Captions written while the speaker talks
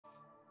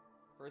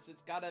First,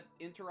 it's gotta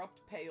interrupt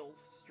Pale's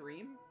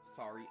stream.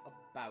 Sorry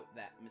about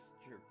that,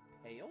 Mr.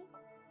 Pale.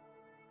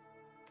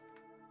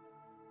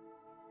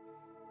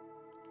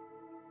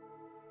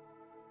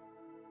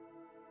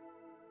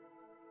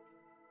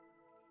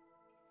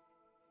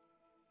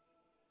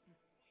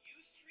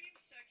 You stream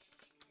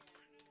sexless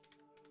porn?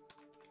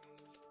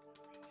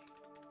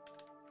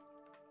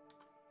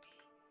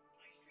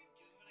 I stream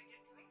Doom and I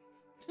get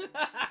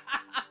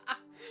drunk.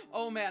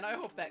 Oh man, I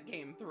hope that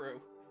came through.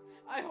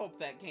 I hope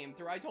that came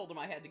through. I told him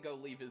I had to go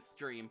leave his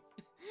stream.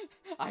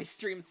 I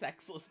stream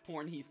sexless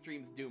porn, he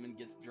streams Doom and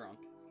gets drunk.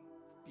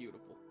 It's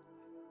beautiful.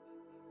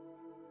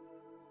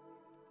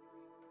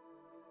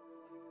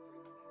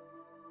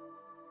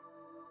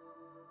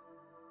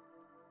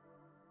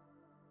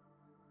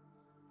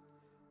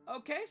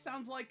 Okay,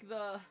 sounds like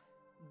the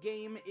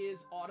game is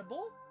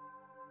audible.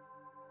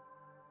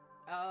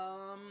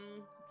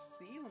 Let's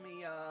see, let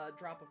me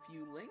drop a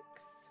few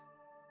links.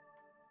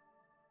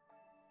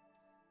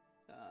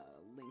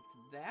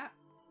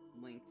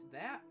 Linked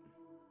that.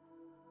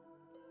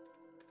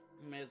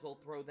 May as well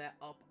throw that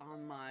up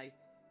on my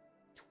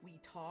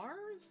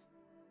tweetars.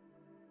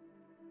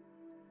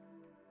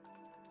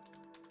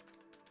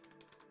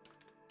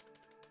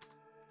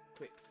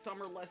 Quick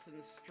summer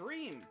lesson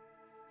stream.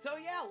 So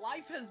yeah,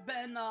 life has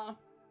been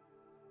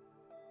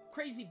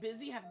crazy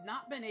busy. Have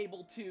not been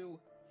able to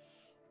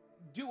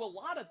do a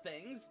lot of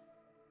things,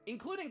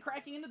 including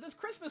cracking into this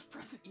Christmas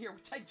present here,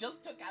 which I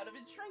just took out of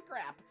its shrink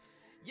wrap.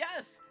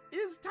 Yes, it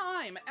is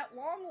time, at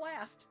long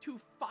last,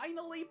 to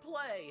finally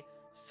play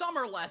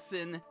Summer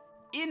Lesson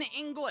in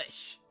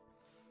English.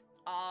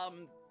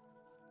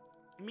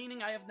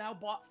 Meaning I have now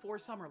bought 4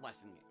 Summer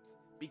Lesson games.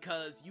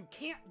 Because you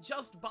can't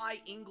just buy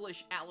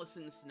English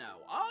Allison Snow.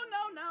 Oh,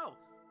 no.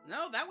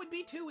 No, that would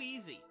be too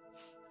easy.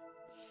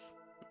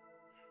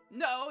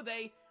 No,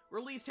 they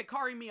released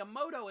Hikari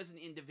Miyamoto as an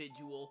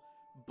individual,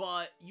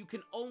 but you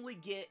can only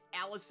get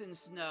Allison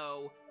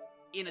Snow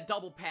in a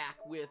double pack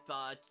with,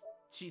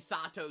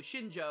 Chisato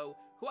Shinjo,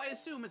 who I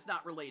assume is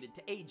not related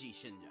to Eiji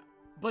Shinjo.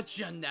 But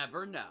you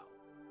never know.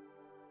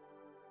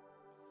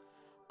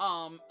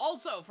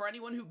 Also, for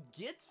anyone who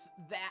gets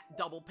that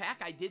double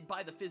pack, I did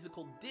buy the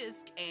physical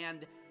disc,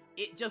 and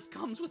it just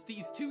comes with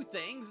these 2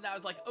 things, and I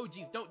was like, oh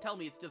geez, don't tell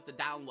me it's just a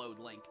download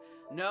link.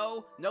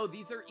 No,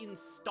 these are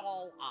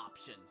install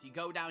options. You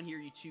go down here,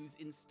 you choose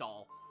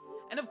install.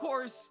 And of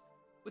course,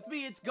 with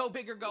me, it's go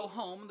big or go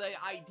home. The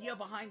idea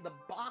behind the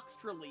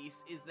boxed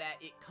release is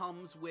that it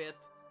comes with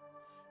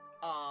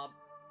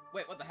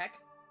wait, what the heck?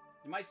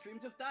 Did my stream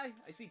just die?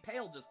 I see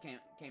Pale just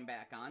came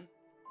back on.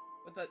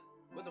 What the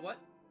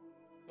what?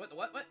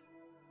 What?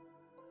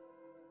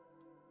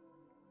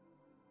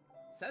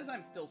 Says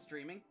I'm still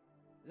streaming.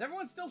 Is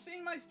everyone still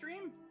seeing my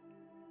stream?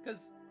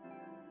 Cause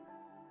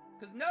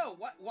no,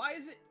 why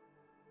is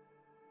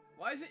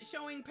it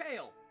showing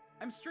Pale?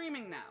 I'm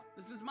streaming now.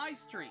 This is my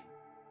stream.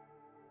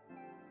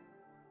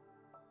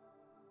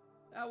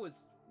 That was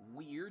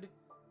weird.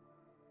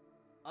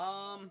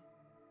 I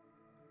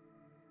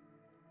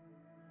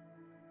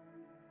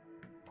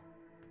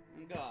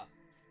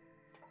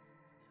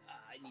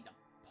need to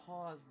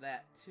pause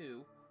that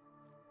too.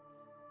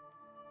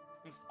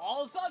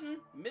 All of a sudden,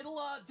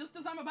 just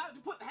as I'm about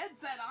to put the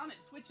headset on, it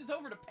switches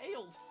over to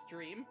Pale's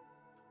stream.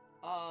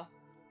 I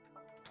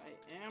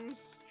am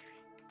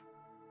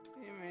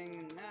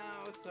streaming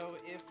now, so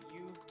if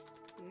you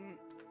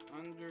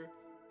under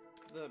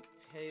the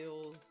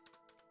Pale's...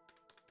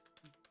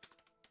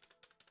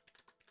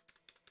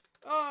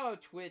 Oh,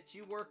 Twitch,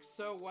 you work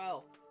so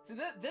well. So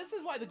this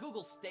is why the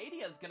Google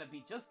Stadia is gonna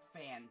be just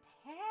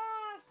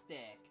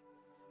fantastic.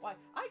 Why,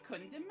 I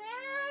couldn't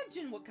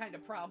imagine what kind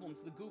of problems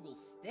the Google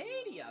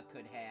Stadia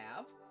could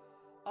have.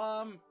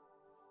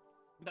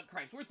 But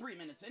Christ, we're 3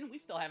 minutes in, we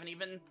still haven't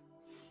even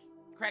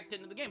cracked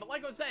into the game. But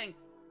like I was saying,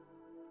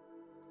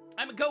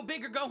 I'm a go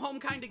big or go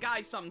home kind of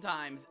guy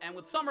sometimes. And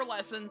with Summer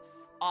Lesson,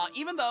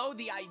 even though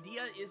the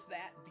idea is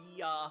that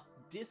the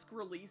disc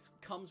release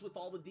comes with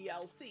all the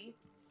DLC,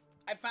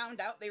 I found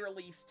out they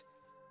released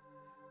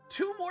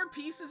 2 more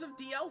pieces of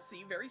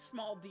DLC, very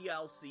small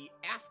DLC,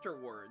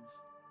 afterwards.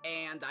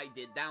 And I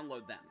did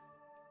download them.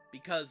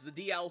 Because the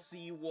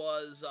DLC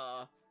was,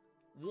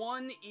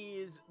 one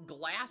is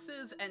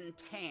glasses and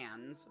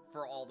tans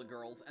for all the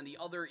girls, and the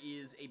other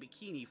is a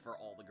bikini for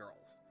all the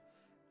girls.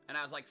 And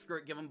I was like, screw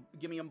it, give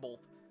me them both.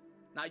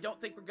 Now, I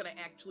don't think we're gonna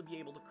actually be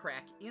able to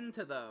crack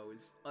into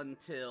those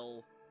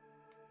until,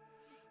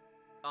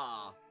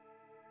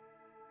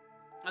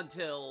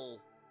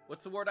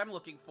 what's the word I'm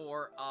looking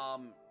for?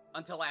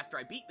 Until after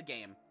I beat the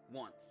game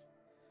once.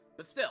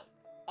 But still.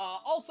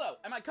 Also,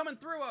 am I coming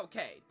through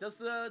okay? Does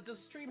the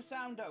stream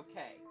sound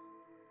okay?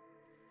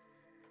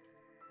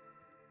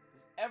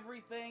 Is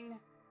everything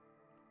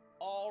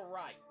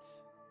alright?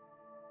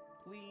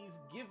 Please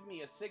give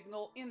me a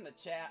signal in the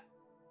chat.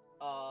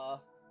 No,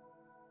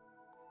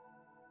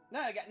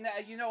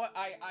 you know what?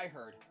 I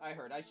heard.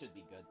 I should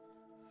be good.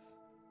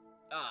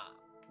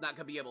 Not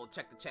gonna be able to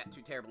check the chat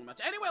too terribly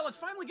much. Anyway, let's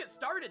finally get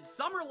started.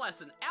 Summer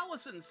Lesson,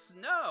 Allison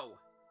Snow.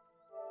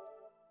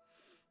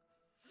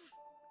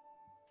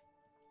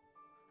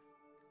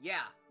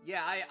 Yeah,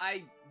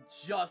 I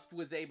just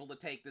was able to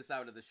take this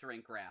out of the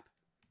shrink wrap.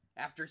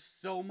 After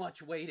so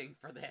much waiting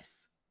for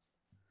this.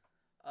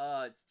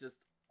 It's just,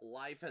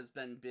 life has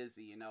been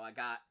busy, you know, I've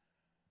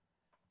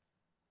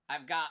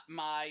got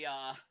my,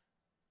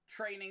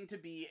 training to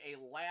be a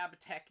lab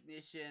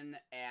technician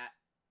at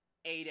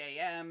 8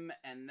 a.m.,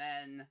 and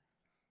then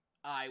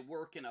I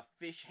work in a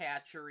fish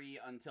hatchery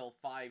until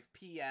 5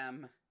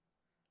 p.m.,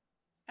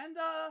 and,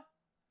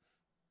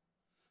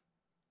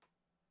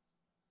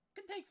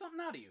 can take something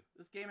out of you.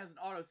 This game has an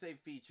autosave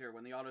feature.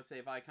 When the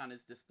autosave icon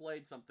is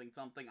displayed, something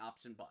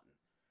option button.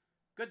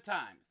 Good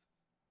times.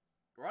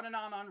 Running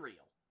on Unreal.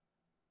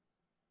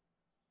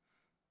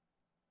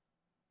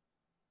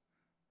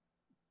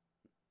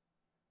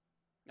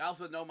 I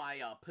also know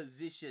my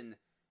position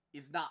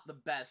is not the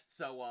best,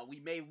 so we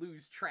may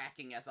lose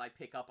tracking as I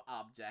pick up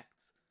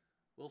objects.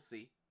 We'll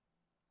see.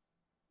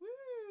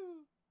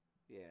 Woo!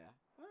 Yeah,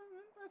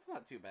 that's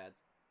not too bad.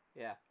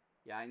 Yeah,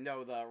 I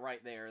know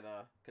right there,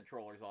 the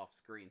controller's off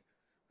screen.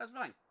 That's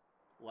fine.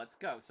 Let's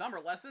go. Summer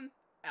lesson,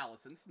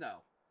 Allison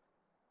Snow.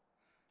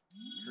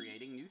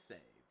 Creating new save.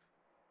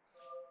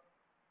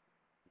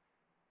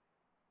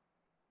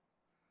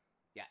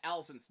 Yeah,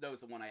 Allison Snow's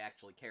the one I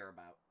actually care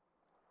about.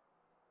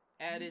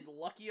 Added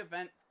lucky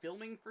event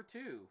filming for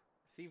 2.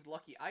 Received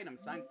lucky item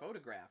signed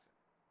photograph.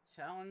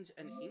 Challenge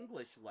an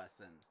English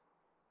lesson.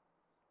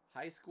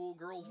 High school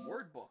girls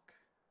word book.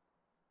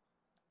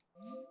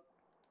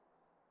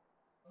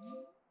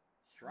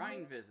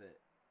 Shrine visit.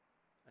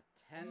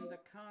 Attend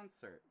a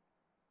concert.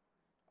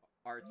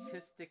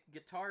 Artistic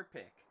guitar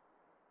pick.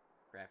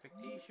 Graphic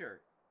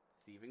t-shirt.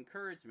 Receive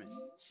encouragement.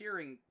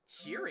 Cheering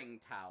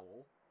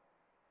towel.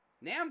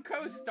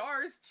 Namco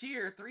stars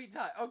cheer 3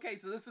 times. Okay,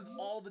 so this is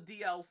all the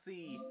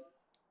DLC.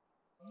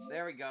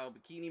 There we go.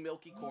 Bikini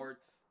Milky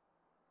Quartz.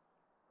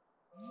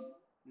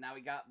 Now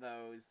we got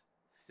those.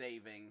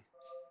 Saving.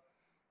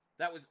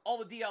 That was all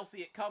the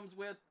DLC it comes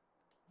with.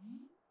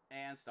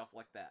 And stuff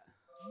like that.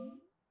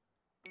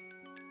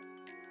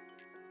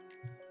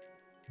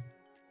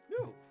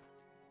 Ooh.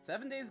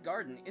 7 Days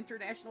Garden.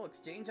 International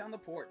Exchange on the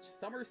Porch.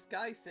 Summer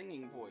Sky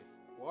Singing Voice.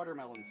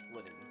 Watermelon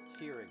Splitting.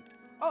 Cheering.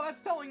 Oh, that's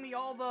telling me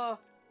all the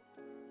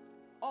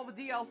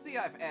DLC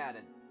I've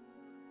added.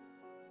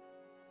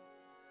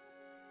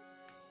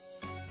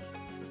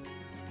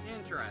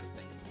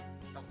 Interesting.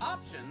 So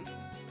options,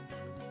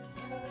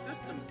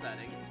 system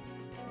settings,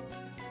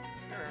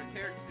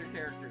 your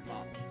character's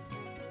model.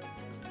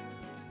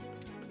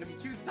 If you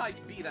choose type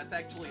B, that's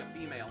actually a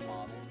female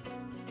model.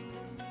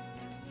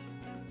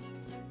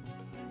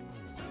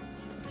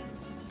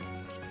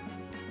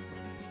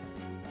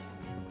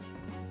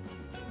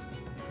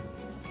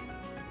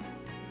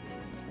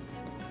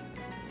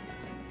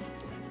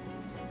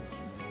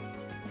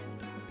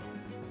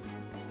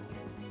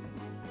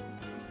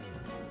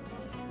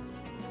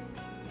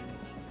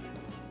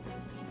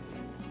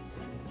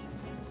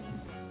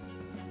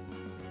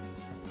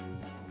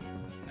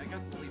 I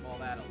guess we'll leave all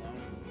that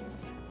alone.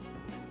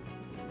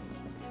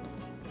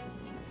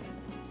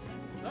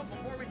 So,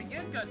 before we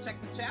begin, gotta check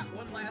the chat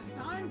one last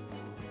time.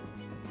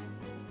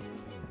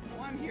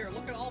 Oh, I'm here.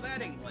 Look at all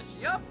that English.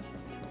 Yup.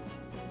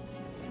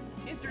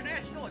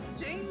 International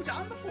Exchange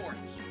on the Porch.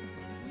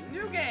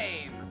 New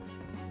game.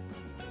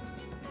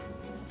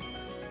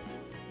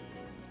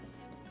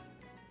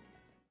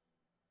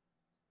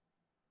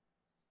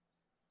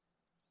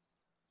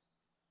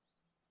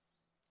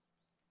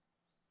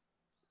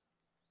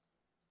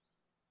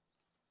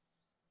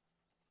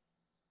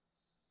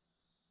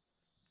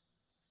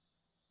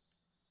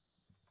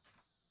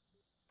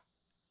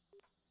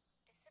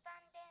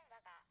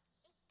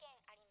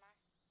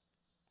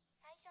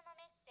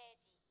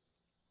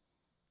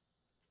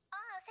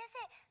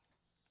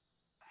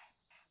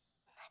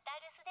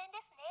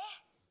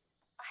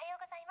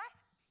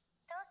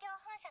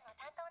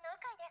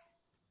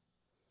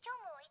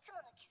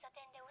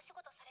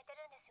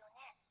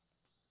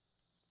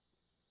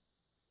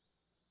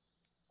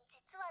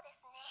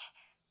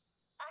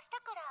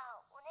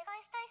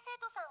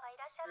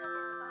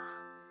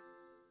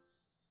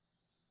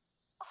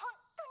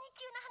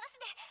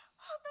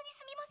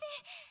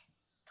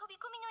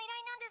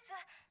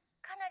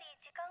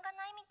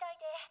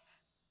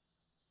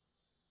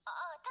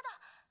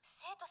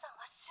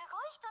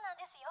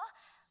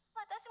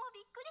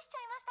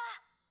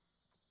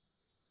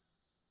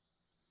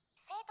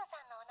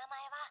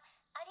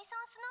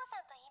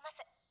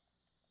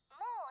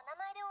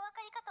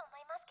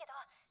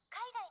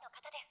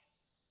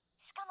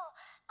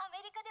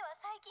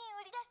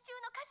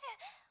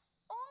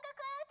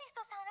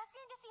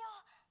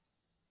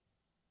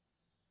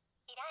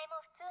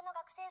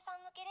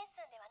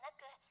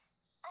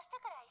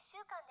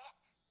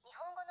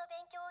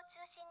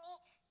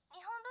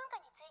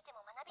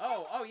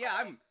 Oh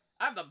yeah,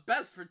 I'm the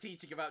best for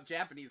teaching about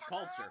Japanese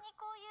culture.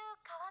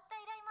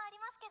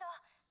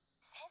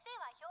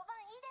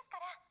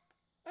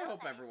 I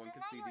hope everyone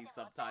can see these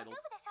subtitles.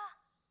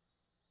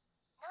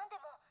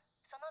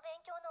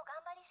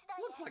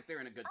 Looks like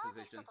they're in a good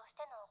position.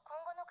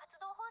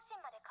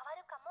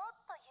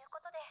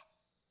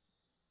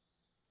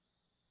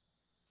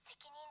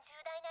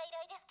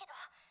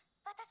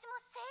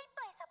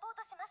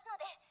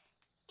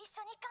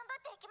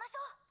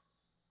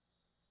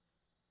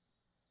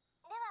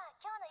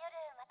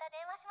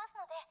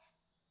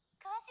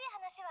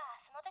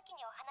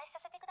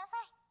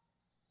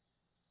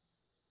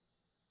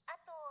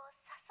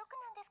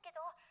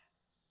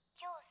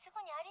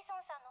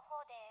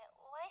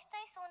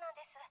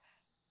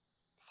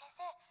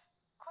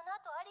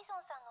 リソ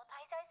ンさんの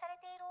滞在され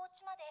ているお家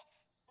まで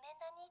面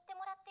談に行って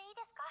もらっていいで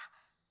すか？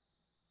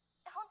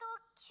本当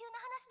急な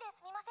話で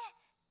すみません。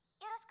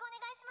よろしくお願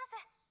いします。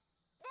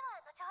では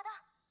後ほど。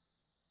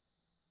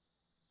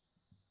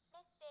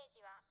メッセー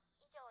ジは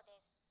以上で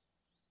す。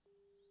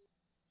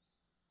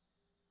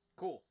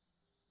 Cool.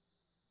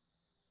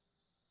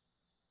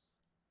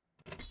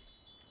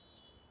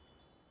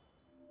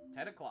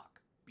 $10,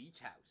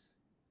 beach house.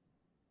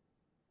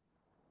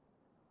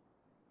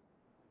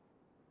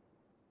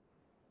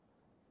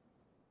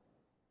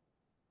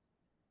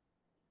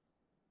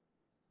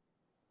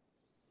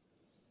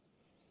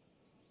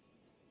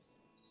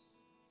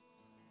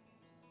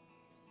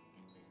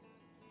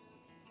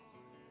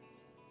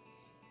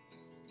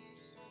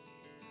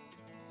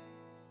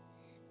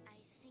 I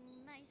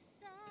sing my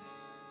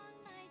song,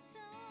 my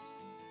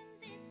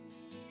tones, it's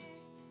near.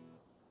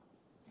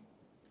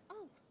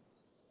 Oh,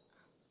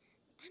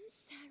 I'm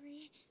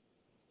sorry.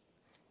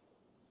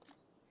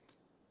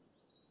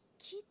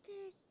 来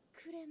て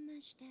くれ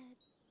ました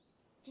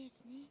で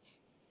すね。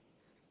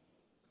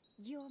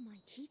You're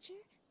my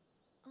teacher?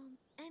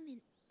 I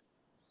mean,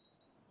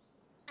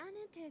 あな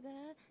た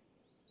が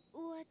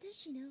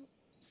私の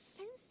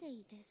先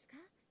生ですか？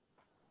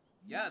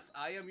 Yes,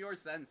 I am your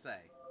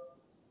sensei.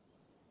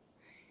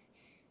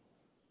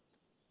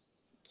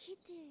 来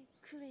て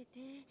くれ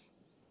て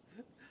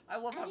I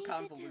love how ありが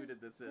とう convoluted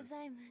this ご is.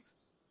 ざいます。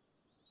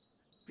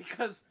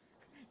 Because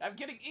I'm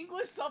getting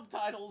English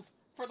subtitles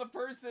for the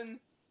person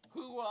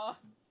who,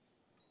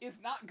 is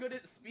not good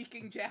at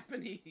speaking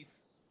Japanese.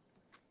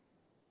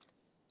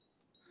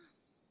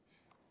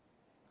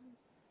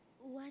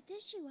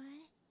 私は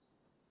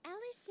アリ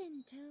ソ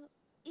ンと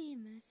言い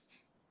ます。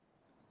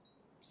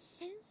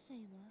先生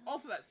は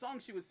Also, that song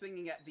she was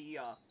singing at the,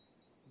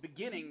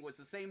 beginning was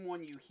the same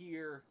one you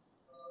hear,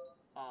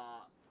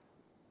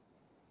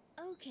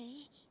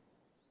 OK。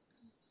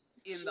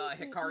 in the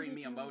Hikari 聞い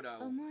ていると Miyamoto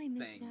思い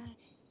ますが、 thing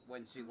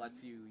when she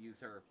lets you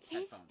use her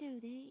テスト headphones.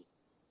 で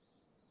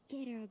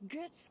get a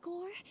good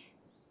score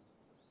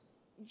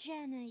じ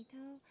ゃないと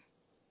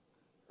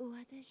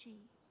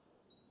私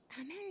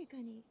アメリカ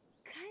に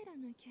帰ら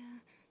なきゃ。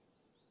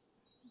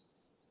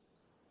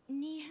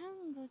日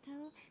本語と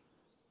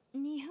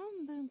日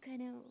本文化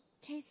の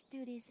テス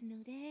トです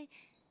ので、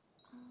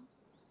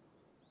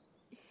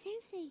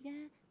先生が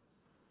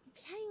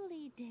頼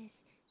りで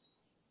す。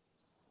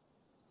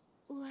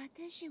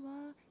私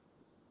を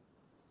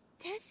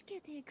助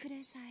けてくだ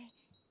さい。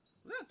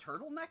 Was that a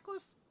turtle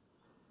necklace?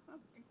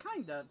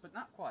 Kinda, but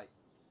not quite.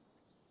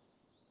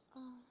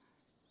 今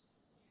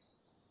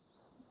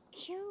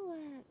日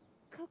は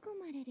ここ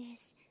までで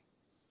す。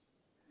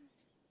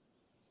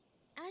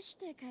明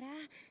日から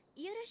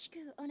よろし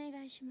くお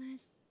願いしま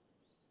す。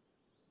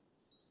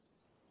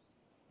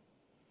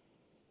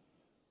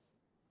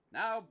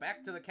 Now,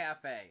 back to the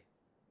cafe.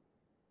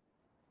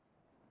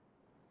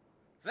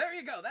 There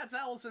you go, that's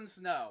Allison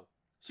Snow.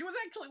 She was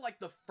actually like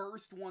the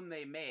first one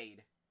they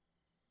made.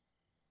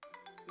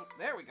 Oh,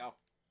 there we go.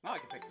 Now I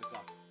can pick this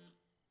up. お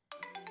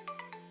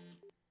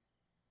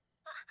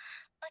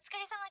疲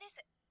れ様で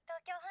す。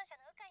東京本社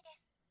の鵜飼で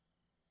す。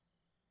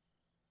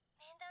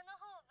面談の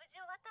方無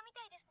事終わったみた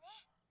いですね。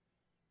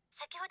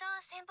先ほど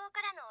先方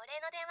からのお礼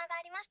の電話が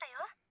ありましたよ。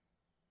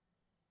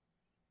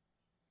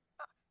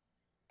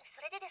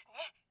それでですね、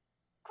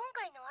今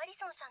回のアリ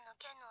ソンさんの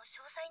件の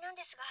詳細なん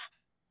ですが、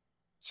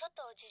ちょっ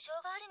と事情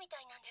があるみ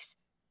たいなんです。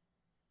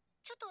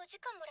ちょっとお時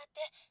間もらって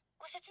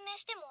ご説明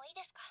してもいい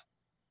ですか？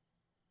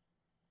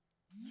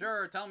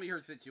 Sure, tell me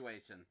her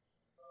situation.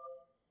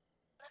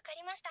 わか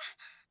りました。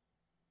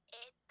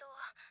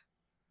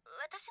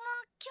私も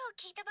今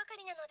日聞いたばか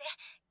りなので、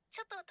ち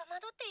ょっと戸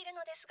惑っている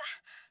のですが。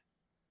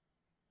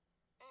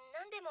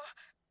なんでも、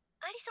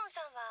アリソン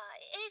さんは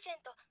エージェ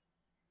ント、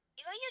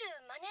いわゆ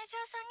るマネージャ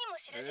ーさんにも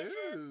知らせず、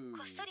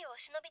こっそりお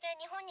忍びで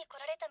日本に来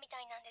られたみ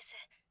たいなんです。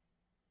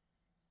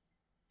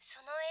そ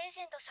のエー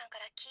ジェントさんか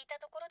ら聞い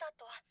たところだ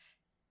と、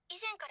以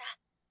前から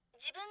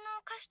自分の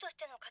歌手とし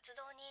ての活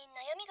動に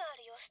悩みがあ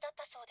る様子だっ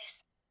たそうで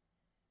す。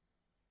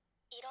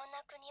いろん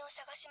な国を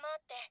探し回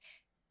って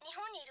日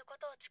本にいるこ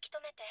とを突き止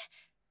めて、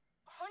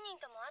本人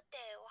とも会って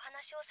お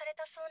話をされ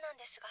たそうなん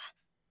ですが、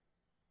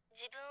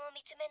自分を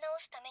見つめ直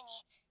すために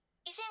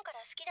以前から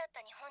好きだった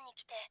日本に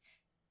来て、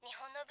日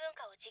本の文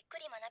化をじっく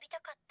り学び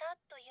たかった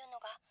というの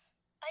が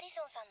アリ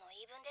ソンさんの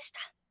言い分でした。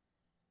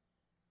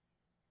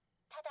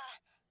ただ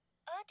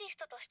アーティス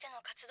トとしての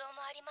活動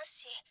もあります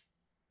し、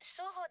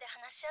双方で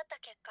話し合っ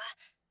た結果、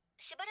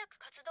しばらく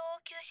活動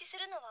を休止す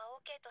るのは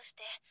OK とし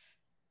て、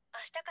明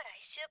日から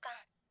1週間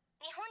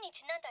日本に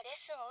ちなんだレッ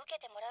スンを受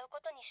けてもらう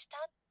ことにした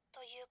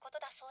というこ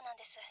とだそうなん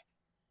です。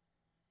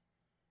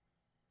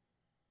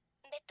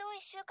別途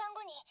1週間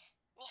後に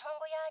日本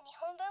語や日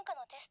本文化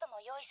のテストも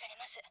用意され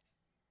ます。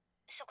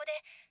そこで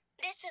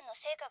レッスンの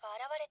成果が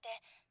現れて、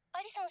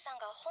アリソンさん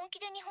が本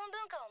気で日本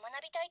文化を学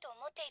びたいと思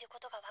っている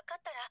ことが分か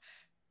ったら、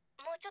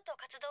もうちょっと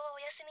活動はお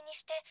休みに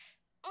して、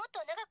もっ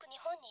と長く日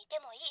本にいて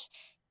もいい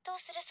と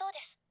するそう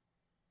です。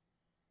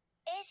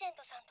エージェン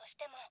トさんとし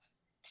ても、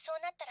そう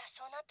なったら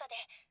そうなったで、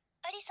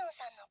アリソン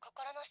さんの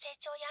心の成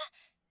長や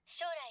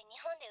将来日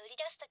本で売り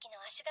出す時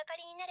の足がか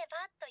りになれば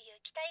とい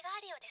う期待が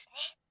あるようですね。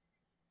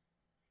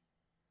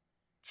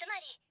つま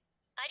り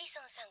アリ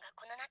ソンさんが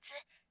この夏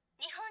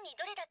日本に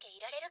どれだけい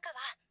られるか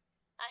は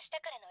明日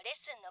からのレッ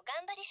スンの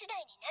頑張り次第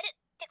になる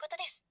ってこと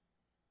です。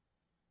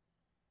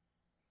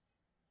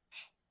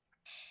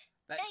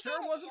 That sure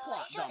was a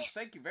plot dump.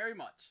 Thank you very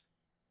much.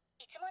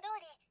 いつも通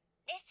り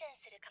レッスン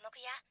する科目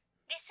や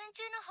レッスン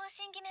中の方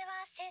針決め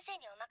は先生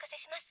にお任せ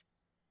します。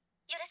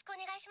よろしくお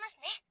願いします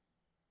ね。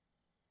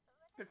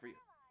 Good for you.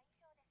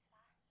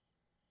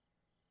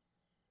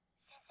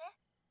 先生、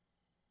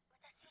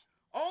私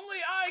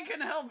Only I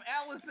can help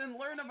Allison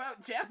learn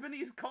about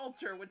Japanese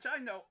culture, which I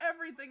know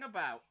everything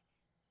about.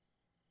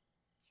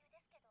 急で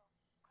すけど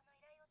この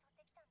依頼を取っ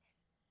てきたんです。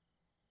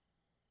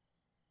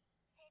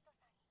生徒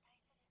さんに対す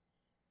る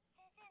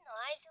先生の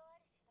愛情あ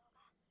る指導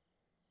が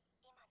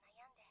今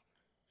悩んで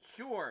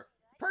Sure.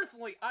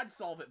 Personally, I'd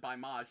solve it by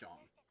mahjong.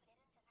 出してくれ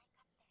るんじゃない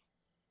かっ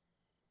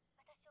て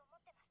私思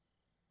ってます。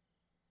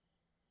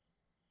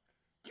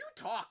 You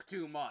talk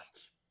too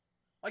much.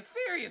 Like,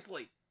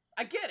 seriously.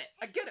 I get it.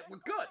 I get it.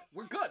 We're good.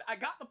 We're good. I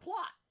got the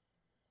plot.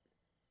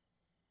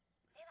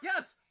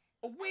 Yes.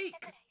 A 明日 week.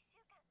 から1週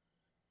間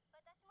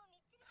私もみ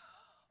っちりとメモ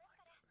します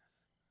から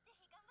ぜ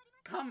ひ頑張りま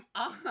しょう。 Come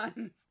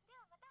on. で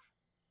はまた。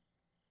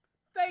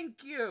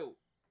 Thank you.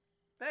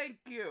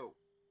 Thank you.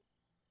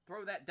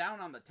 Throw that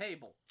down on the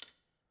table.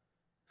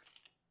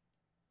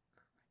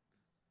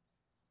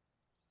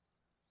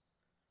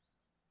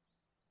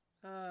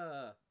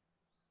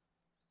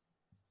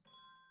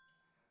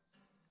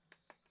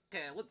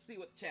 Okay, let's see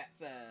what chat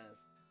says.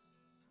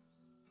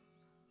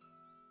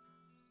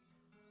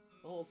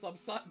 The whole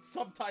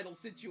subtitle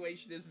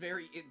situation is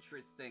very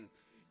interesting.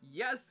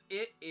 Yes,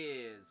 it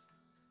is.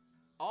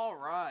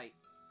 Alright.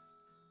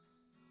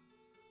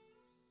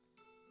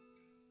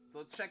 So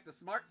let's check the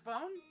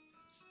smartphone.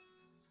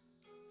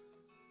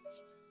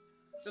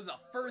 This is the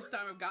first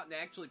time I've gotten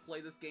to actually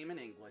play this game in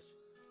English.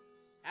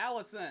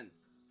 Allison!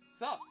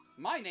 Sup?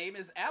 My name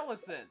is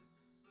Allison!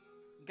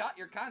 Got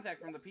your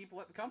contact from the people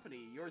at the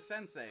company. Your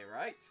sensei,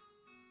 right?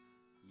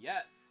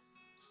 Yes.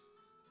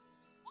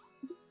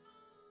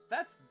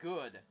 That's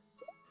good.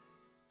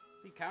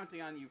 Be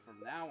counting on you from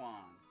now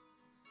on.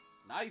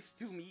 Nice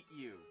to meet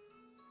you.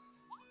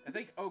 I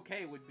think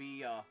okay would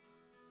be a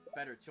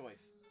better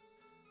choice.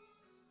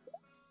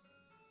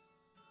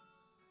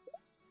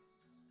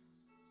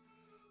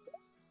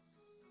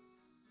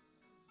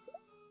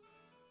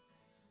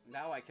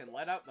 Now I can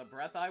let out the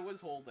breath I was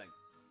holding.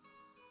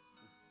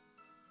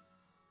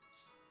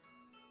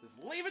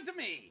 Just leave it to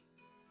me!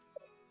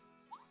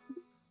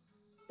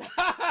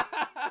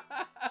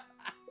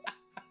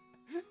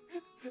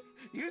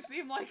 You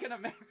seem like an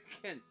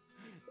American.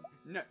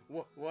 No,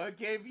 what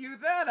gave you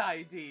that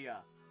idea?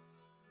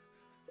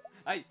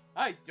 I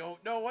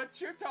don't know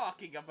what you're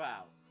talking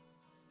about.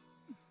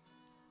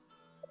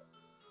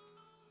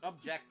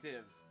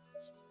 Objectives.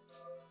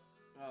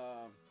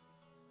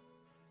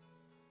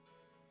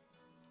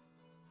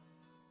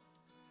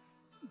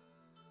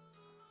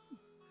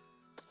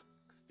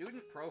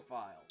 Student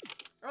profile.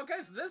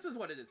 Okay, so this is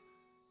what it is.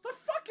 The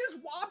fuck is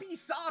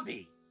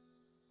wabi-sabi?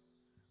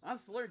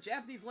 Wants to learn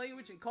Japanese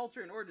language and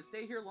culture in order to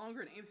stay here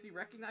longer and aims to be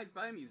recognized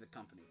by a music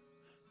company.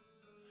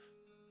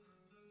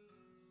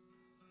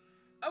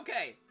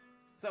 Okay,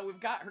 so we've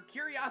got her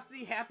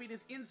curiosity,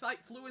 happiness, insight,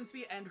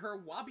 fluency, and her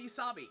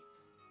wabi-sabi.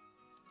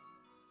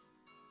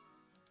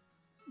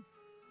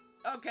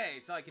 Okay,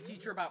 so I can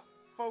teach her about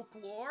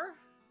folklore.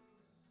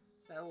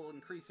 That will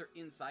increase her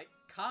insight.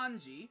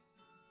 Kanji.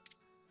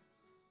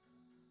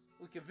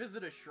 We can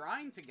visit a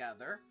shrine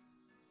together.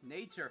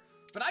 Nature.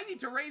 But I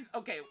need to raise...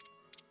 Okay.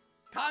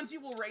 Kanji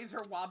will raise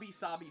her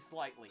wabi-sabi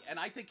slightly. And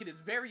I think it is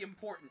very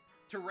important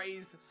to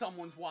raise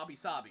someone's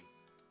wabi-sabi.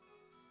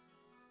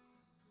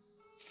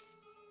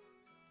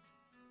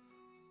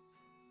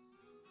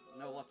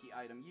 No lucky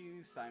item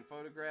used. Signed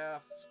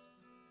photograph.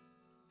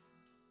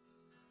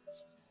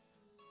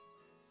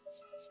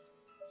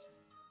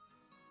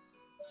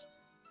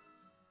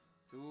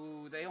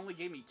 Ooh, they only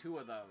gave me 2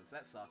 of those.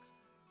 That sucks.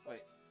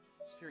 Wait.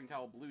 Cheering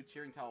towel blue,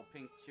 cheering towel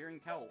pink, cheering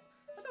towel...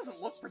 That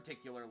doesn't look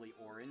particularly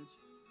orange.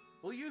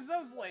 We'll use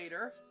those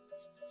later.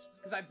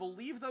 Because I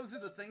believe those are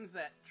the things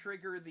that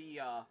trigger the,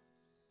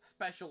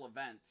 special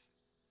events.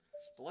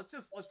 But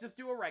let's just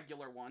do a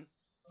regular one.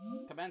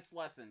 Commence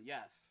lesson,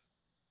 yes.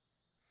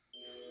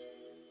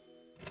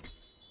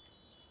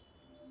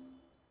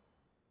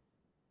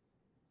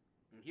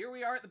 And here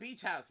we are at the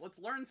beach house. Let's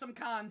learn some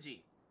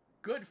kanji.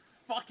 Good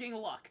fucking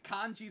luck.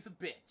 Kanji's a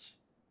bitch.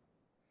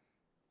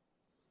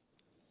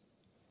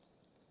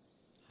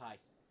 Hi.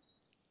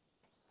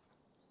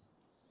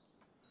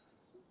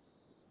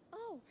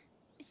 Oh,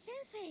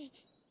 Sensei.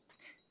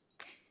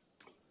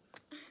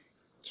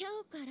 今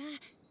日から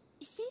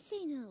先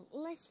生の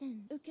レッス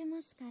ン受け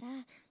ますか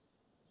ら、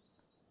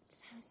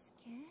助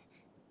け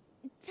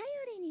頼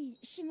りに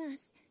しま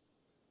す。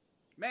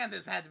 Man,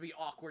 this had to be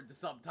awkward to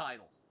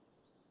subtitle.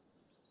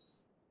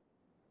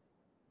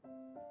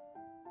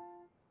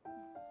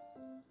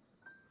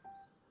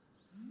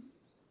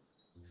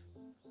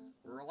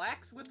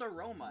 Relax with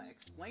aroma.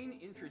 Explain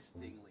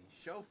interestingly.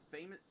 Show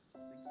famous...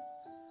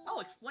 I'll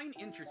explain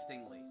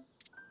interestingly.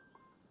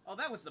 Oh,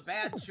 that was the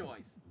bad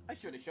choice. I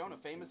should have shown a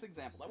famous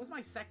example. That was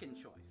my second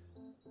choice.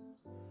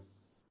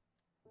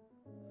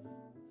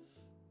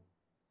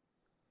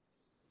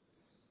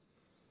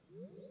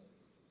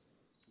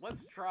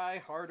 Let's try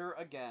harder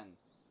again.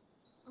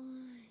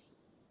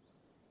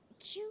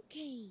 休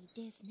憩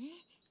ですね。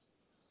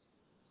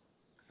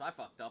 So I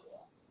fucked up.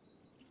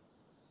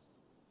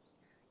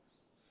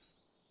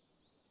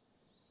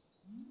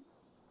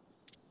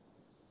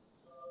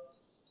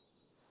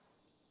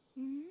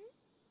 Hmm?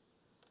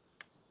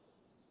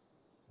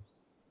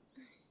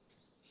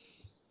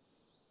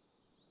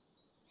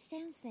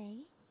 先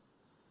生、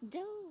ど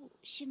う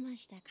しま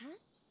したか?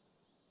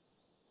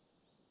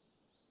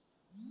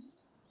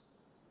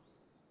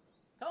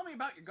 Tell me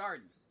about your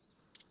garden.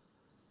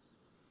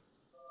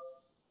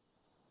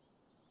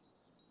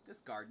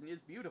 This garden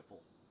is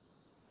beautiful.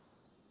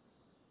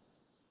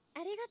 あ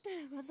りがと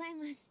うござい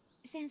ます、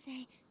先生。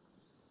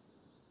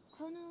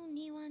この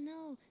庭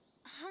の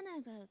花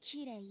が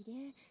きれい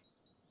で、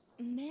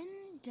面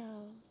倒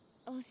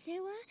お世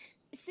話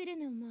する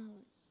の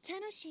も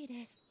楽しい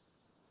です。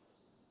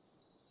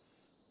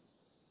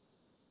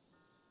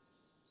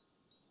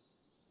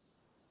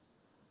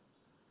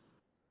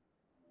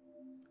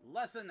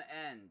 Lesson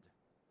end.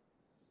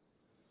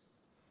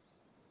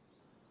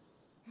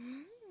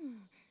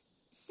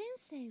 先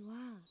生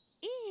は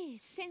いい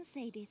先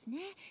生です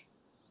ね。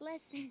レッ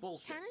スン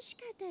Bullshit. 楽し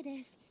かった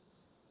です。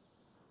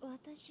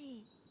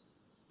私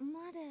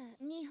まだ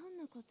日本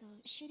のこと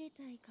知り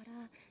たいか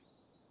ら、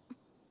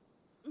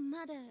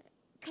まだ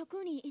こ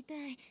こにいた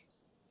い。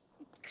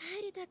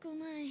帰りたく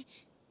ない。レ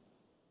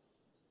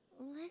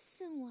ッ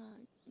スンは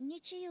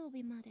日曜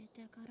日まで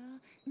だか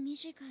ら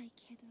短い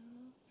けど、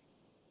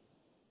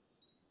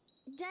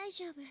大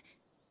丈夫。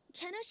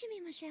楽し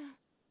みましょう。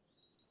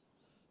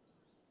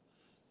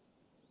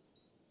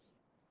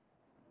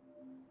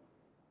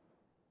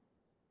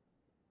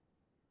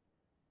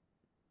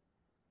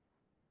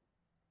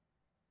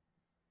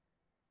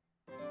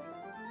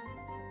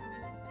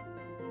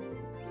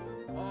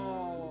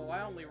 Oh,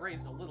 I only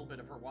raised a little bit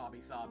of her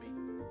wabi-sabi.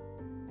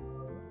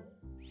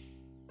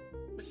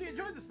 But she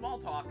enjoyed the small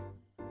talk.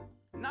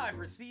 Now I've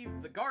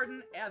received the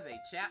garden as a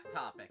chat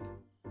topic.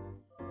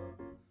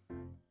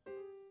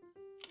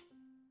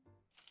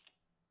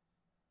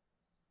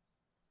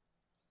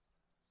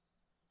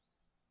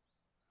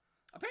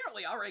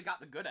 Apparently I already got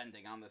the good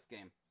ending on this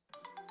game.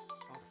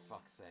 Oh, for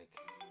fuck's sake.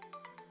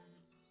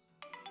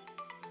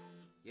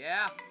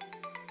 Yeah?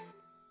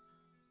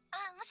 あ、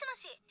もしも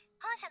し、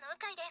本社の鵜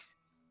飼です。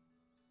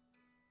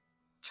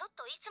ちょっ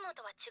といつも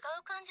とは違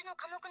う感じの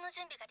科目の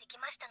準備ができ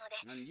ましたので、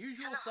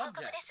 Unusual その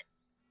報告 subject. です。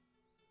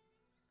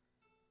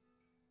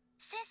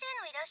先生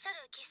のいらっしゃ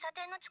る喫茶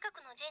店の近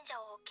くの神社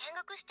を見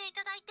学してい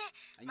ただいて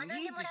I 学ん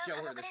need でも to ら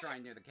show う her 科目 the です。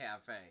 shrine near the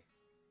cafe.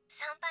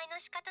 参拝の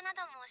仕方な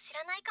ども知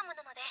らないかも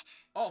なので、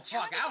 Oh 基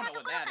本 fuck, 的 I don't な know と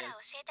what ころ that から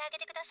is. 教えてあげ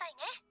てください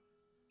ね。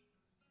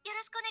よ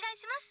ろしくお願い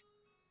します。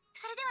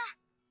それでは。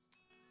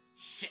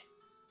 Shit.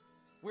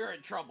 We're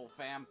in trouble,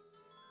 fam.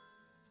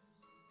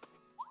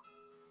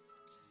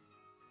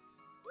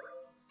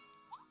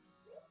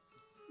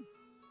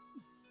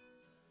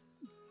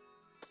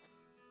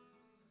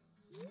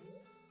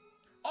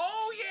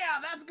 Oh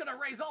yeah, that's gonna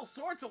raise all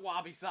sorts of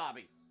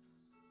wabi-sabi.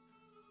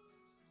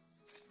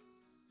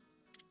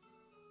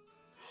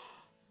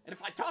 And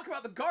if I talk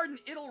about the garden,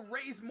 it'll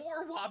raise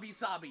more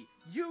wabi-sabi.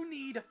 You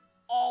need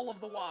all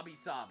of the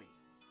wabi-sabi.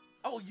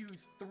 I will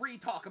use 3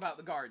 talk about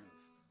the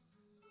gardens.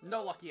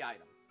 No lucky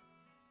item.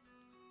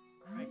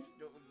 Christ,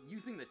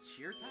 using the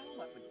cheer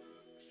title at the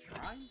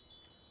shrine?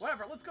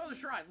 Whatever, let's go to the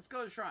shrine. Let's go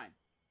to the shrine.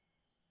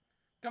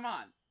 Come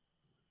on.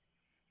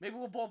 Maybe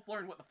we'll both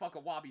learn what the fuck a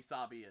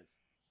wabi-sabi is.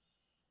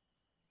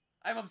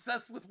 I'm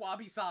obsessed with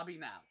wabi-sabi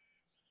now.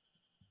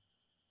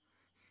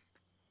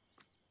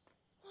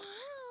 Wow!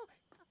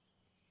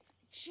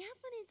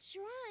 Japanese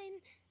shrine!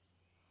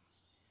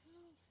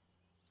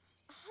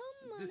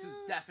 This is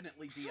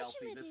definitely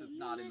DLC. This is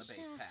not in the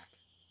base pack.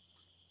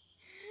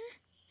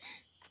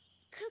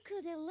 こ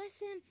こでレッ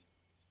スン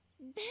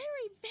very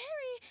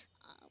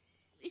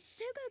very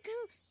すごく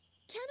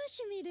楽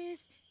しみで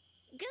す。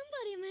頑張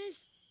りま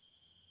す。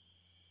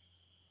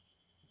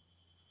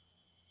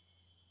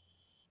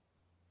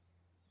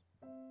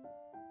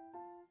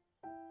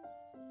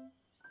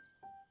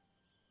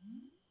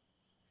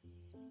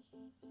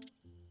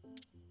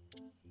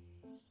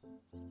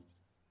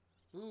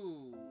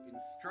 Ooh,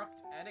 instruct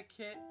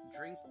etiquette,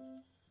 drink...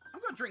 I'm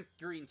gonna drink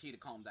green tea to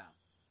calm down.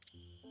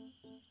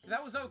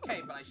 That was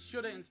okay, but I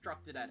should have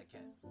instructed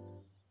etiquette.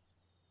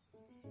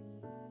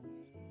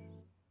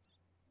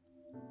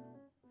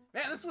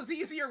 Man, this was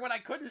easier when I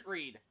couldn't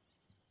read.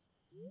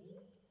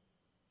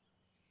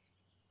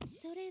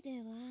 それ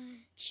では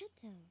ちょっ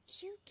と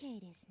休憩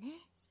です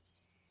ね。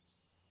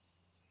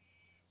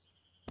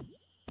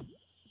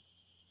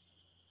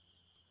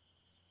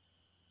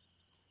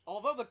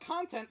 Although the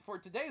content for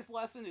today's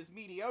lesson is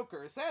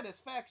mediocre,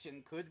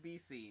 satisfaction could be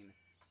seen.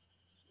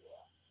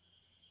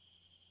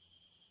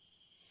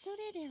 そ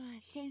れでは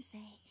先生、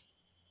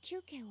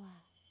休憩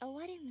は終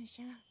わりま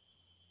しょう。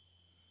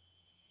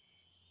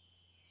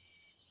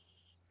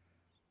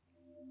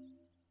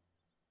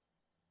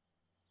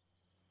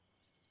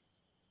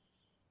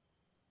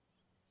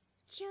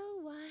今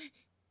日は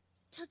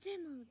とて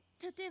も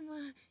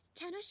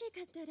楽し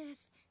かったで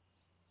す。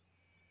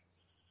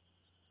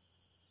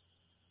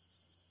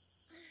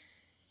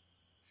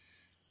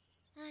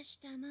明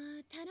日も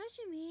楽し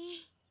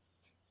み。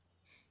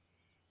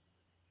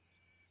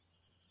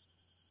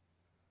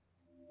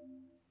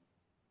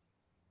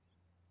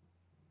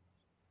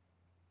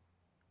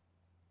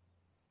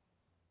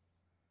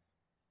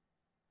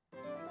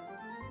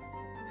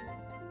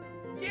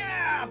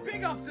Yeah!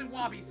 Big ups and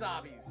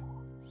wabi-sabis!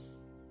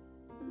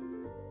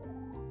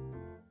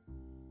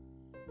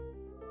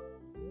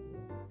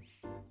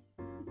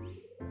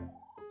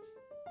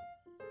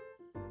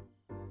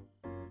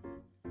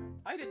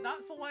 I did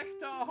not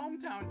select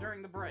hometown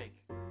during the break.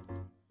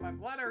 I'm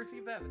glad I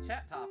received that as a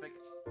chat topic.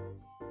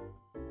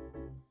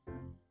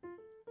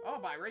 Oh,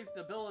 but I raised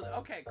an ability.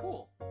 Okay,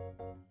 cool.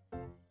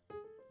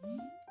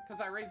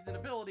 Because I raised an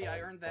ability, I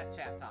earned that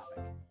chat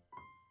topic.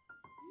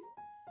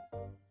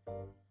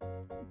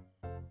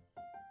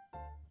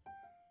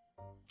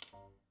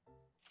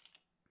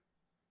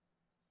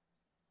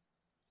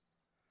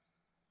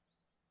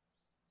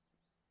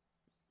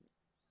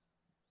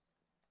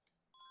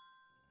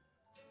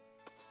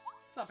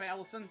 What's up,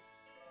 Allison?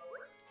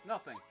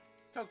 Nothing.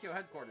 It's Tokyo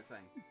headquarters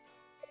thing.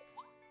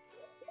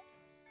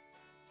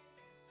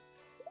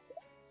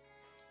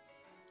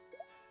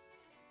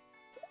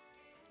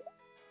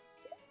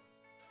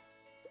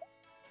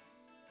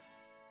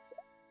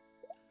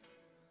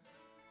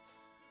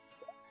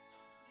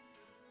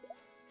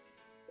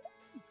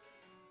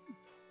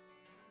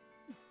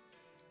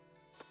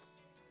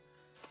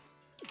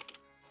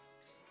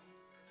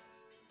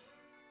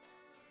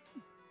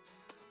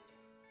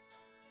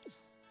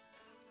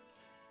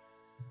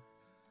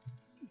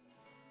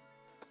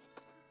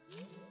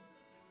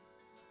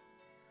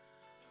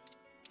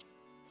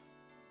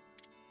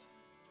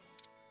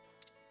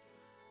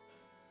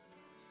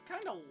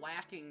 Kind of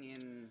lacking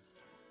in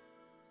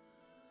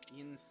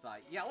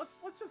insight. Yeah, let's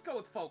just go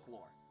with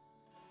folklore.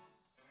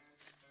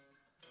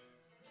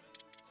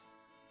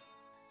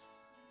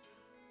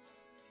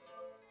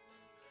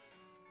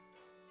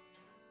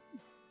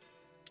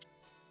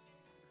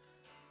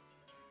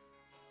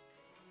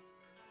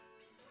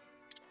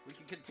 We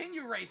can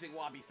continue raising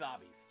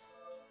wabi-sabis.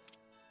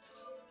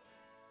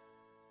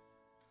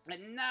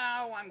 And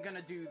now I'm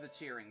gonna do the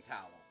cheering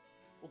towel.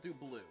 We'll do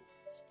blue.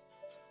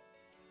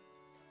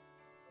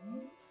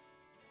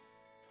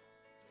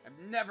 I've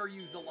never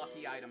used a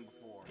lucky item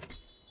before.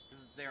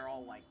 They're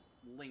all, like,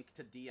 linked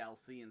to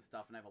DLC and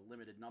stuff and have a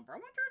limited number. I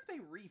wonder if they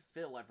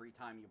refill every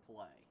time you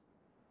play.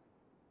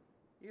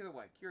 Either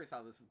way, curious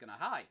how this is gonna...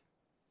 Hi!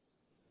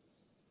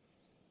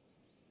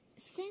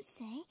 先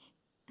生、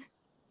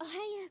おは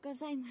ようご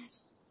ざいま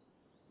す。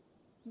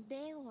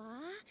で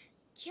は、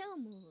今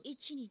日も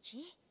一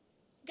日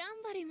頑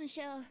張りま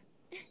しょう。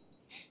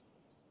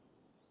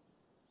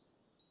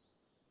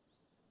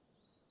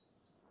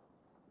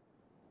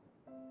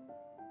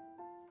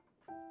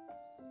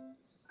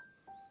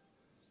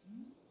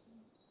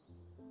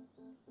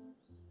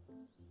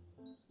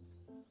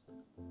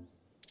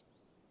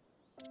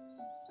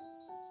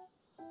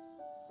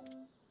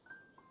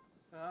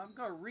I'm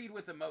gonna read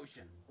with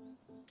emotion.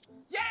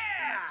 Yeah!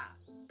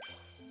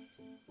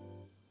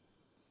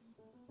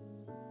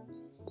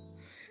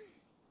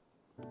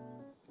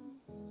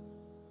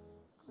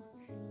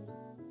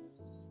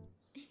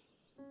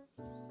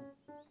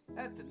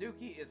 That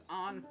Tanuki is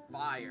on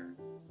fire.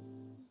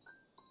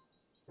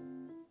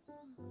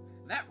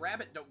 That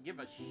rabbit don't give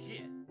a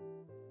shit.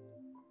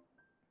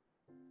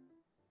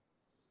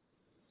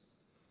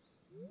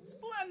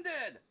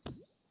 Splendid!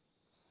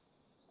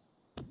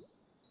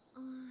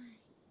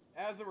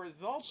 As a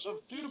result of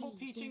suitable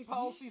teaching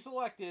policy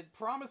selected,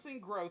 promising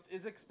growth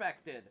is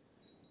expected.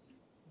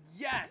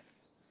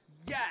 Yes!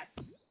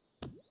 Yes!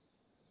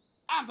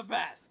 I'm the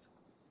best!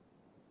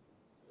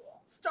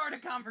 Start a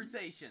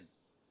conversation.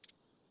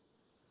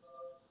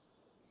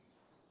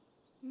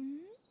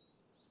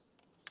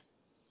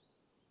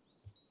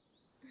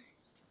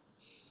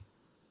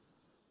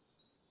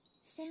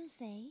 先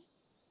生、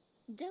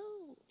どう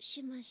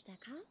しました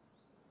か?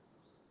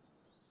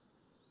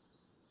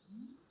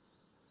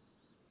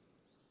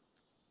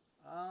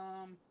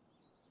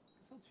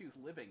 Guess I'll choose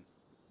living.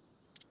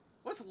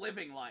 What's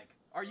living like?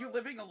 Are you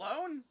living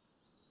alone?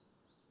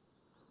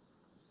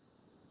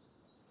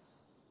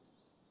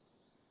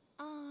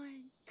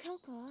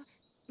 Coco,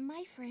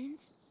 my friends.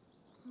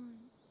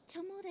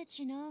 友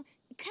達の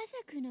家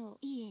族の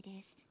家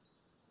です。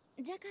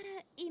だか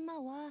ら今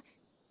は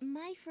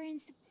my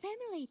friend's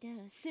family と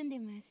住んで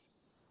ます。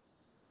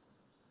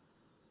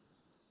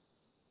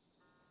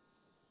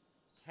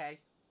Okay.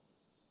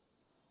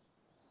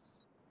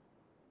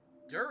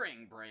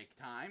 During break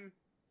time.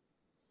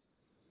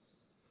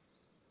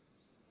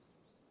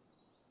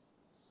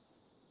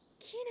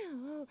 昨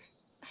日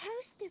ホ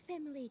ストファ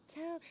ミリーと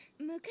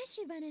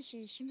昔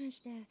話しま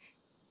した。友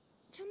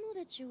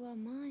達は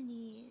前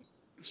に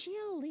チア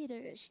リーダ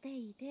ーして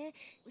いて、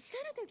そ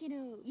の時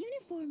のユニ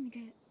フォームが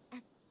あっ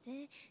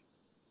て。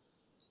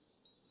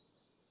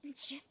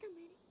Just a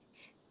minute.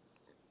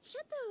 ち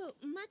ょっ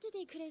と待って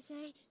てくださ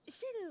い。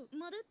すぐ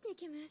戻って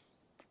きます。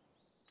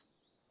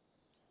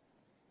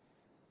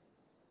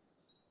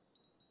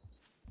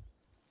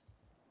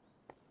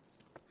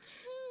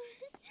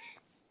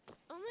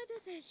お待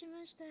たせし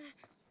ました。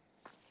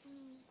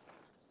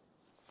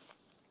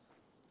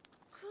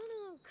こ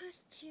のコ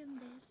スチューム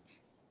です。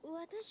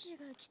私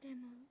が着て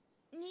も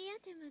似合っ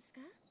てます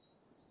か？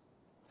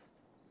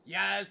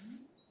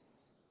 Yes!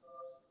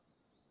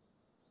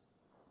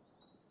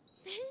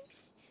 Thanks.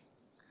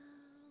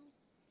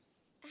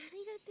 あ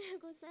りがと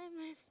うござい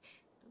ます。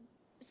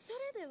そ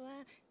れで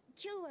は今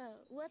日は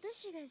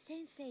私が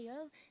先生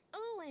を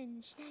応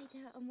援したいと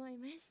思い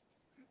ます。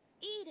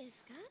いいで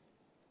すか？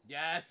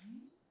 Yes!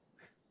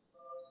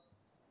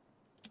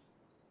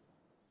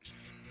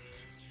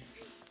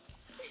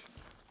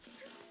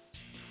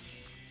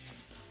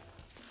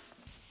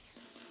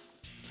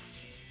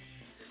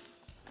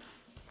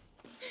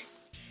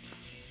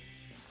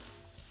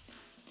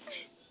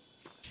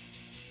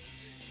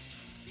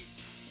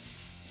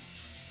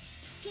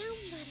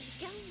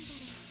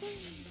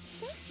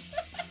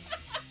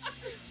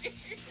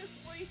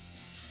 Seriously?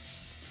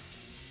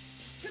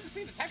 Good to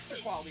see the texture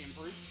quality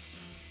improved.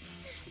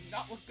 Did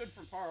not look good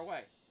from far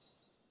away.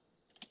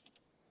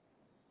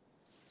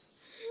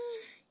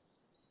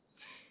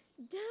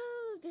 ど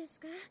うです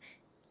か？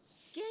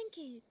元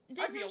気出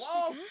ま I した feel か？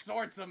 all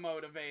sorts of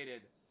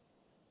motivated.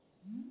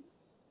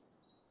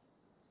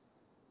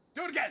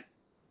 Do it again!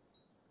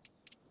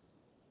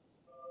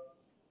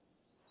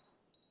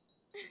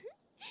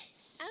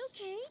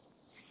 Okay.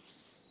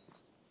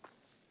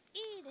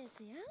 いいで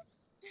すよ。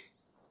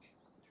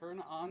Turn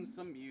on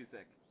some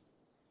music.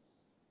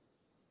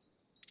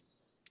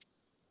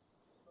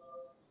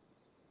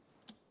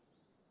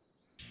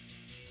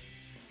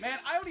 Man,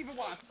 I don't even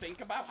want to think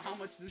about how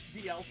much this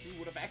DLC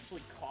would have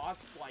actually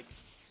cost, like,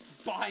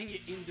 buying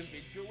it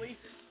individually.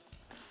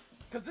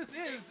 Because this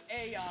is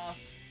a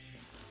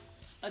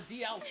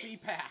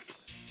DLC pack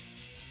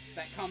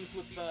that comes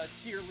with the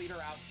cheerleader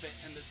outfit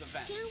in this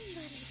event.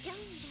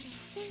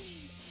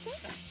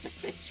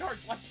 They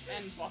charge like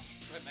 $10 for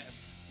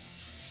this.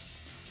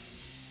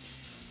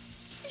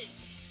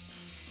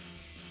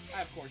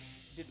 I, of course,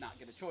 did not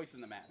get a choice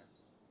in the matter.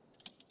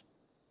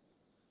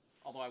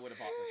 Although I would have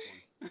bought this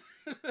one.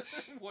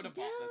 Would have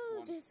bought this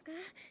one. どうですか？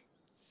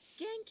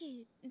元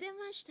気出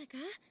ましたか？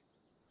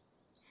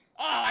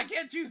 Oh, I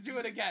can't choose to do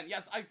it again.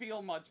 Yes, I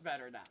feel much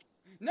better now.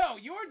 No,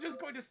 you're just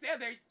going to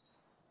stand there.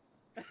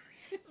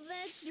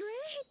 That's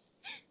great.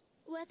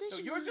 No,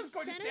 you're just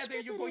going to stand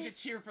there. You're going to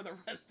cheer for the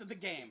rest of the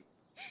game.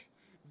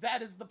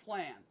 That is the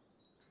plan.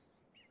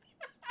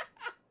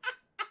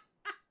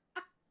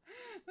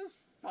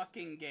 This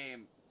fucking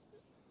game.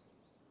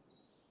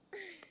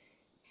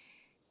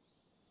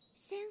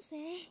 先生、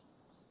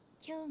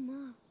今日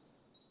も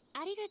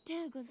ありがと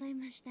うござい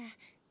ました。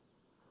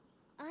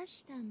明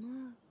日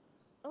も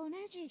同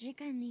じ時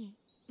間に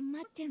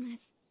待ってま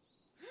す。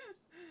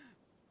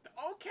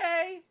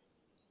Okay,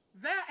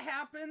 that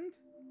happened.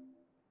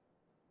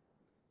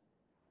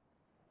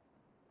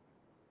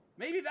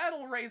 Maybe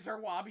that'll raise her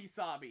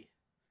wabi-sabi.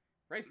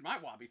 Raise my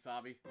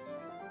wabi-sabi.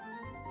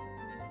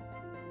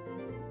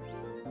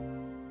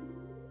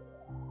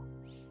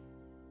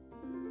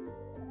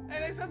 Hey,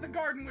 they said the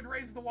garden would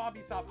raise the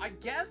wabi-sabi. I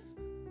guess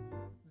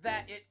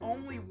that it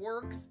only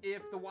works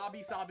if the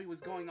wabi-sabi was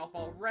going up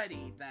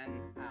already,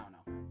 then, I don't know.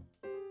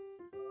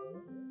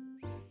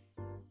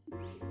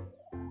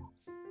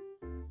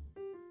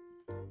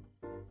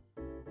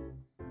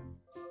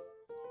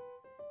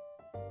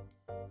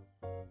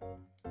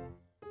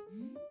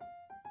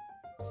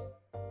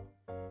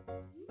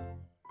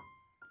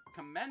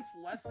 Commence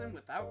lesson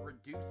without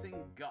reducing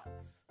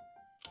guts.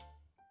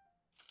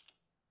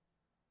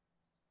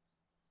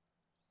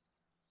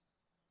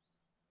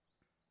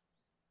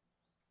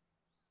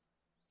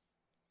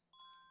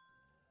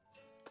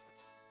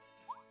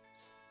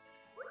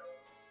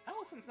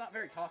 Allison's not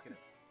very talkative.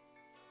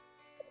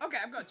 Okay,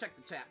 I'm gonna check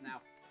the chat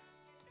now.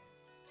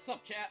 What's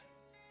up, chat?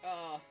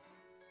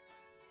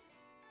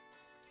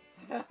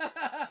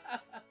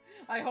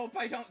 I hope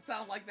I don't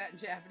sound like that in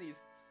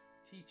Japanese.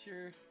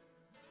 Teacher.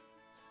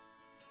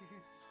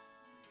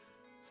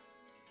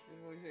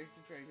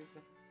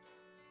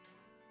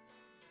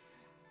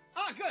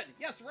 Ah, good.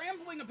 Yes,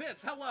 Rambling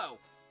Abyss. Hello.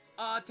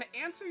 To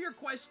answer your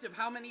question of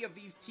how many of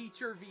these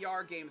teacher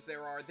VR games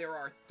there are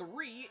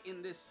 3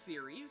 in this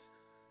series.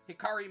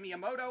 Hikari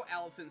Miyamoto,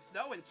 Allison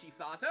Snow, and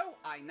Chisato.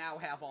 I now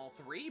have all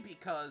 3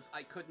 because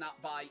I could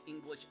not buy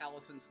English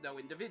Allison Snow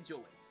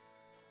individually.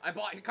 I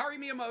bought Hikari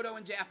Miyamoto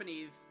in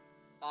Japanese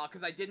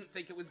because I didn't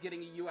think it was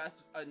getting a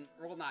US,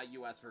 well, not a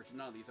US version.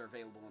 None of these are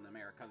available in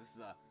America. This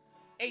is a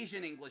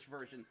Asian English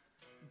version.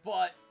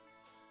 But,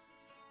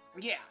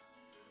 yeah.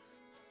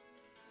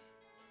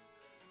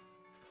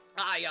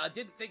 I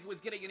didn't think it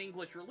was getting an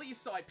English release,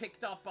 so I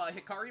picked up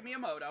Hikari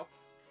Miyamoto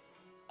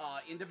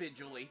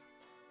individually.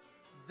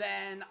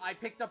 Then I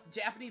picked up the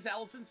Japanese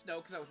Alice in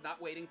Snow because I was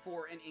not waiting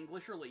for an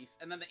English release.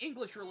 And then the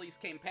English release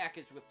came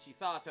packaged with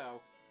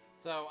Chisato.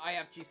 So I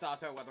have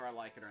Chisato whether I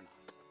like it or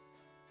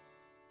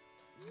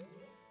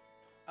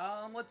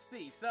not. Let's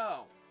see.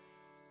 So.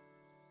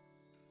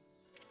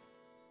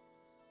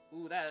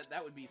 Ooh,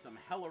 that would be some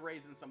hella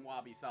raisin, some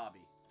wabi-sabi.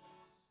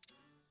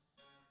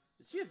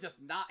 She is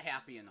just not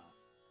happy enough.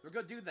 So we're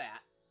going to do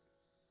that.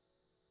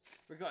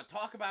 We're going to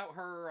talk about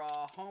her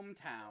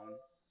hometown.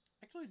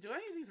 Actually, do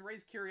any of these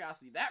raise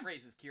curiosity? That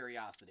raises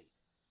curiosity.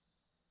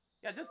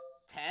 Yeah, just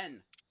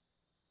 10.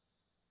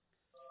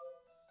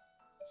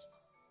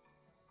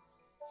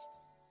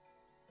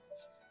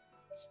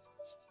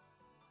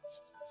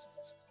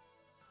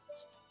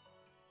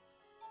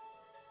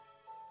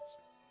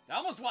 I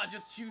almost want to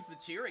just choose the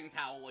cheering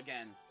towel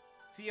again.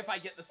 See if I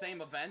get the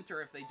same event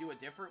or if they do a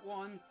different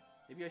one.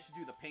 Maybe I should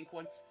do the pink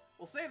one.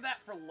 We'll save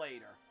that for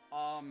later.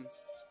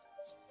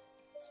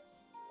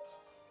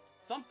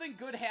 Something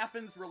good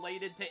happens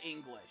related to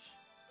English.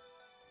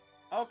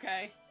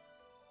 Okay.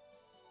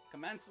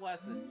 Commence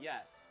lesson,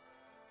 yes.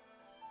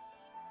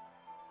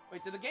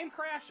 Wait, did the game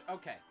crash?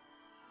 Okay.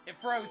 It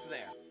froze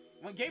there.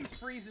 When games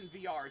freeze in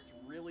VR, it's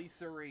really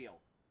surreal.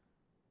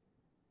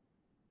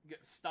 You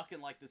get stuck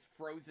in like this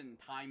frozen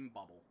time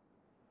bubble.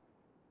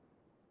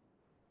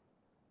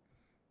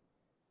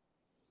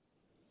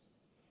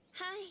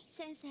 Hi,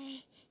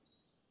 Sensei.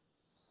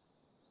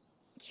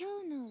 今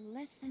日の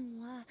レッスン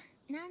は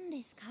何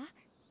ですか?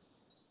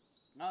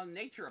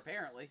 Nature,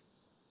 apparently.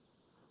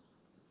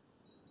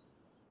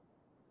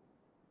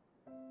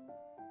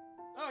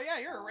 Oh yeah,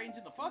 you're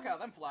arranging the fuck out of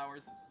them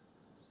flowers.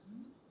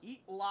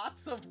 Eat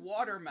lots of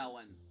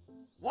watermelon.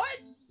 What?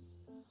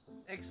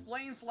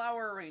 Explain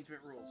flower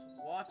arrangement rules.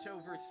 Watch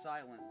over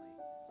silently.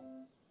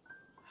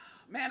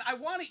 Man, I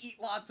want to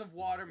eat lots of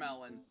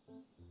watermelon.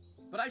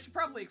 But I should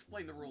probably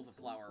explain the rules of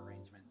flower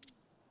arrangement.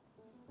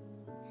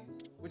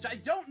 Which I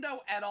don't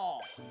know at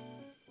all.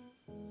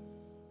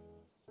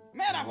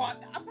 Man, I want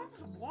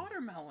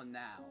watermelon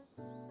now.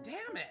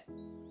 Damn it.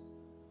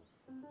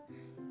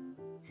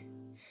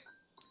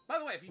 By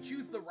the way, if you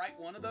choose the right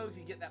one of those,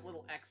 you get that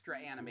little extra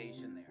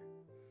animation there.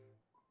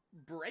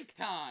 Break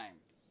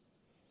time.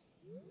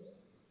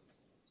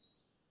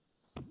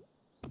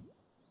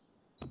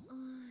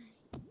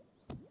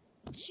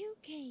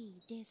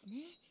 QK です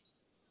ね.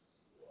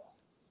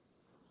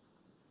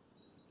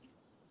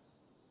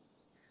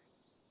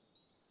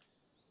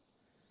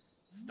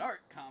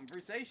 Start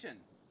conversation.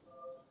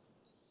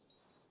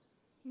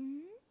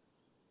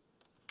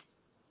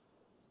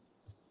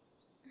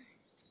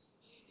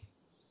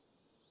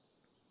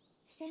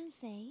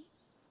 Sensei,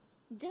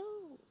 どう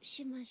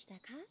しました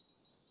か?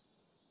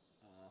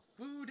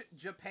 Food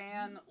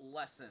Japan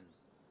lesson.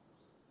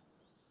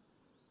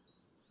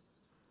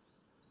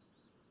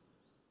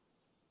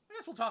 I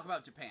guess we'll talk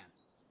about Japan.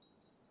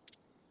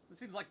 This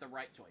seems like the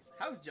right choice.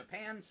 How's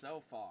Japan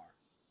so far?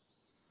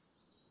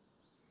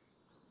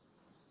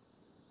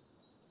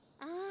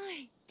 あ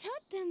ー、と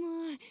って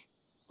も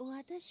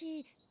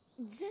私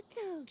ずっ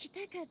と来た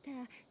かった。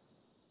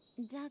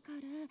だから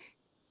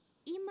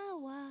今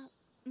は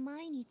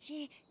毎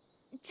日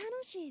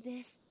楽しい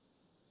です。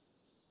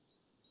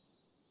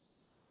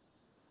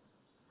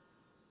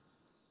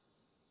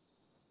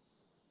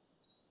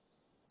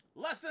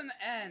Lesson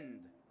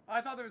end. Oh,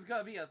 I thought there was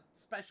gonna be a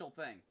special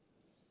thing.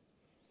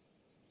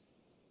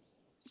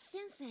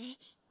 先生、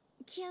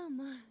今日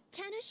も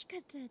楽しか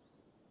った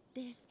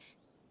です。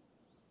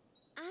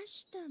明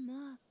日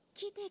も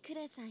来てく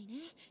ださい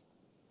ね。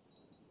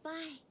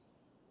Bye.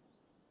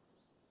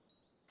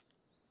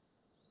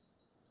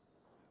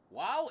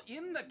 While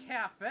in the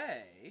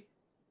cafe...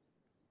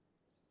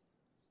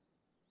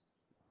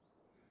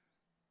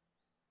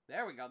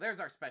 There we go. There's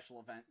our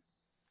special event.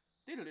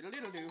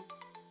 Diddle-diddle-diddle-doo.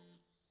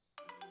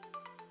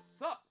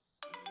 Sup?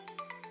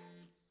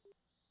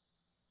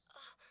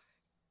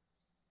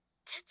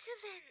 突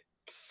然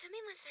す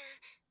みません。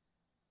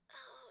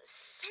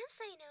先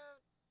生の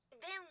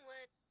電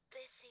話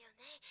ですよ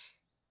ね。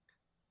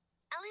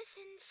アリス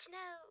ン・スノ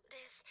ーで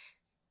す。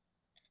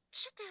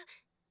ちょっと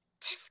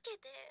助け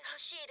てほ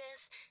しいで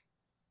す。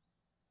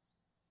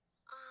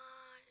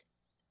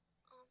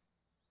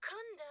今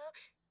度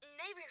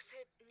ネイバーフ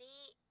ッド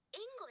にイ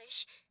ングリッ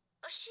シュ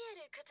教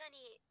えること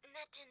に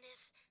なったんで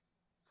す。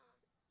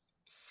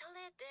そ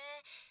れで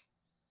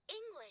イ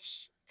ングリッ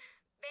シュ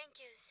勉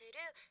強する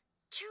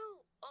トゥー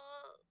ル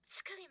を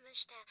作りま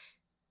した。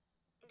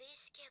で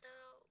すけど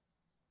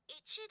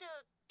一度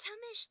試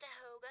した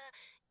方が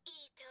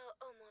いいと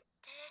思っ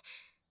て。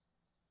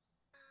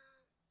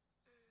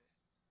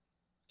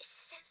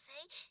先生、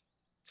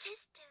テ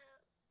スト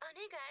お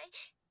願い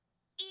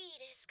いい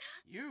ですか?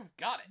 You've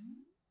got it.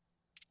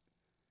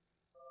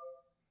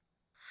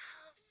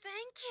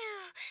 Thank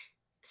you.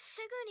 す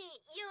ぐ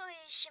に用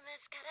意しま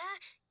すから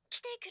来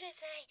てくだ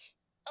さい。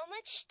お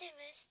待ちして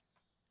ます。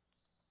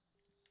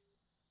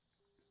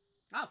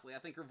Honestly, I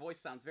think her voice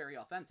sounds very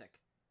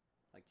authentic.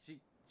 Like, she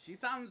She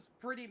sounds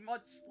pretty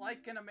much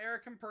like an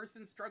American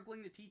person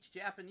struggling to teach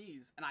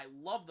Japanese, and I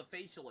love the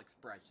facial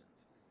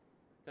expressions.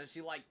 Because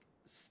she, like,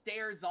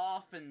 stares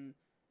off and,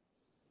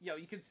 you know,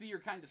 you can see her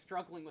kind of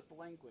struggling with the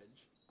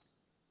language.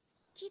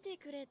 来て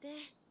くれて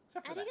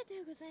Except あ for り that. が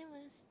とうござい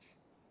ます。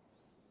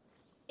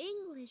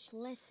English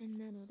lesson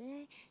なの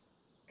で、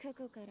こ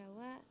こから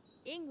は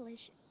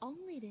English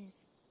only で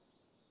す。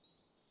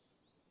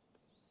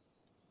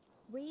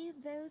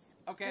Read those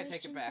Okay, I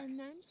take it questions back.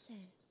 and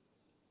answer.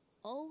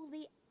 All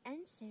the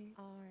answers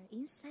are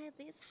inside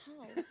this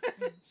house.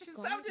 and She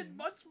garden. sounded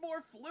much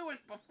more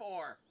fluent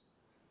before.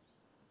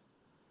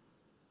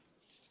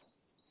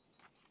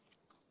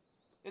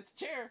 It's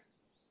chair.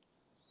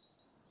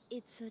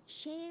 It's a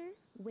chair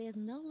with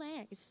no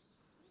legs.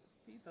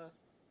 See the...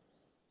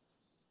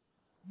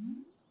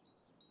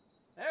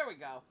 There we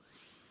go.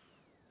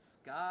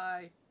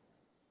 Sky.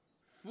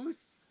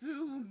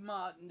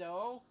 Fusuma.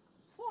 No.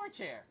 Floor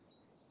chair.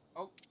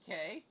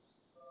 Okay.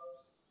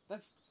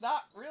 That's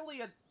not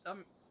really a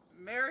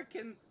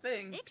American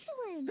thing.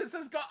 Excellent. This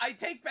is I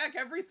take back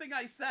everything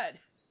I said.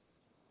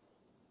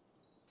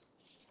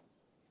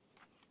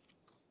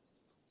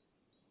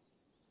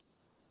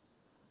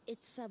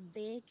 It's a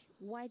big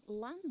white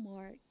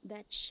landmark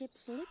that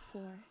ships look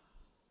for.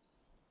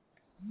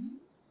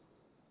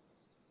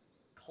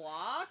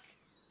 Clock?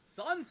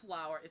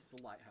 Sunflower? It's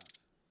the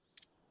lighthouse.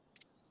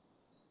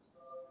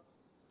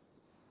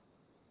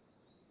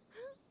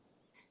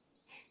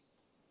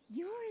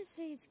 Yours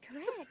is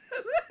correct.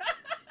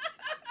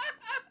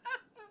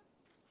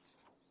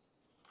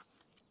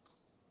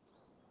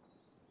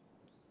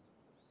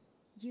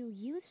 You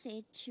use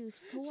it to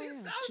store She a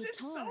sounded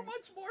guitar. so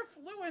much more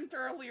fluent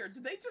earlier.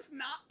 Did they just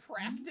not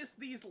practice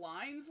these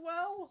lines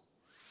well?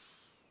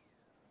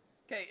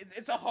 Okay,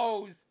 it's a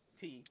hose.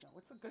 T. No,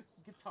 it's a good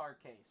guitar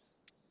case.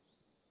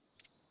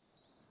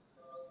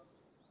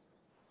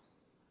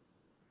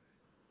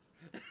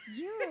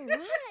 You're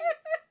right.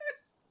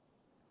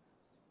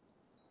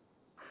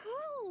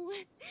 Cool.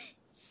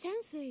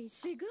 Sensei,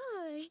 すご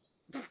い。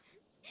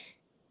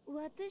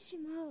私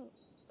も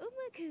うま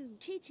く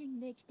teaching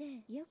でき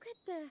てよかっ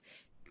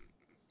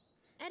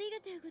た。ありが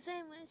とうござ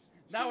います。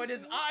 Now it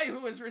is I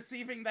who is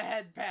receiving the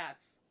head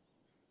pats.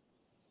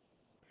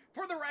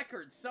 For the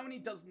record,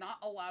 Sony does not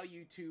allow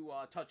you to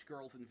touch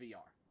girls in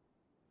VR.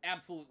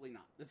 Absolutely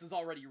not. This has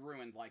already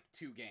ruined like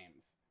 2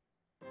 games.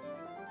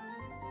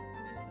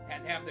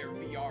 Had to have their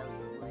VR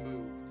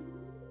removed.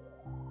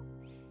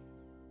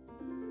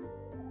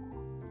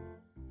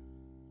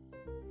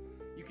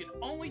 You can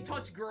only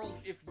touch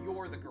girls if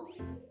you're the girl.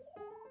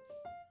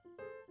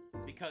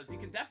 Because you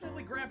can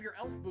definitely grab your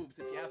elf boobs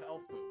if you have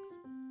elf boobs.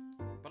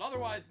 But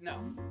otherwise,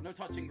 no. No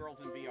touching girls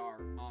in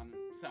VR on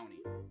Sony.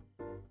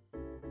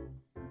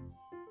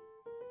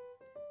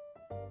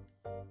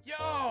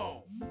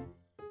 Yo!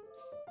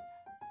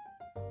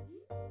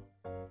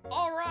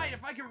 Alright,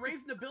 if I can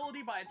raise an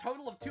ability by a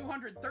total of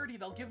 230,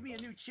 they'll give me a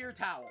new cheer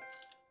towel.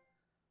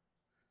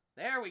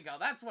 There we go,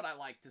 that's what I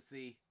like to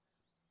see.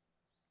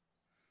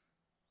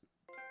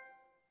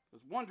 I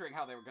was wondering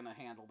how they were gonna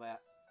handle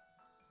that.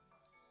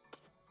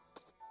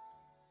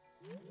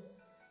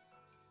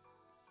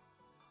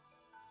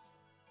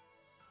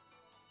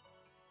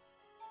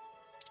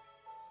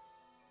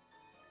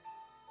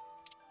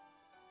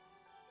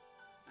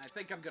 I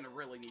think I'm gonna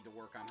really need to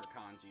work on her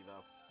kanji,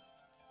 though.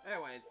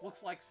 Anyway, it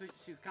looks like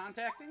she's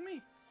contacting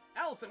me.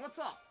 Allison, what's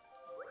up?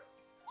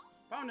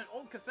 Found an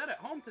old cassette at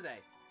home today.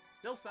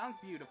 Still sounds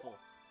beautiful.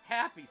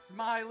 Happy,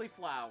 smiley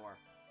flower.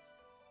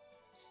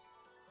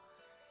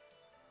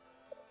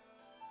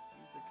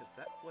 Used a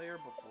cassette player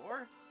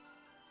before?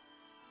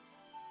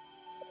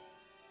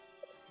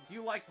 Do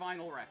you like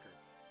vinyl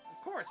records?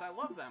 Of course, I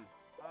love them.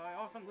 I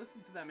often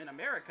listen to them in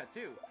America,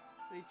 too.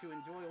 To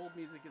enjoy old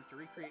music is to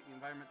recreate the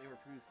environment they were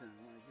produced in.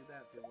 When I do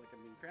that, I feel like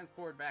I'm being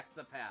transported back to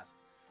the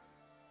past.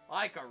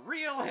 Like a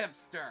real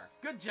hipster.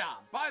 Good job.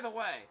 By the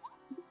way.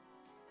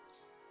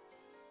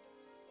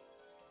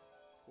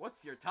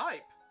 What's your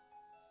type?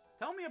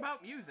 Tell me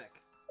about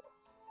music.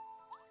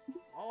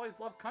 Always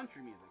love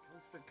country music.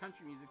 I'll spread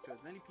country music to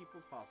as many people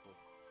as possible.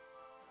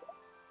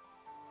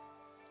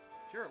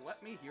 Sure,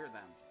 let me hear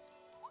them.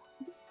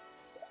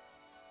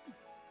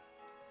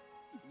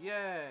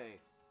 Yay.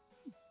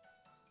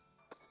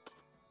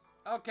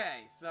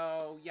 Okay,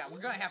 so, yeah,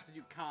 we're gonna have to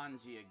do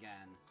kanji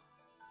again.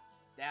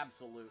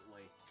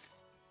 Absolutely.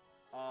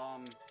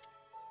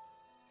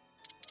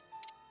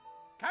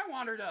 Kinda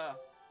want her to...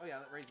 Oh yeah,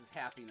 that raises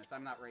happiness.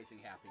 I'm not raising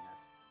happiness.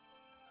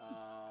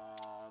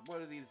 What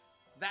are these?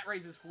 That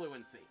raises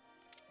fluency.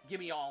 Give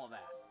me all of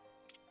that.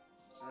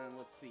 And then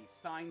let's see.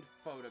 Signed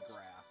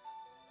photograph.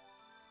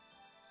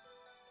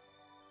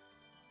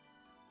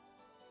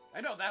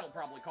 I know that'll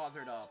probably cause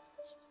her to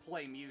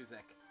play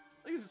music.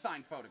 I'll use a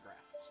signed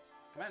photograph.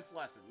 Commence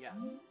lesson, yes.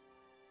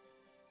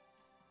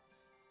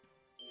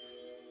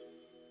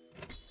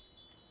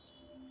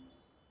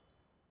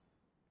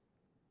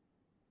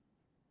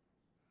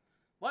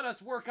 Let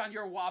us work on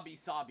your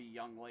wabi-sabi,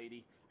 young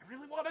lady. I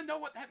really want to know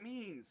what that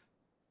means.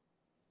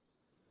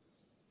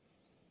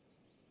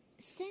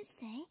 先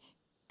生、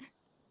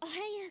おは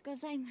ようご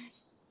ざいま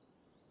す。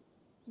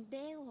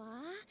で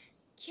は、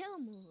今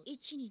日も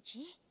一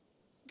日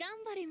頑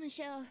張りま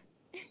しょう。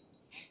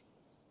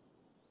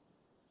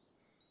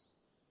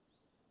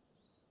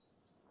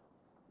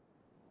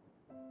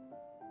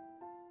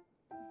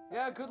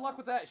Yeah, good luck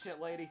with that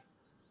shit, lady.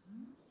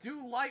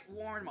 Do light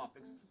warm-up.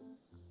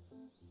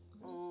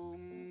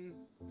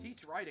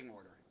 Teach writing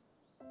order.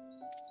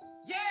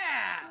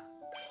 Yeah!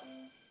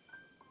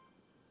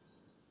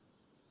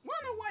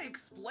 Wonder why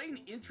explain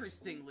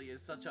interestingly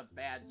is such a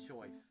bad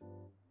choice.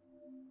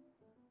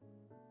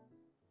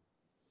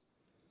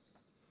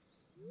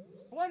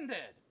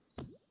 Splendid!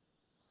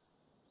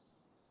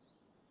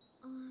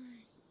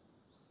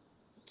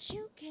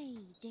 休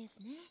憩です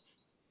ね。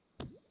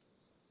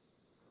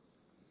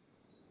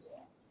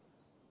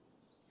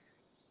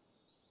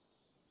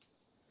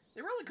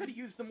They really could have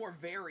used some more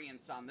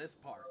variance on this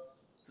part,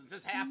 since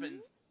this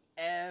happens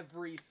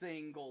every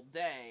single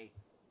day.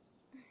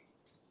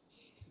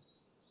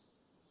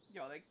 You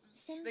know,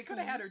 they could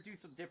have had her do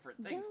some different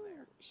things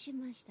there. し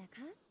ました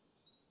か?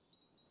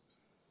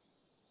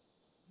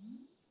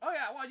 Oh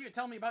yeah, I want you to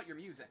tell me about your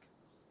music.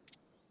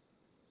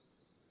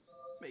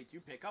 Made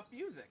you pick up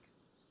music.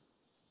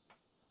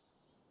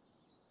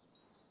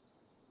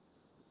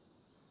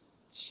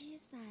 小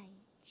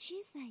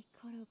さい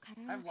頃か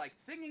ら I've liked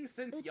singing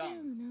since 歌う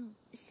young. の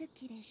好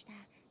きでした。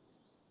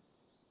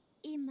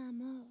今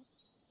も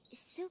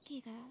好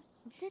きが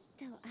ずっ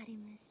とあり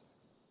ます。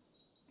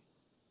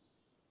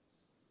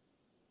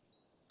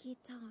ギ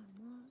ターも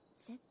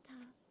ずっと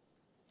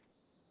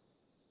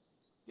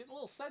Getting a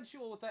little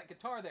sensual with that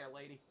guitar there,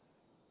 lady.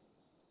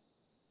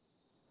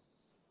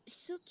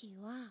 好き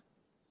は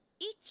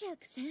一直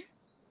線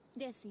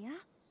ですよ。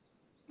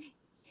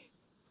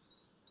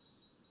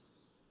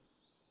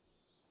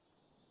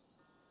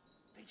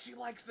Think she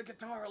likes the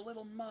guitar a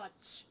little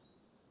much.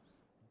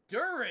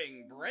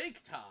 During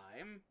break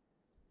time?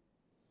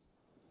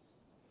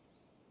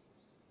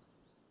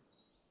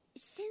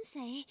 先生、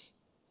レッ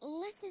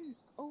スン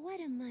終わ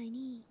る前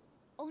に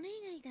お願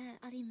いが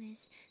ありま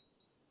す。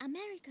アメ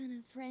リカ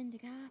のフレンド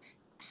がホ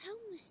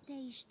ームステ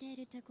イしてい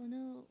るとこ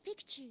のピ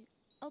クチャ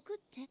ー送っ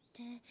てっ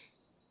て、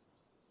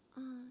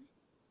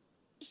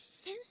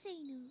先生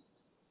の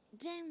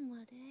電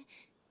話で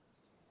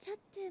撮っ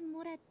て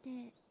もらっ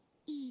て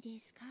いいで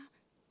すか?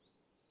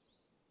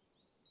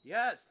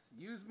 Yes,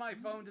 use my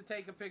phone to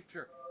take a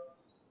picture.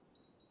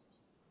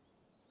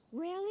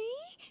 Really?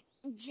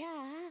 じゃ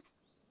あ、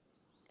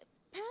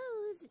ポ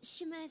ーズ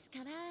しますか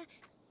ら、か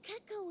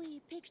っこい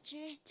いピクチャ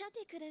ー撮っ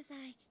てくださ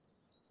い。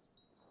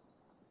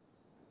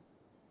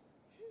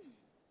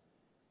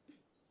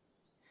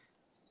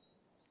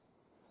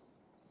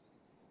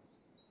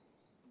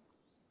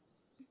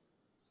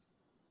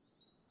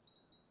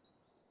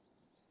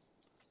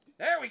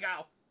There we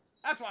go!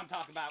 That's what I'm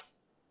talking about.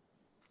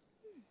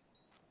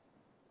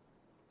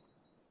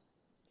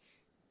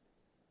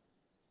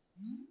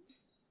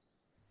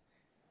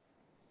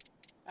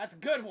 That's a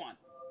good one.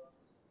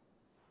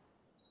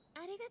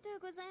 ありがとう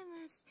ござい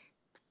ます。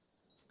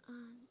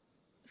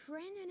フ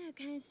レンドの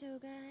感想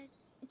が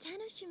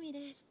楽しみ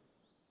です。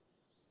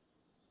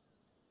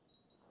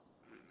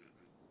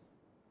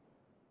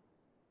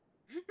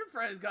Your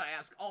friend is gonna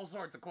ask all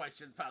sorts of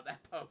questions about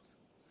that pose.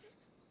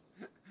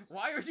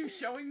 Why are you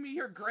showing me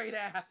your great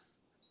ass?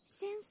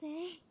 先生、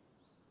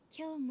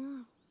今日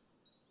も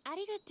あ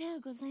りがと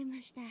うござい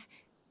ました。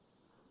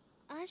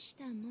明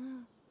日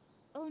も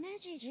同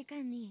じ時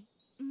間に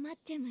待っ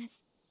てま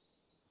す。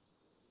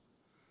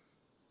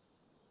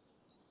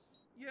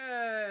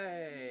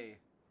Yay!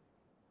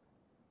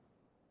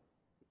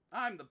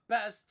 I'm the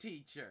best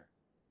teacher.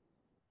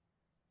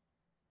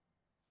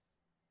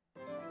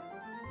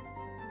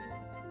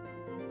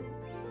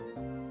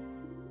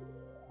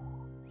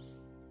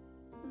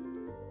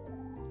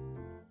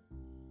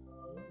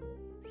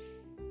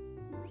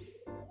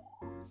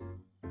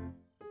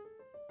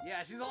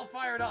 Yeah, she's all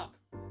fired up.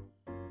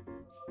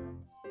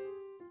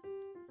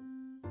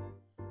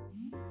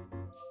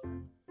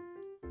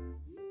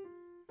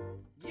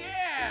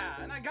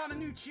 Yeah! And I got a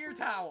new cheer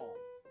towel.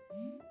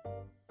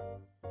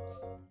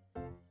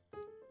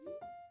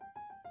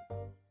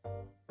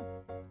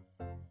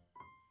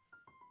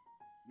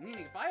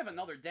 Meaning, if I have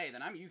another day,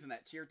 then I'm using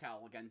that cheer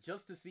towel again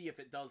just to see if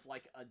it does,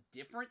 like, a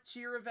different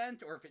cheer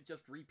event or if it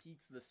just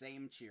repeats the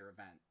same cheer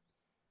event.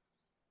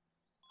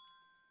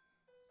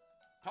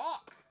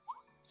 Talk!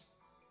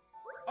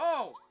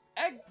 Oh!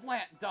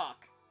 Eggplant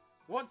duck!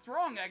 What's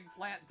wrong,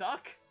 eggplant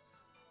duck?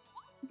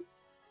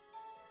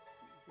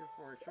 Here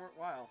for a short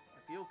while. I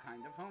feel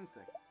kind of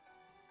homesick.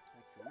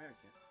 Back to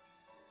America.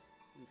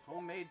 It's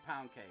homemade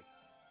pound cake.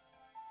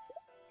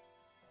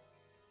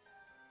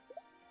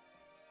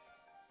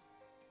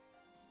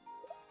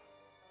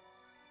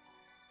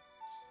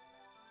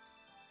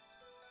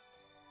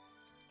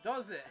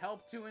 Does it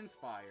help to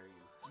inspire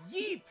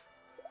you? Yeep!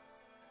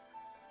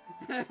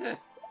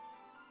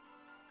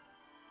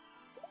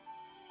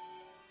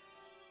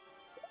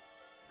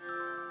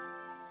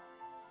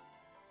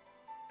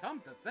 Come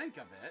to think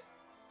of it,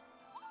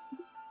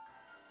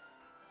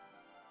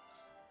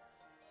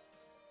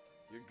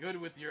 You're good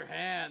with your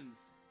hands.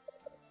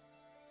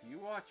 Do you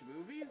watch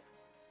movies?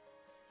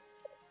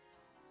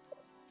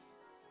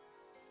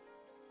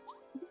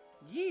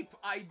 Yeep,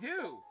 I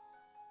do.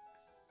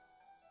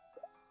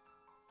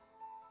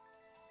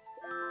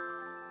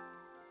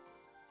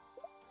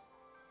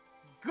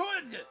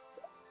 Good!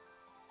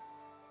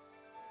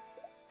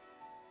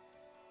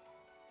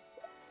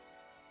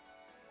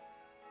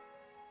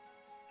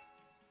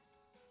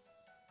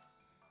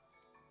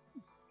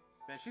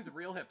 Man, she's a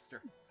real hipster.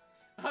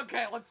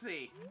 Okay, let's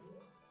see.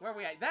 Where are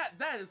we at?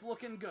 That is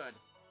looking good.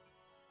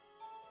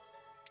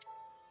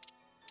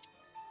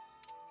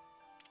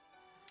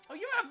 Oh,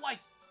 you have, like,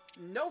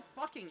 no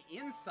fucking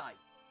insight.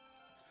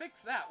 Let's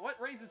fix that.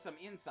 What raises some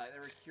insight?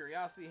 There were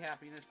curiosity,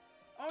 happiness.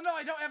 Oh, no,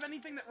 I don't have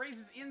anything that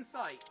raises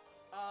insight.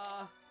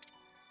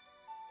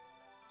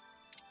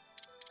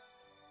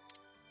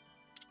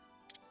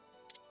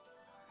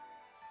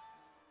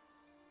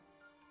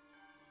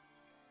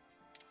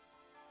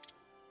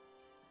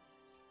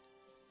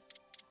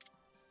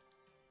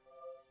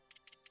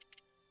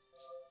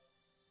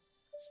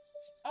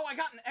 Oh, I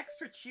got an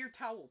extra cheer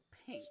towel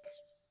pink.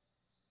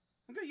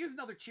 I'm gonna use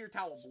another cheer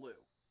towel blue.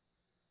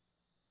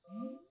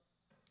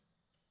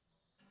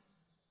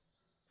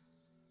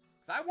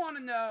 Cause I want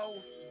to know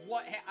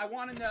I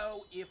want to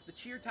know if the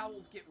cheer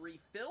towels get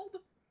refilled,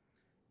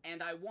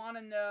 and I want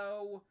to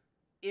know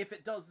if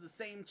it does the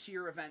same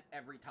cheer event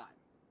every time.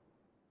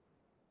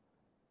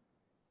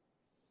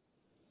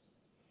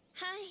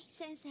 Hi,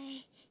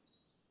 Sensei.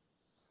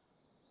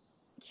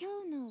 今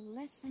日の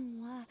レッスン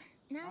は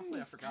何 Honestly, I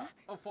ですか? forgot.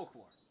 Oh,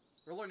 folklore.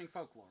 We're learning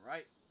folklore,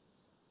 right?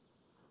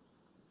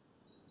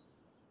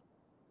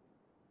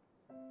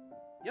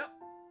 Yep.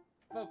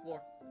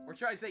 Folklore. Or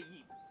should I say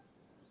yeep?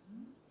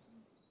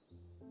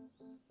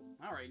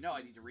 I already know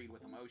I need to read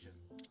with emotion.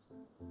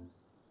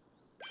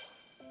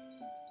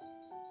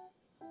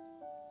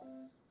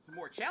 It's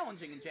more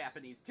challenging in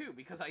Japanese, too,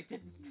 because I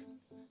didn't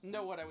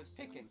know what I was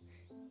picking.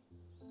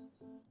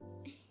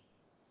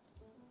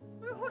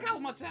 Look how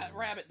much that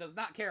rabbit does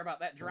not care about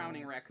that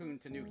drowning raccoon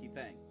Tanuki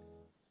thing.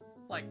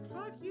 It's like,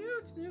 fuck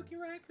you, Tanuki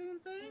raccoon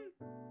thing.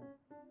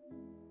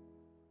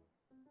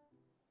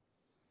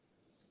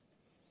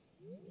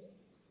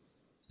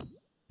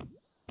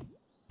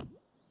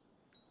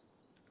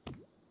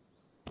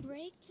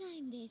 Break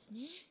time です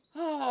ね.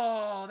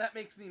 Oh, that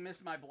makes me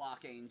miss my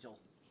Block Angel.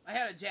 I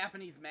had a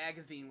Japanese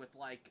magazine with,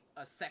 like,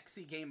 a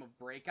sexy game of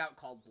Breakout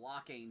called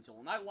Block Angel,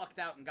 and I lucked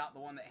out and got the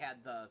one that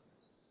had the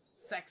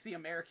sexy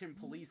American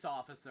police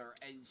officer,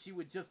 and she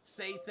would just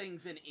say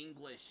things in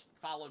English,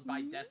 followed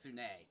by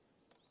Desune.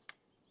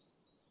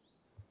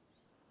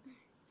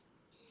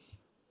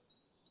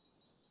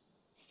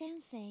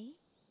 Sensei,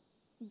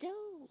 どう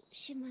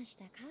しまし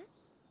たか?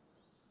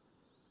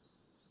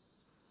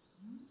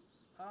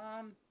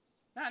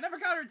 I never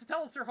got her to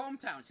tell us her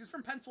hometown. She's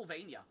from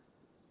Pennsylvania.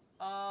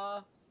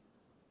 I'll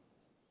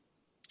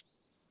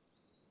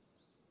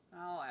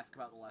ask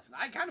about the lesson.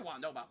 I kind of want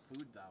to know about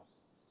food, though.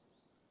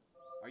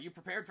 Are you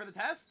prepared for the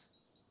test?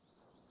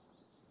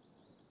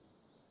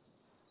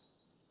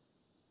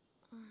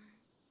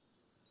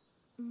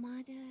 ま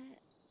だ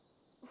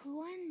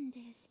不安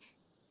です。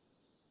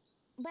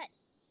But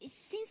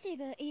先生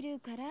がいる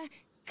から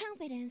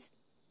confidence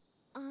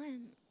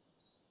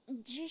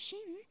自信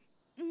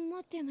持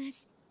ってま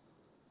す。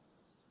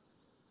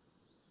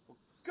 Well,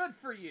 good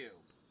for you.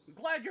 I'm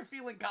glad you're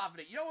feeling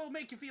confident. You know what will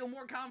make you feel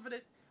more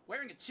confident?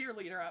 Wearing a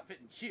cheerleader outfit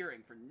and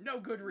cheering for no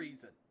good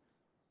reason.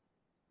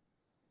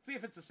 See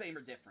if it's the same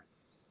or different.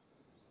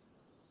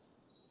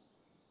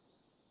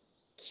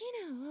 昨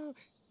日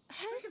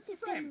host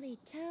family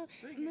と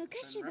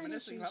昔 I'm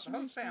reminiscing about the host 話をし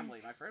ました。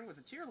 family. My friend was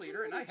a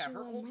cheerleader and I have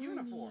her old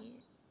uniform.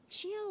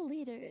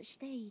 cheerleader し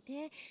てい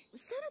て、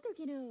その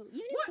時のユ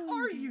ニ What フォー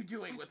ム are you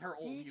doing with her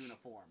old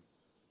uniform?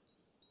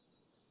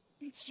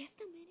 Just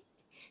a minute.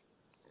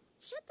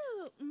 ちょっ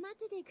と待っ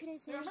ててくだ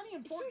さい。 There are many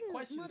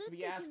important すぐ questions 戻っ to て be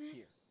きます asked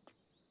here.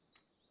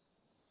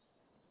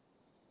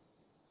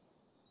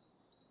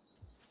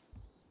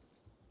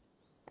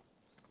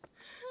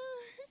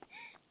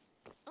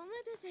 お待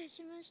たせ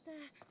しました。こ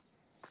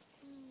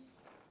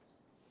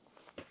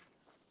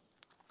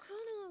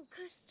の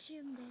コスチ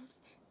ュームです。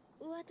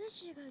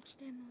私が着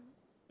ても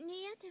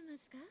似合ってま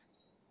すか?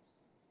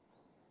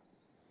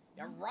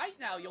 Yeah, right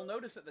now you'll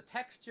notice that the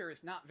texture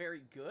is not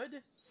very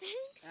good.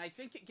 Thanks. And I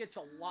think it gets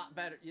a lot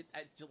better. It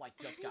like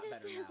just got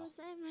better ありがとう now. ご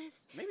ざいま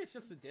す。 Maybe it's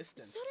just the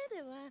distance. そ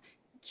れでは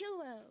今日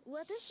は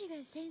私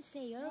が先生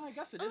Well, を I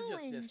guess it is 応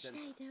just 援し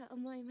distance. たいと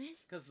思いま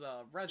す。 Because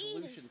the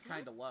resolution's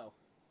kind of low.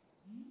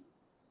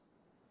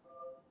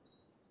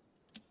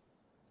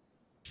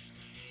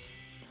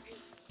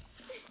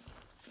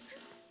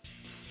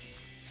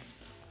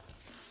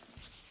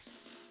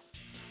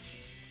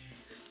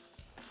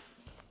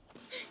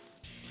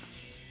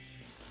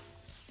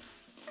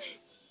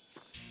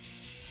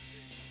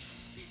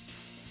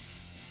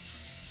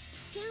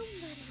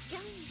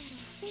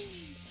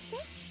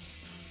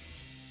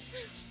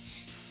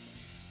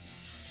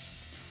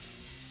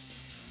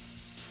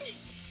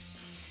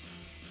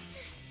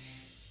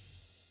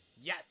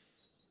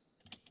 Yes!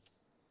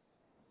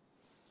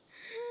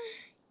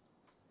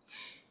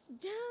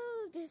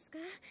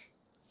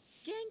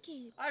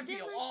 I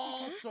feel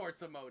all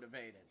sorts of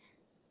motivated.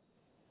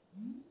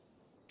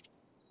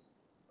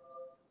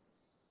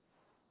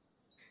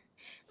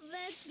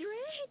 That's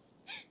great!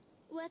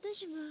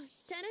 私も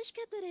楽し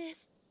かったで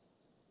す。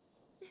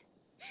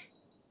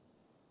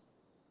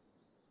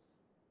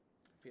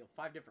I feel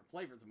 5 different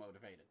flavors of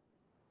motivated.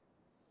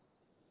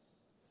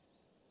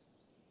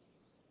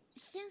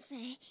 先生、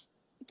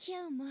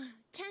今日も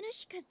楽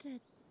しかった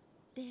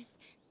です。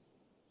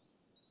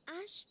明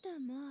日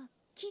も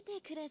来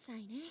てくださ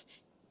いね。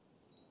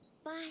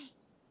Bye.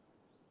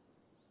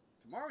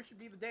 Tomorrow should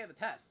be the day of the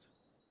test.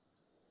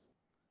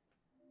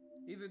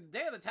 Either the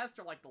day of the test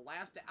or like the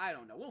last day. I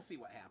don't know. We'll see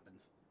what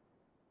happens.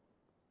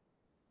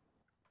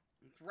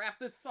 Let's wrap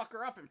this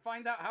sucker up and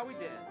find out how we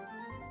did.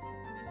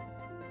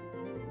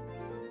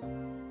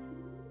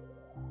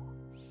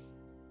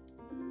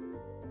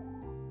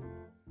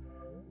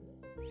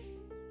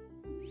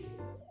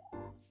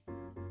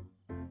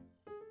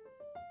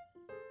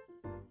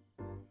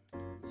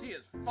 She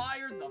is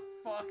fired the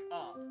fuck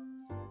up.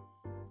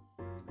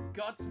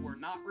 Guts were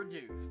not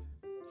reduced.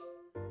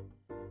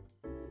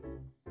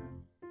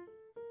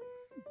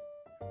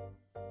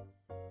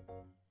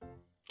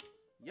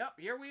 Yep,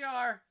 here we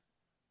are.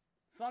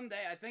 Sunday,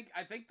 I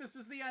think this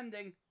is the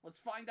ending. Let's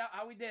find out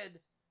how we did.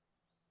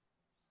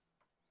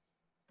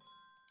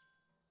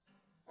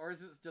 Or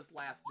is it just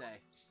last day?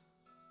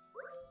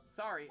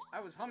 Sorry,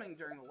 I was humming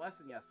during the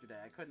lesson yesterday.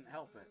 I couldn't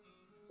help it.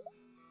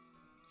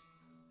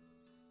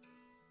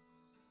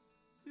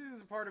 This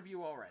is a part of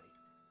you already.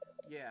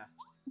 Yeah.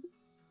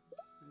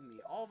 Me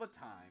all the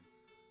time.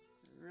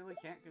 I really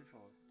can't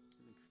control it.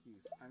 An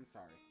excuse. I'm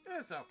sorry.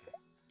 It's okay.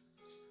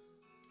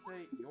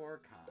 Say you're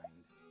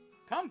kind.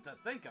 Come to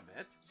think of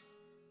it.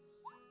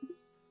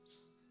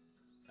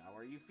 How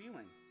are you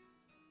feeling?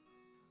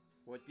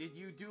 What did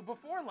you do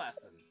before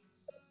lesson?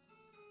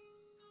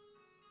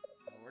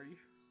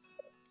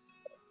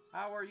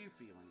 How are you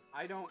feeling?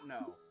 I don't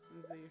know.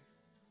 There's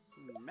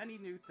many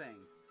new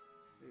things.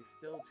 There's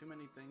still too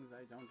many things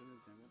I don't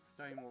understand. Let's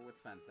study more with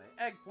Sensei.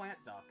 Eggplant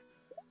duck.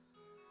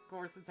 Of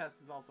course, the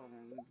test is also...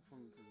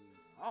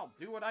 I'll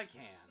do what I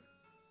can.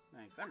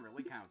 Thanks, I'm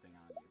really counting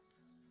on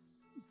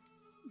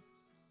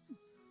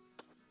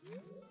you.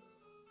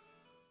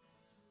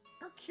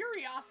 Her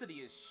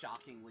curiosity is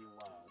shockingly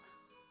low.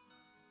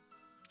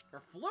 Her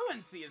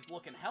fluency is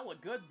looking hella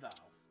good, though.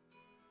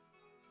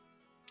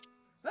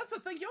 That's the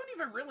thing, you don't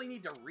even really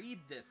need to read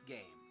this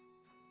game.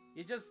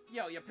 You just,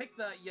 you pick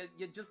the,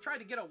 you just try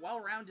to get a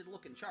well-rounded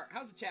looking chart.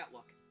 How's the chat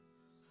look?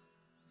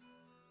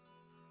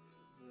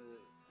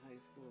 High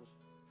school.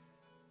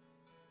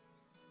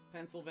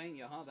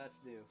 Pennsylvania, huh? That's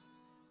due.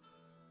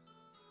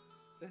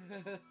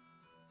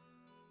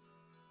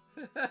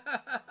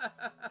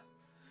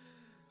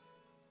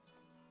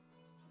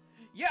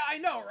 Yeah, I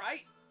know,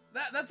 right?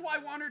 That's why I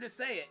want her to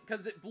say it,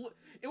 because it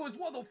was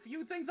one of the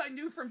few things I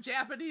knew from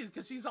Japanese,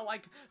 because she's all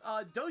like,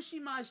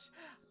 Doshimash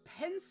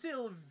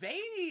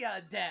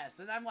Pennsylvania des.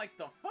 And I'm like,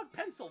 the fuck,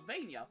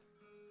 Pennsylvania?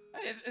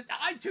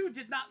 I too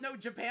did not know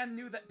Japan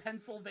knew that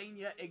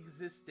Pennsylvania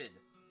existed.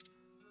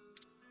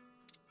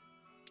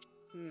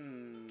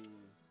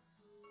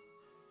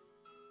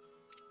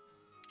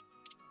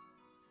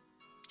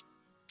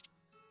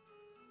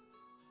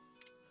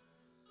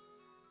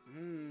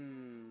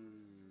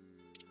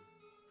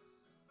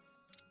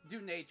 Do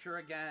nature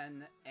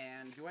again,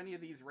 and do any of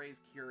these raise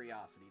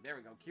curiosity? There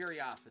we go,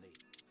 curiosity.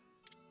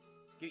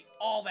 Get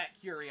all that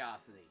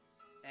curiosity.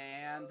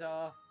 And,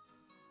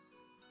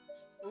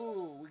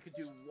 ooh, we could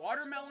do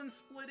watermelon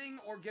splitting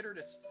or get her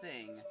to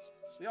sing.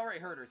 We already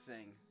heard her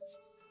sing.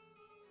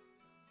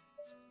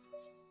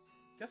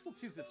 Guess we'll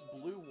choose this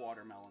blue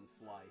watermelon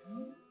slice.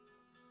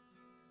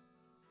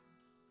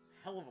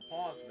 Hell of a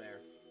pause there.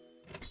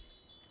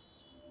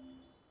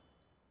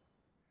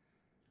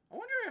 I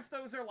wonder if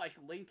those are, like,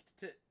 linked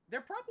to... They're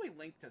probably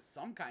linked to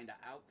some kind of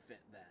outfit,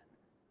 then.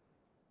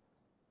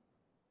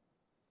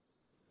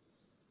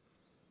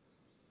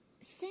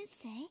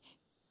 Sensei,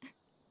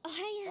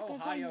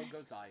 Ohayou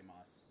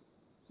gozaimasu.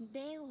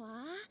 で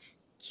は、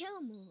今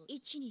日も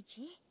一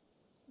日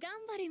頑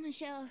張りま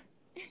しょう。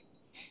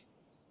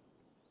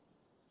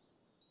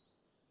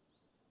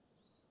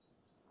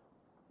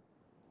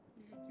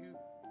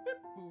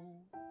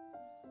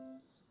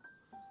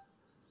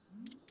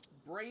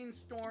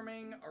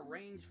Brainstorming,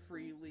 arrange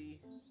freely,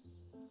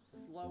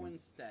 slow and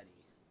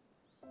steady.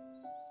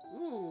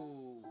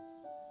 Ooh.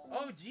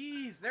 Oh,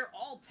 geez, they're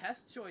all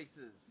test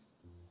choices.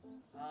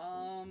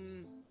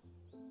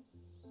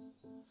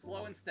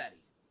 Slow and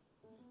steady.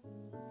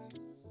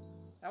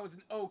 That was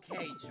an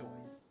okay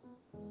choice.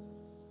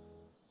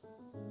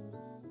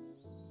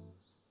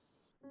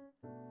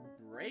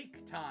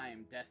 Break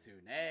time,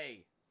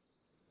 desune.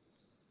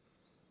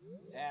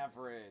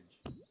 Average.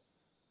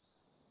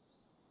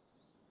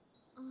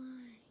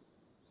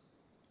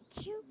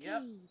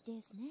 Yep.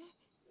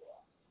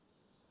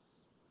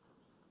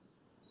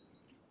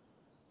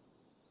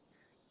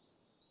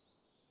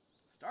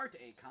 Start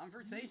a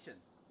conversation.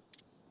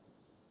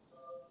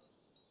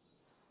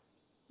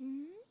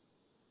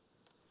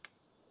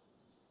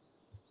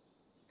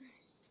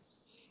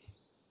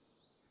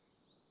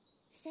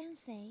 先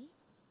生、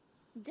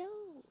どう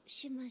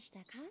しました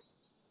か?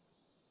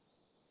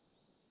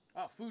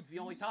 Oh, food's the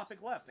only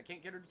topic left. I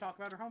can't get her to talk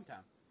about her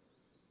hometown.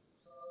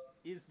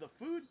 Is the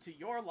food to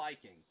your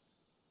liking?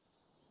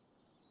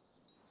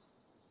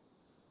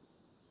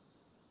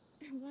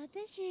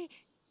 私、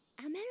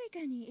アメリカ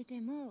にいて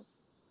も、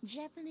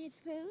Japanese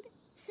food 好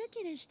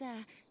きでした。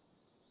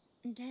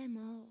で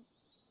も、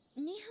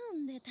日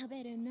本で食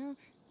べるの、もっ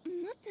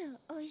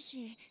と美味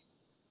しい。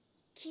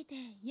来て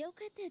よ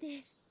かった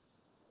です。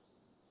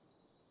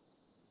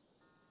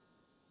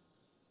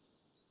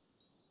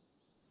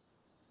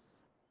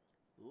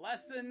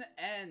Lesson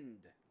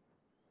end.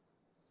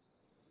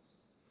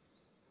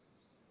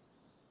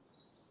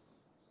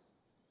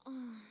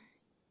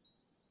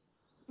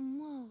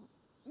 もう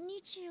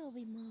日曜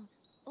日も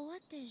終わっ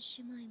て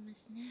しまいま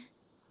すね。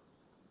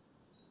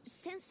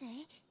先生、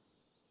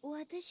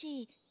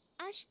私、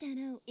明日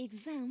のエグ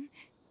ザム、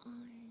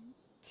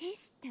テ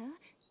スト、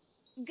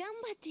頑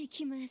張って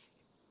きます。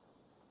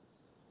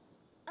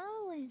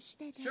応援し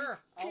ててくだ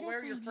さいね。 Sure, I'll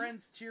wear your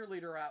friend's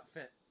cheerleader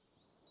outfit.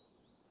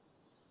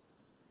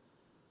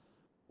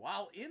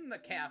 While in the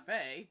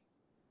cafe...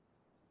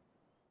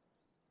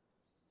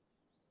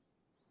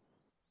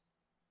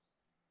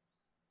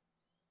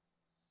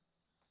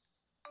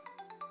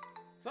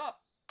 Sup?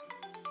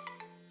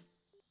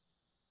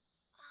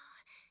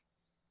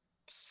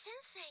 先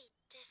生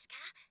ですか？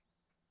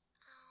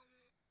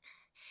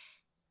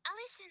ア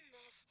リソン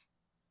です。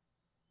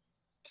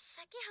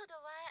先ほど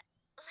は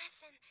レッ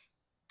スン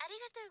あり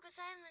がとうご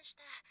ざいまし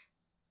た。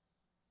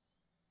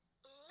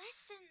レッ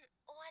スン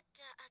終わっ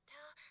た後、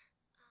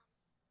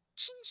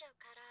近所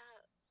から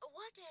ワ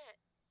テ、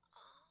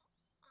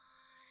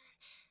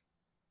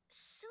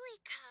スイ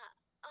カ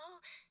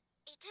を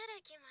いただ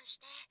きまし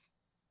て、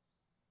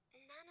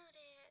なの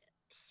で、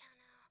ス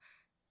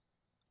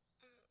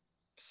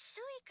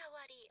イカ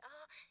割りを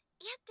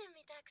やって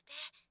みたくて、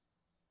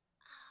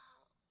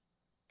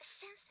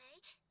先生、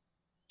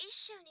一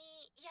緒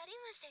にやり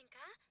ませんか?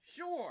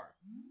 Sure.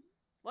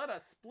 Let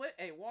us split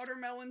a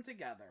watermelon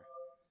together.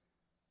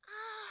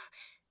 あ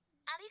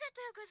りが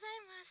とうござ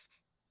います。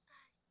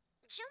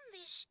準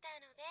備した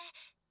ので、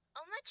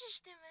お待ちし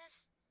てま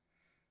す。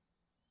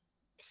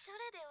そ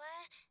れで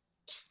は、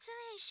失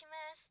礼し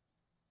ます。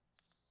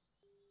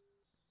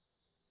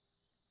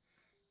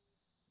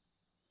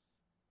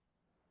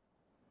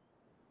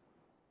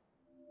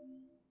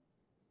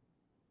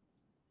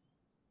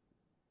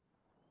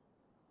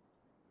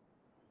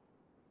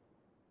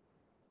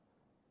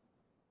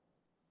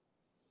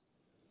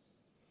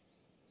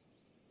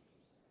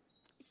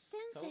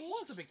So it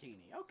was a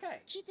bikini.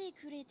 Okay. 来て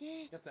くれ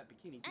て Guess that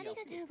bikini ありが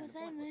DLC と is うご kind of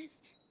ざいま pointless.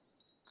 す。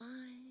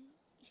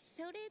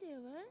それでは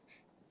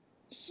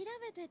調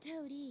べた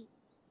通り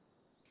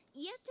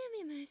やって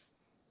みます。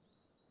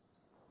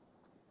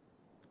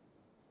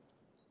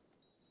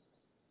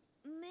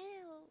目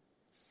を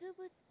つ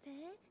ぶっ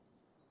て。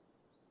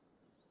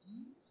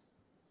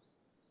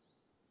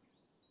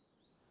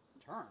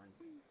Turn?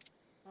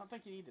 I don't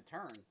think you need to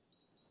turn.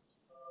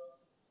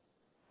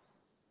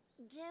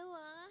 で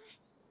は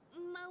回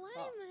りま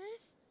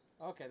す。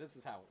Okay, this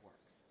is how it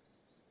works.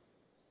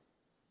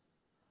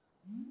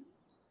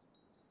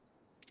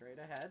 Straight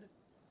ahead.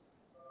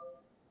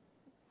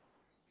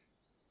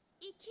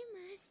 行きま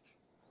す。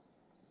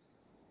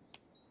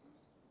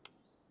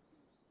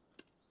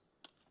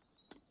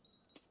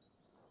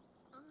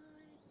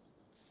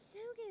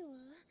次は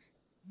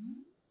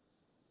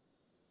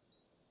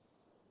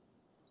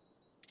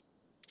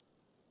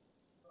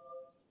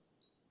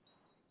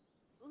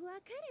わ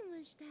かり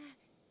ました。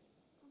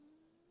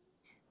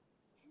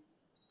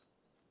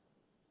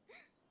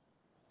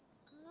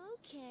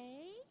OK。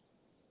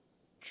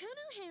この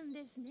辺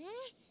ですね。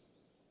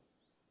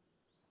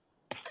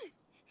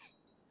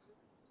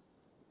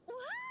わあ！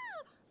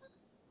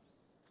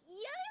やり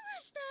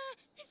ました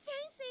先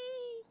生。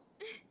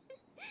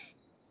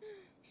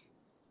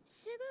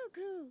すご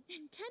く楽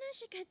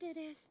しかった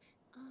です。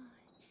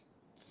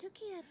付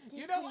き合ってくれて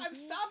You know, I'm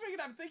stopping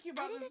and I'm thinking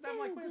about this and I'm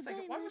like, wait a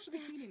second, why was the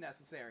bikini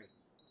necessary?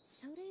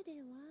 それでは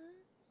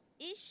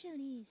一緒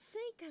にス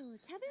イカを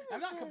食べ I'm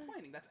まし not ょう。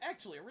 complaining, that's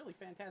actually a really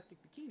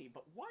fantastic bikini,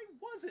 but why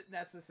was it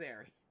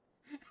necessary?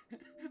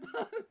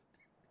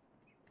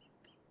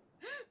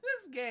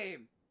 This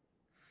game!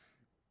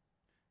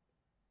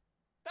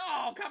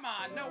 Oh, come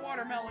on! No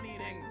watermelon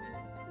eating!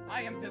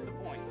 I am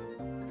disappointed.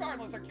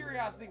 Regardless, our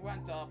curiosity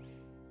went up.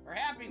 Our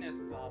happiness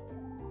is up.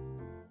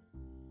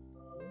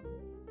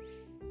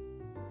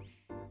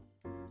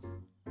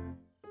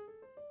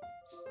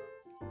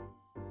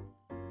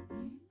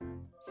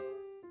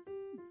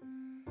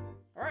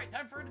 Alright,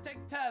 time for her to take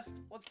the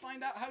test. Let's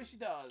find out how she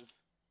does.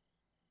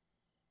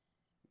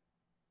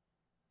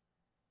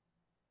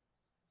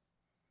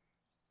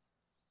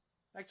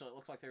 Actually, it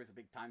looks like there was a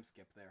big time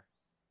skip there.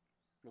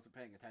 Wasn't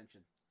paying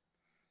attention.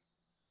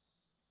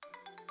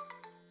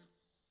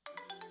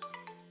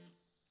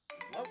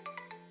 Hello?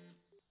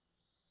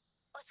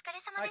 お疲れ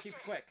様 I です。 keep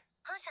quick.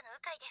 本社の鵜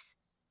飼です。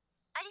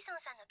アリソン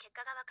さんの結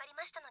果が分かり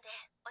ましたので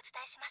お伝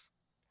えします。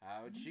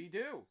 How'd she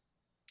do?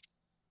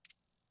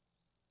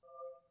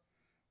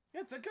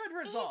 It's a good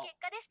いい result. 結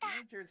果でした。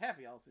 Nature is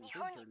happy also 日 improves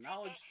本 her につい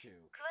knowledge て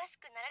too. 詳し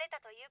くなられた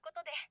というこ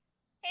とで、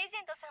エージ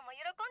ェントさんも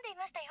喜んでい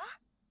ましたよ。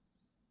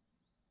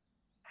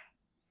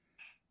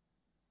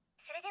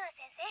それでは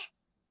先生、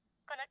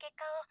この結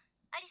果を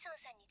アリソン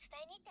さんに伝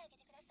えに行ってあげ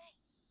てください。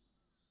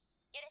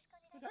よろしく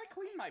お願いし Did ま I す。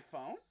 clean my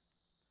phone?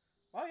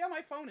 Oh yeah,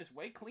 my phone is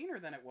way cleaner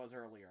than it was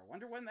earlier.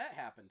 Wonder when that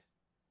happened.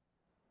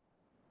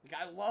 Like,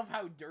 I love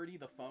how dirty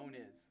the phone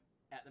is.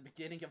 At the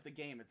beginning of the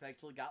game, it's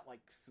actually got,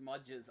 like,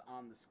 smudges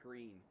on the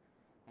screen.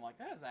 I'm like,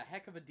 that is a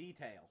heck of a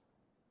detail.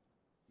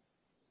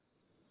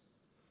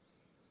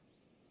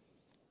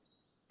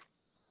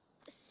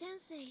 先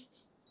生、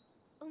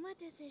お待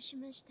たせし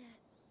ました。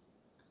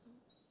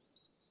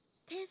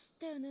テス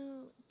ト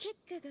の結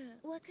果が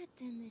分かっ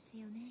たんです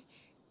よね。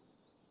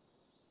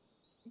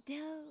ど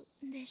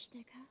うでした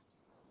か？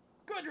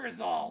 Good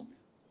result!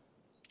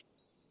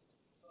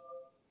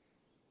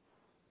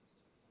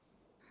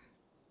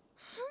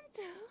 本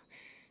当？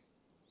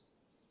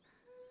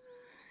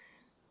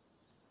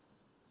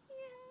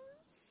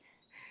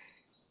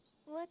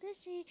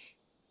私、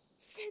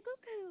すご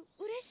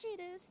く嬉しい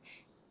です。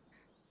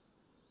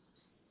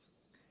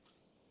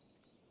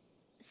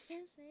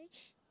先生、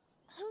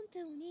本当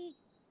に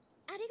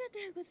ありがと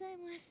うござい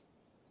ます。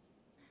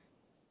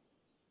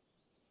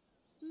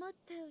もっ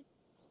と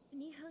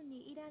日本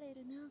にいられ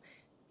るの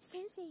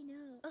先生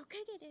のおか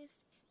げです。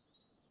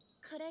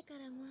これか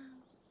らも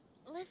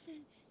レッス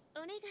ンお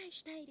願い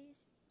したいで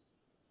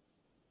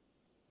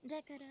す。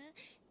だから、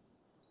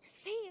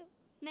See you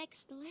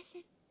next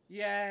lesson.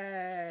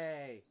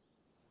 Yay!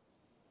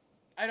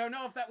 I don't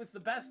know if that was the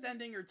best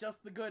ending or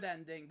just the good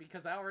ending,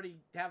 because I already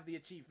have the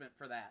achievement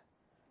for that.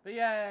 But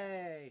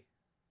yay!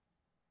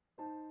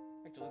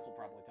 Actually, this will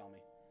probably tell me.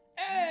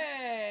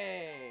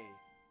 Hey!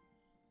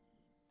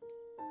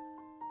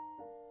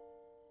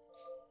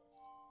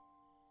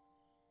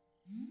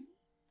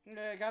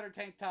 I got her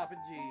tank top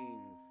and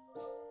jeans.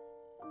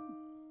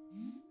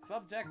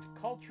 Subject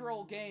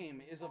cultural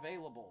game is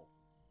available.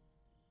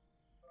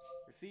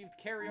 Received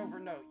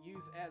carryover note.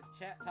 Use as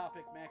chat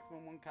topic.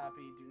 Maximum 1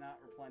 copy. Do not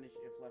replenish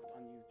if left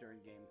unused during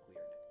game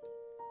cleared.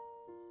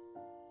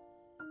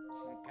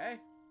 Okay.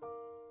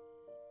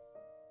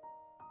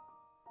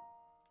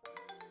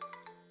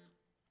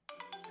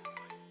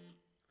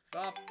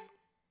 What's up?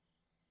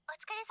 お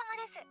疲れ様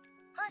です。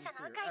本社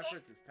Thanks の for 鵜 your 飼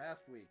で efforts す。 this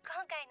past week.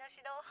 今回の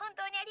指導本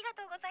当にありが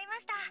とうございま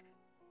した。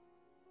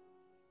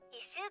1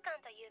週間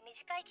という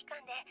短い期間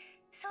で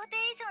想定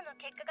以上の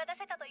結果が出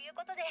せたという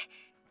ことで、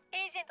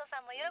エージェントさ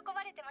んも喜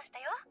ばれてました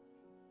よ。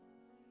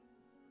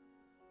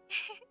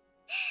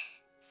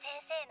先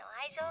生の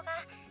愛情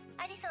が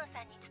アリソン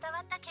さんに伝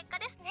わった結果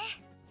ですね。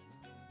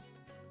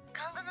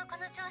今後もこ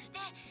の調子で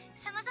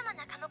さまざま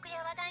な科目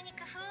や話題に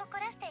工夫を凝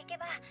らしていけ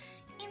ば、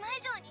今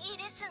以上にいい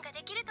レッスンが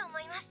できると思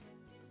います。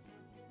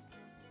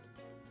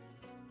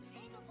生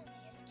徒さんの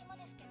やる気も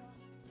ですけど、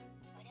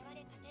我々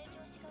家庭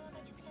教師側が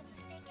熟達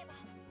していけば、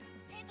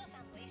生徒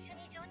さんも一緒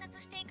に上達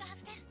していくは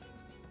ずです。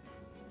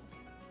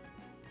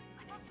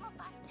私も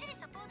バッチリ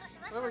サポートし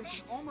ますの Well, で、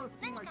 it almost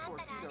seemed like 何かあっ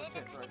たら torpedo 連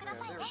tip 絡して right くだ there.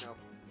 さい There ね。 we go.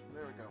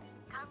 There we go.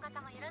 今後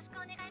ともよろしくお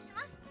願いし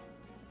ます。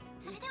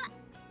それでは。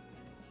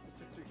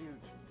 The tits are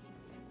huge.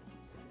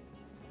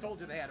 Told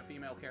you they had a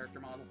female character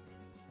model.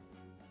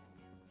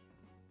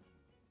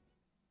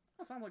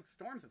 It sounds like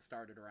storms have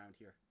started around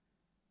here.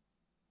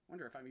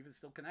 Wonder if I'm even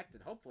still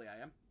connected. Hopefully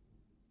I am.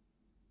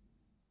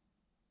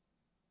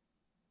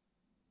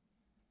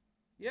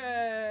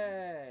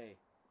 Yay!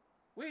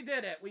 We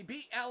did it! We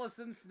beat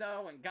Allison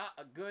Snow and got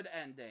a good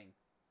ending.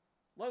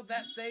 Load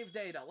that save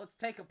data. Let's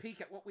take a peek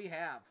at what we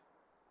have.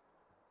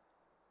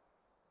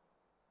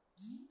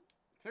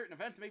 Certain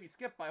events may be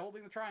skipped by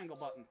holding the triangle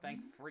button.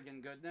 Thank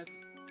friggin' goodness.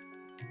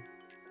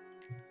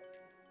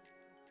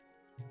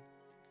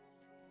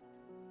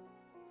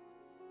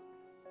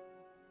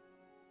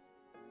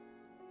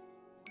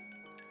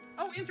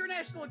 Oh,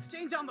 International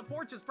Exchange on the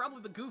Porch is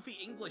probably the goofy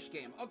English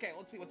game. Okay,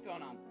 let's see what's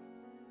going on.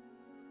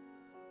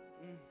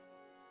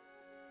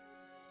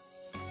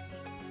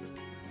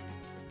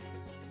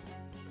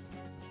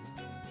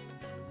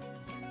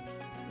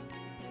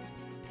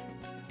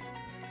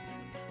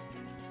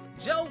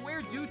 Joe,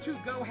 where do to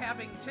go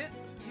having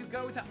tits? You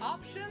go to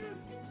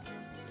Options,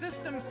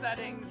 System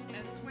Settings,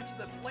 and switch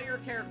the player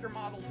character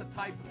model to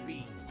Type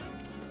B.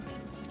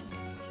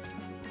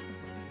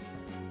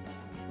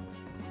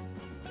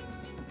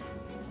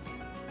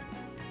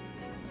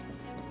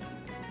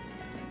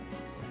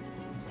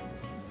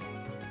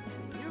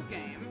 New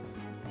game.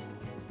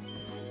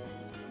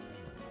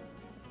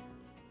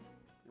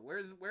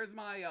 Where's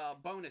my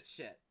bonus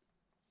shit?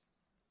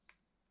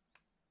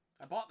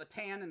 I bought the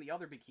tan and the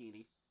other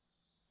bikini.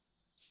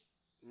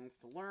 Wants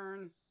to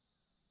learn.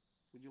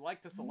 Would you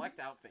like to select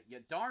outfit? Yeah,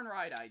 darn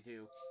right I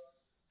do.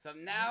 So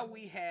now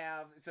we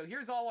have... So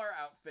here's all our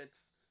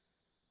outfits.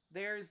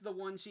 There's the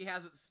one she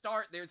has at the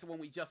start. There's the one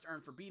we just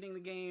earned for beating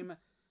the game.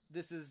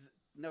 This is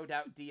no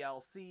doubt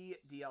DLC.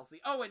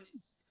 Oh, and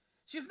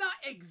she's not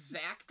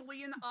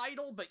exactly an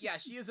idol, but yeah,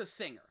 she is a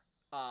singer.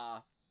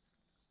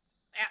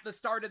 at the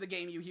start of the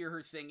game, you hear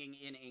her singing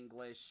in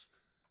English.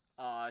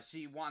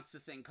 She wants to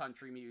sing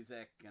country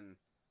music, and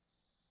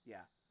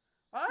yeah.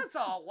 Well, that's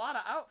a lot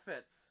of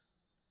outfits.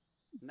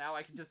 Now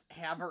I can just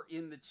have her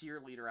in the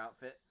cheerleader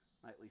outfit.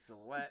 Nightly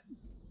silhouette.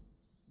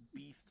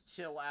 Beast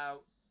chill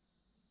out.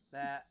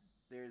 That.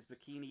 There's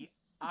bikini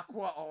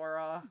aqua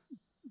aura.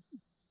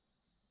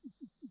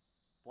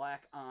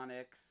 Black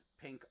onyx.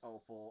 Pink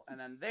opal. And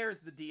then there's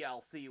the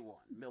DLC one.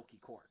 Milky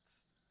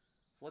quartz.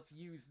 So let's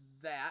use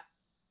that.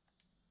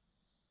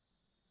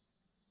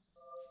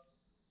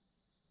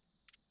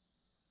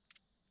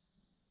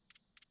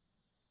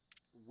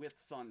 With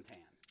suntan.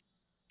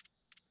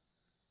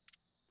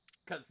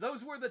 Because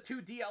those were the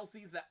 2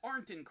 DLCs that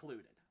aren't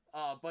included.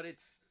 But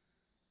it's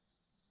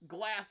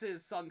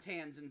glasses,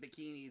 suntans, and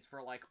bikinis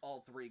for, like,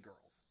 all 3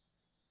 girls.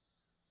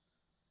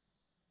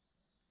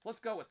 So let's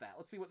go with that.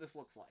 Let's see what this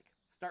looks like.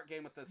 Start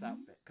game with this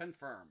outfit.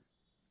 Confirm.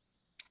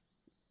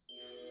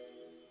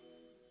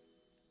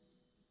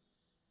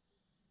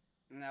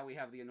 Now we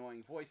have the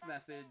annoying voice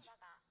message.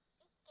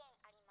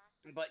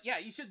 But yeah,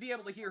 you should be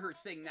able to hear her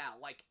sing now.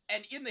 Like,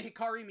 and in the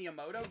Hikari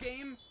Miyamoto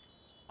game,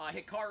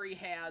 Hikari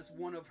has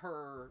one of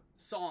her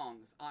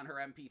songs on her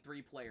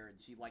MP3 player, and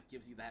she, like,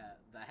 gives you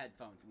the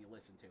headphones, and you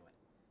listen to it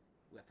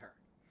with her.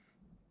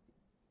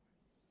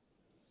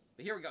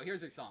 But here we go.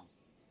 Here's her song.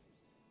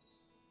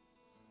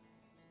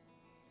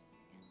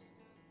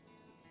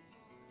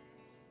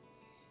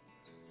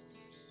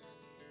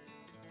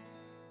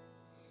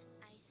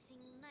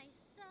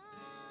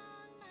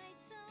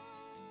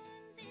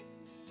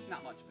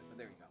 Not much of it, but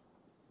there you go.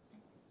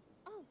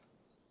 Oh,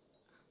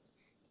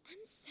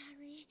 I'm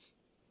sorry.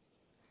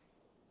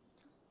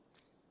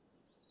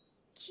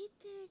 来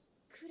て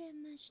くれ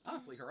ました。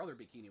 Honestly, her other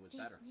bikini was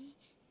better.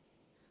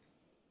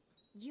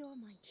 You're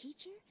my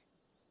teacher?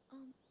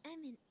 I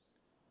mean,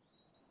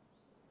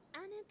 あ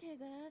なた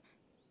が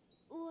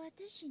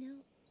私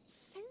の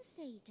先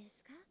生で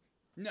すか?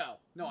 No,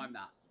 I'm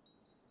not.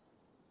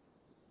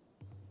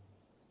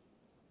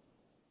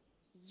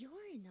 You're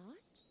not?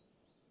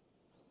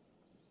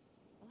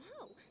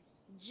 Wow,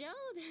 冗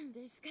談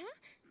ですか?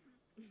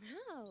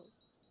 No.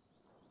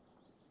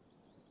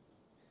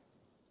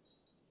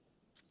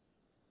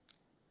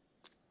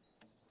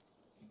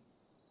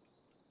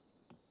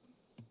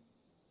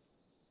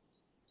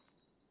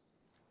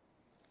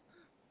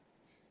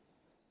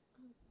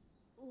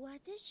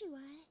 私は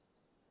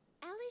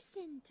アリ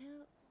センと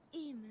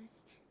言いま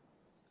す。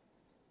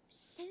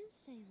先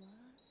生は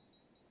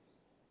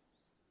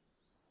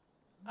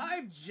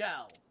I'm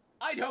Gel.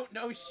 I don't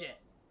know shit.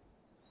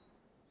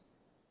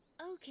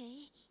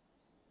 Okay.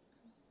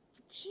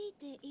 聞い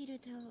ている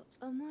と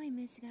思い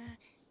ますが、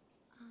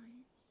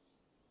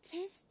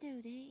テス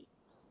トで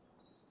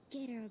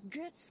get a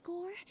good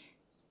score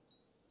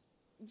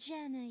じ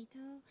ゃないと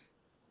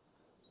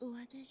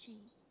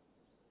私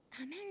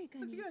アメリカ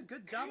に You got a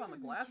good job on the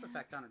glass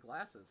effect on her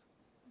glasses.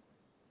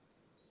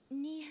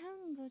 日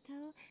本語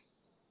と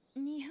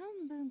日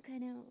本文化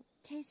の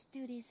テス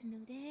トです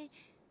ので、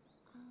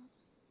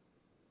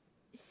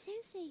先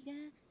生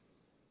が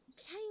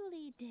頼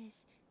りで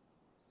す。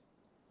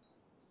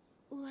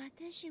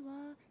私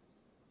を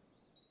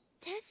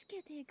助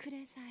けてく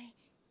ださい。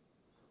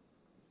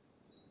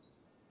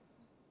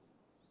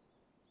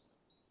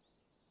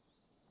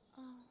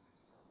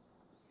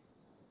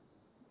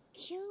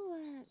今日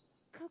は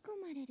ここ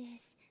までで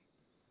す。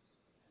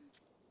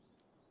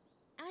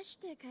明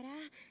日から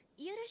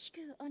よろし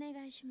くお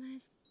願いしま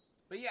す。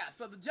 But yeah,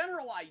 so the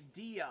general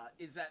idea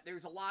is that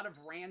there's a lot of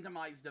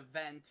randomized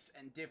events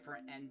and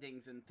different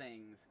endings and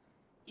things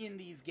in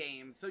these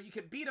games. So you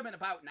can beat them in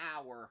about an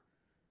hour,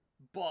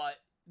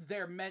 but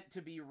they're meant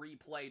to be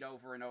replayed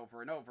over and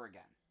over and over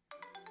again.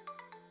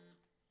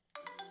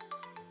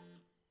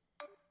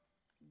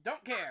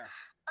 Don't care.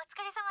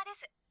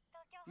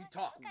 You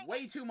talk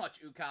way too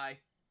much, Ukai.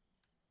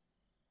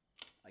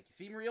 Like, you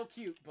seem real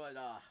cute, but,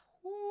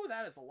 whoo,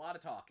 that is a lot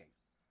of talking.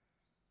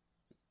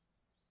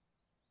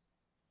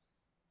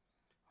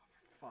 Oh,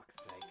 for fuck's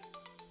sake.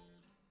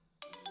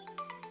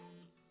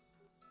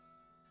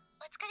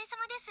 お疲れ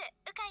様です。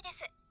うかいです。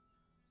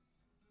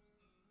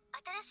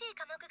新しい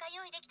科目が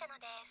用意できたの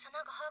で、その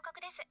ご報告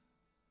です。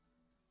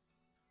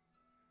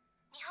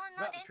日本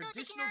の伝統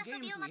的な遊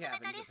びをまとめ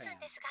たレッスン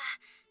ですが、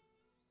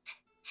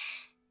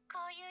こ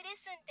ういうレッ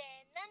スンっ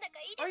てなんだ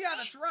かいいですね。 Oh yeah,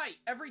 that's right.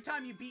 Every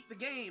time you beat the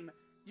game,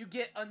 you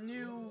get a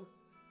new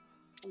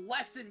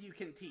lesson you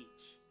can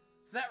teach.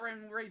 So that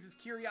raises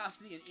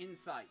curiosity and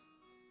insight.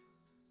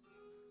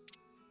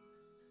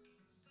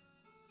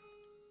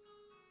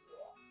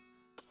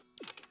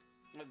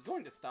 I was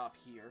going to stop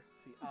here.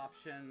 See,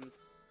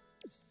 options,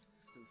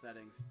 system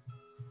settings.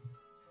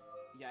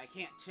 Yeah, I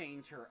can't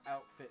change her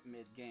outfit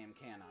mid-game,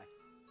 can I?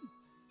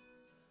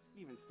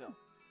 Even still.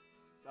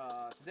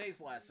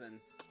 Today's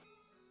lesson.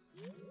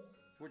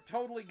 We're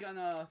totally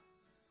gonna...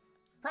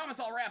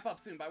 Promise I'll wrap up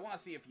soon, but I want to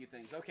see a few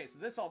things. Okay, so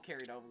this all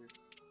carried over.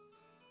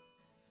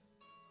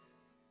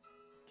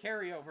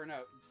 Carryover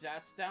note.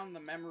 Jots down the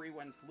memory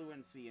when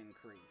fluency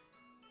increased.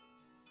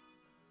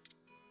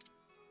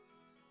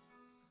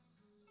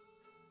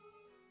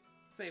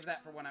 save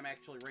that for when I'm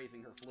actually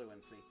raising her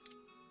fluency.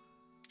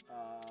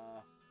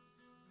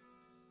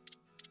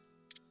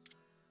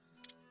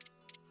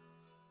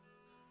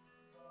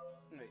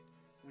 Wait,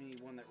 we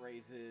need one that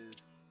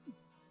raises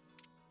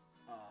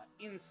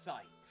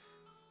insight.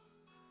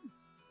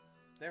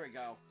 There we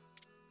go.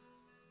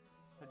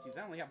 But geez,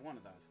 I only have one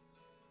of those.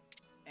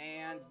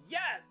 And yeah,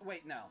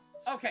 wait, no.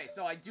 Okay,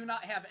 so I do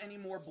not have any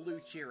more blue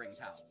cheering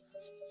towels.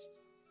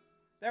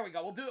 There we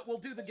go. We'll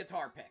do the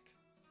guitar pick.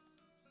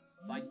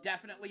 So I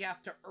definitely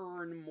have to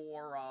earn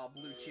more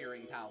blue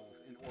cheering towels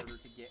in order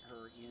to get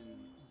her in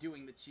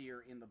doing the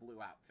cheer in the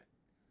blue outfit.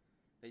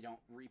 They don't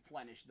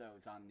replenish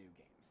those on new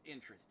games.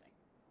 Interesting.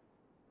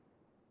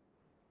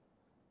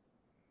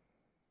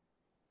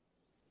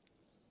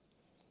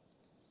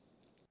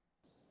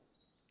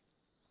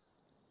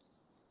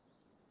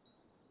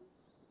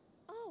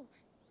 Oh,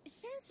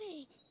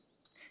 Sensei.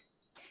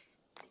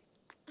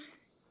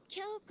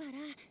 今日から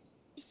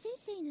先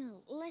生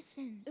のレッ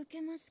スン受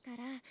けますから、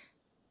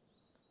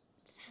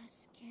助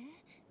け、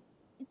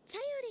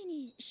頼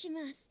りにしま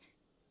す。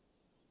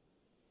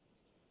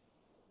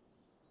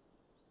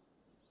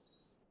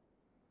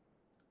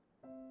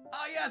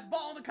Oh yes,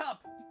 ball in the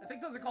cup! I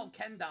think those are called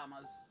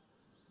kendamas.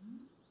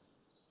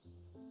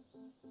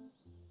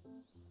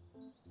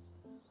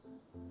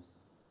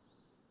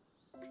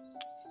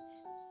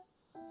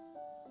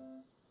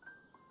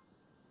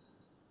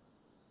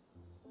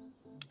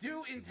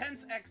 Do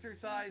intense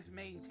exercise,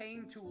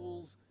 maintain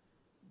tools,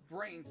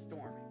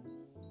 brainstorming.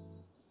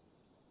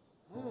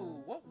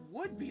 Ooh, what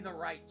would be the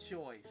right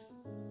choice?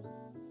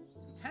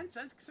 Intense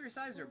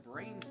exercise or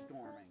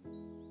brainstorming?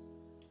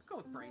 I'll go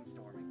with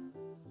brainstorming.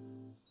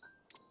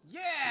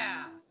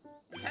 Yeah!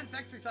 Intense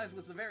exercise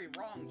was the very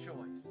wrong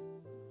choice.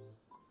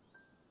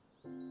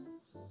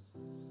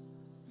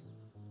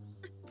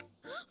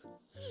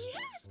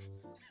 Yes!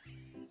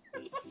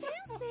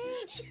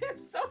 Sensei! She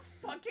is so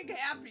fucking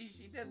happy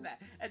she did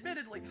that.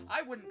 Admittedly,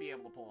 I wouldn't be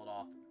able to pull it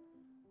off.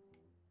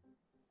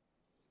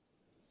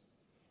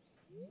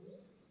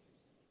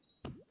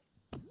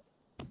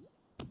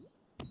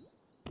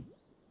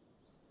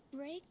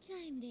 Break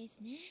time です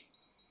ね。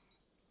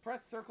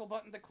 Press circle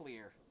button to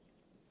clear.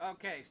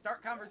 Okay,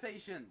 start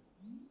conversation.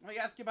 Let me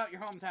ask you about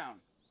your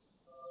hometown.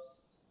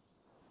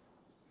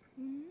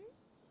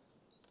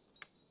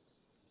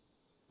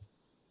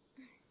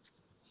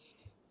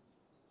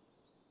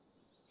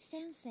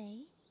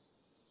 Sensei,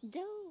 ど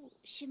う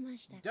しま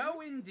したか?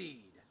 Do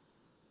indeed.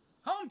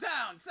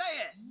 Hometown, say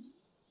it!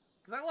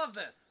 Because I love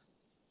this.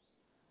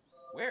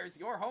 Where's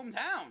your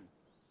hometown?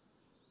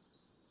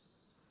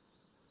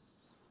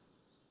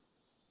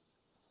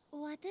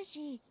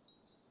 私、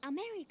ア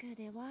メリカ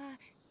では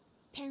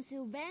ペンシ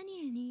ルベ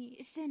ニア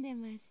に住んで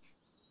ます。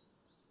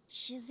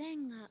自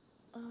然が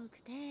多く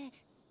て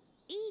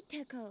いい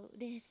とこ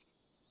です。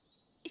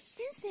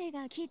先生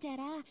が来た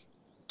ら案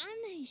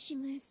内し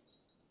ます。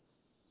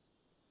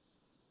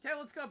 Okay,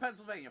 let's go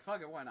Pennsylvania.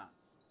 Fuck it, why not?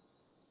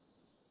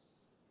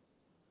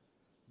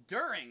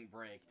 During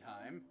break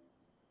time.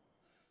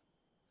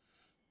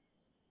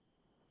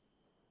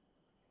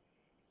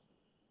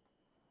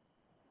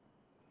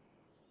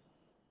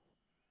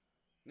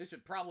 This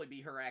should probably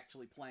be her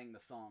actually playing the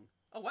song.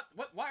 Oh, what?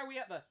 Why are we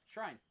at the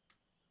shrine?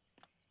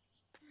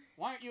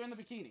 Why aren't you in the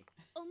bikini?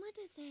 お待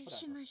たせ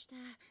しました。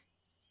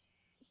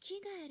着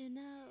替える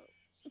の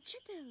ちょ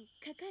っと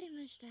かかり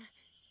ました。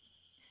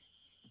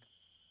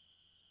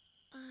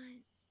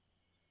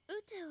歌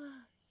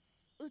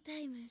を歌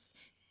います。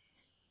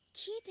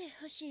聞いて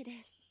ほしいで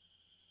す。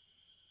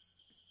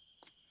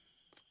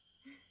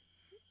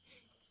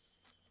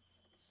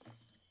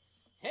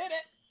Hit it!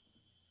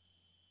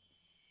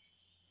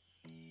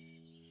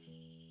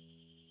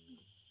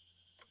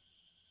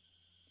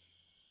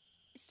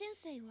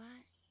 Sensei は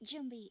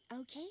準備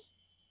OK?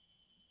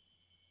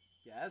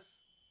 Yes.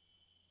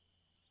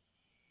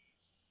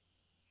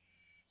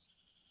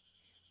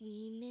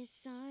 We miss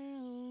our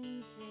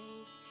own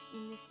face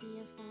in the sea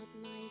of thought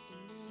like a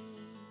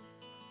maze.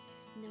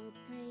 No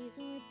praise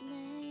or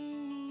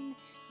blame,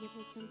 yet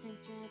we're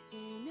sometimes trapped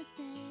in a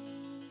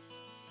daze.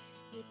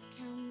 With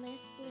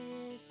countless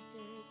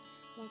blisters,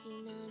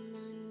 walking on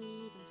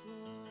uneven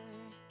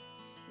floor.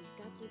 We've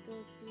got to go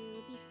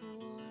through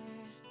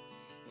before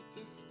the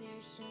despair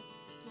shuts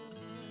the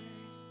door.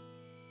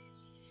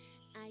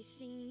 I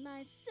sing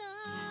my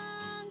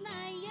song,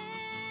 my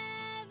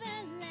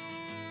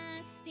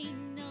everlasting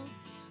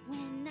notes.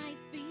 When I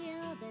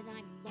feel that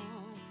I'm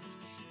lost,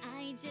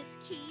 I just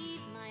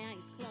keep my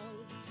eyes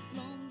closed.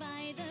 Blown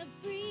by the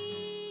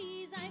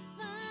breeze, I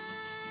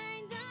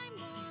find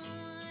I'm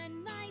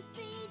on my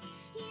feet.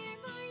 Here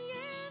I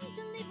am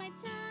to live my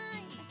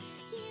time.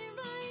 Here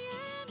I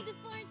am to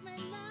forge my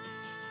life.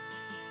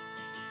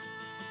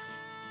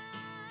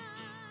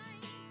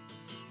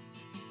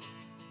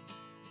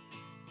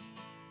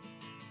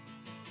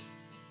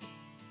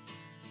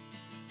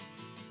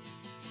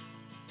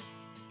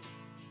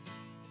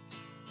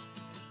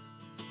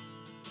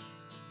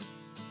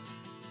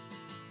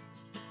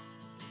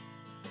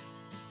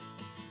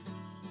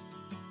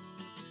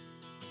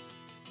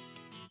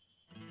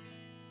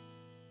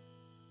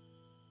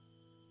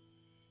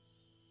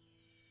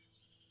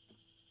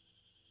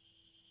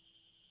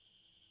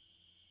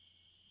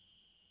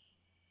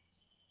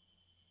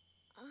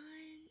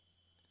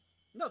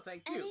 No,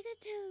 thank you. ありが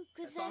とう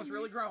ご That ざいま song's す。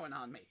 really growing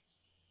on me.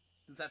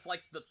 'Cause that's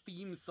like the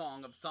theme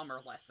song of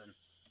Summer Lesson.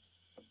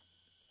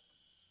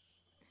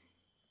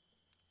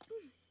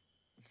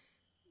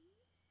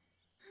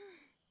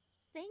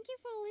 Thank you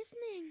for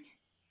listening.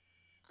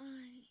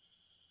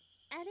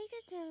 あり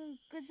がとう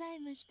ござい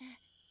ました。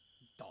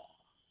 Duh.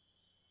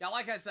 Yeah,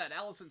 like I said,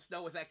 Allison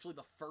Snow was actually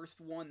the first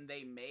one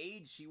they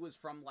made. She was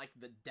from, like,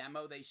 the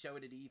demo they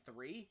showed at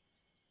E3.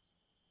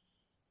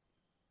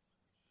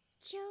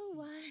 今日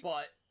は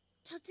But,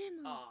 とて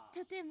も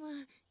とて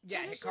も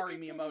yeah, 楽しかった Hikari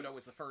です。 Miyamoto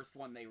was the first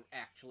one they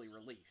actually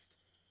released.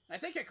 And I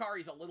think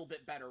Hikari's a little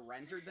bit better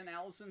rendered than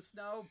Allison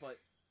Snow,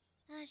 but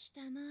明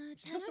日も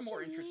she's just a 楽し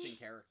more み interesting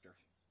character.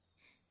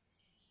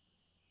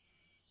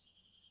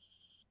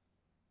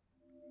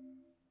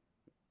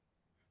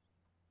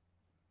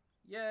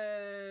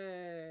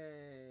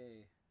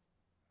 Yay!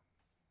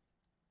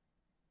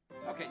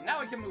 Okay, now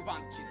we can move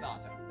on to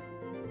Chisato.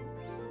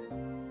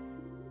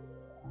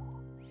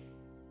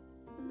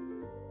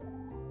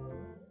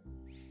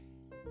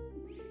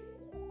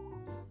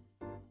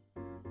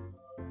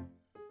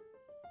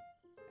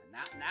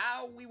 And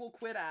now we will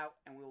quit out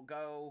and we'll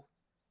go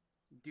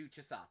do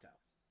Chisato.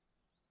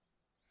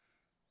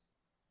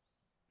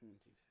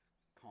 She's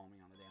calling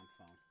me on the damn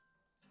phone.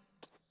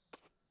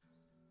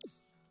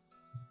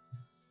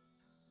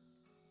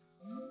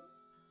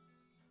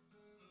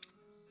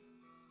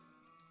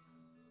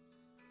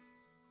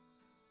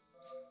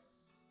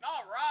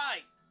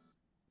 Alright!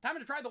 Time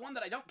to try the one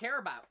that I don't care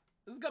about.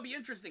 This is gonna be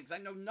interesting because I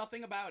know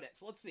nothing about it.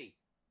 So let's see.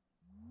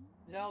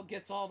 Gel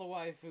gets all the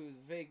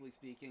waifus, vaguely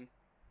speaking.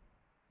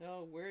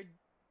 Oh, weird.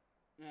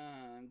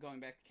 I'm going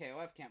back to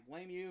KOF, can't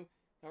blame you.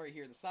 I already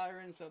hear the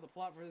sirens, so the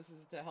plot for this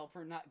is to help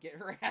her not get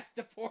her ass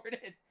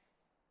deported.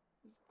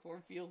 This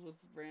cornfields with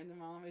random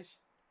Amish.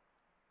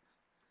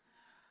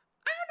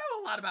 I don't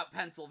know a lot about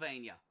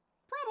Pennsylvania.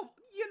 Probably,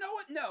 you know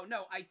what?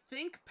 No, I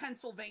think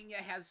Pennsylvania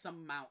has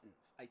some mountains.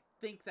 I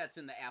think that's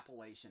in the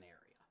Appalachian area.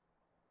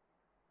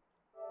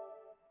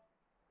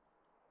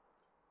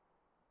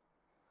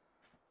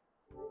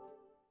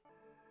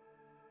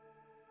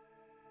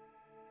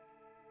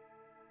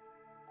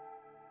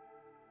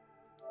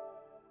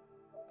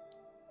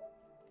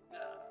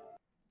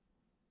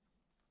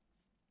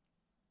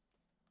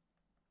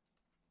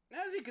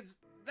 As you can,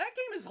 that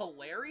game is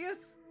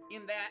hilarious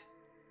in that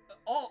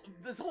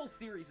this whole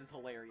series is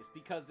hilarious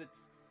because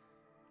it's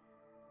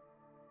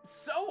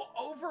so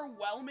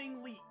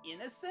overwhelmingly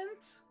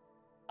innocent,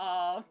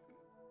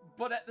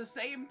 but at the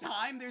same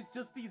time, there's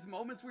just these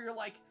moments where you're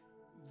like,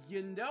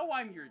 you know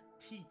I'm your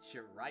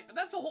teacher, right? But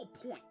that's the whole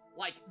point.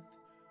 Like,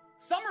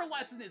 Summer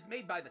Lesson is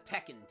made by the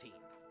Tekken team,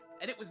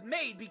 and it was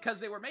made because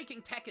they were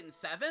making Tekken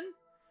 7,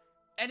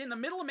 and in the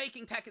middle of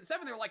making Tekken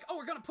 7, they were like, oh,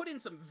 we're gonna put in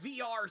some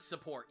VR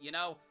support, you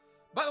know?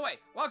 By the way,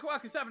 Waku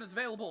Waku 7 is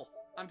available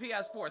on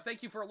PS4.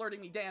 Thank you for alerting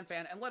me, Dan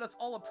Fan, and let us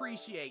all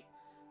appreciate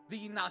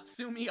the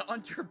Natsumi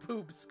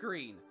underboob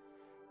screen.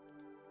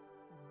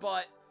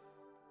 But,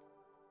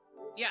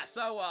 yeah,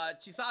 so,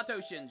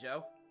 Chisato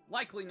Shinjo.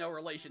 Likely no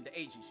relation to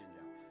Eiji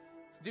Shinjo.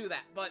 Let's do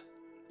that. But,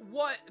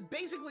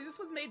 basically, this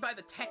was made by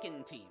the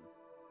Tekken team.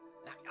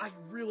 I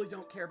really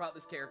don't care about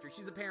this character.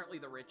 She's apparently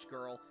the rich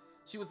girl.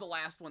 She was the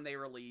last one they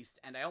released,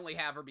 and I only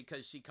have her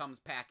because she comes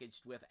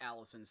packaged with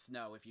Allison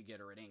Snow if you get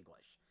her in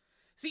English.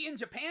 See, in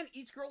Japan,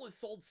 each girl is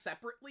sold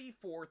separately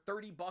for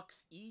 30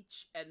 bucks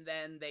each, and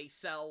then they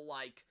sell,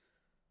 like,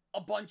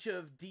 a bunch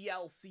of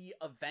DLC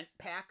event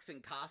packs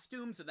and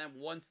costumes, and then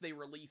once they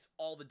release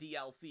all the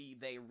DLC,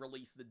 they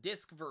release the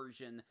disc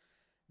version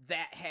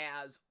that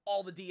has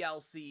all the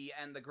DLC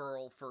and the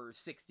girl for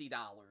 $60,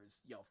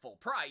 you know, full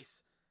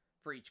price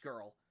for each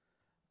girl.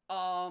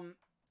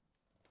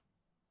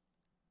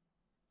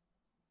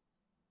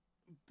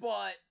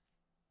 But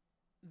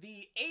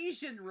the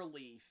Asian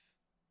release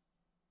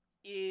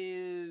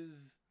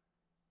is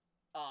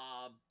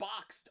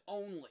boxed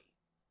only.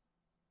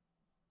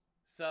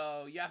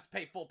 So you have to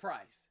pay full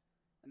price.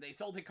 And they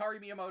sold Hikari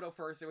Miyamoto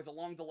first, there was a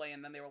long delay,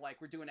 and then they were like,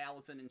 we're doing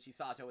Allison and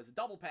Chisato as a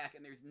double pack,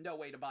 and there's no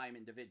way to buy them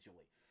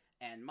individually.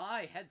 And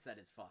my headset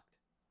is fucked.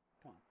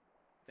 Come on.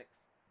 Fix.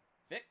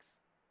 Fix.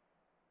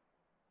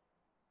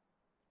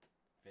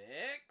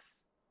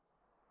 Fix.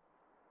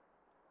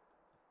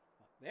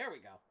 There we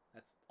go.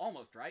 That's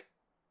almost right.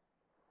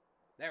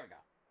 There we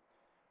go.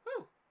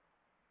 Whew.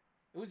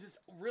 It was just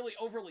really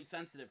overly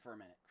sensitive for a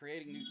minute,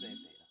 creating new save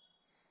data.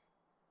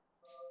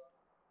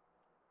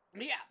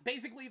 But yeah,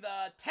 basically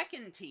the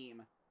Tekken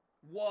team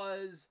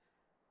was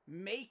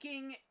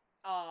making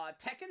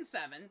Tekken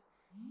 7,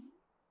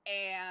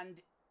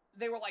 and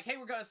they were like, hey,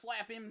 we're gonna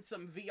slap in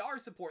some VR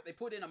support. They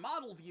put in a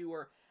model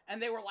viewer,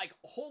 and they were like,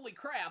 holy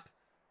crap,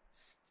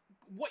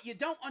 what you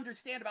don't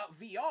understand about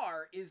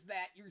VR is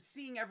that you're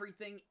seeing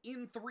everything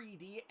in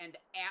 3D and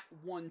at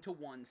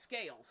 1-to-1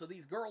 scale. So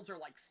these girls are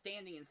like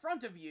standing in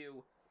front of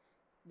you,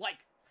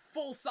 like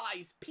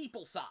full-size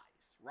people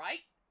size, right?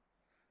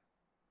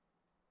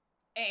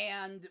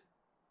 And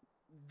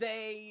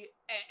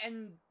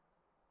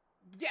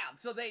yeah,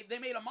 so they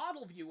made a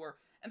model viewer,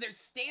 and they're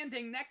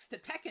standing next to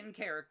Tekken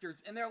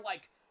characters, and they're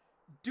like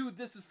dude,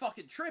 this is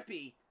fucking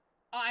trippy.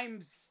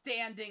 I'm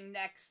standing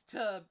next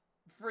to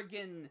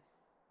friggin'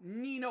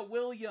 Nina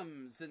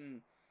Williams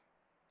and,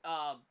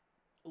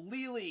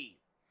 Lily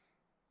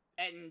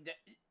and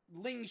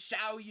Ling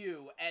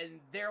Xiaoyu,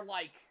 and they're,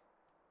 like,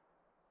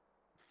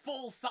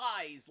 full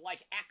size,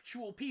 like,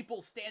 actual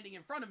people standing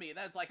in front of me. And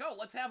then it's like, oh,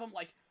 let's have them,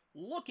 like,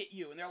 look at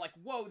you. And they're like,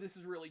 whoa, this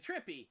is really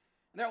trippy.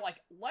 And they're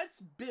like,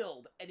 let's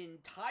build an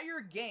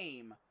entire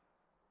game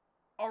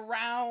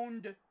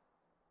around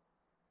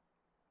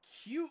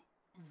cute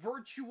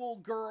virtual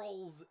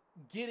girls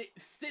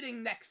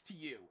sitting next to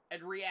you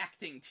and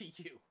reacting to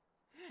you.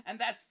 And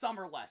that's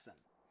Summer Lesson.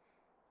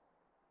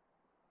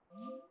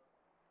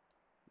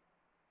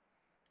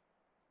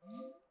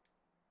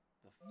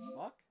 The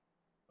fuck?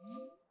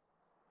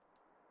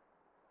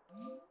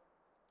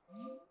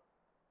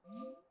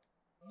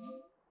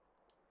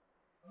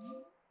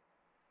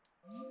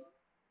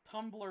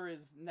 Tumblr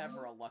is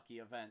never a lucky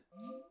event.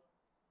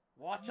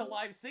 Watch a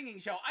live singing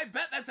show. I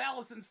bet that's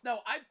Allison Snow.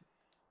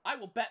 I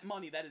will bet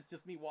money that is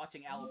just me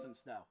watching Allison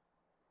Snow.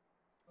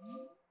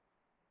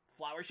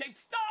 Flower-shaped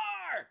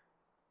star!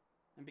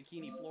 And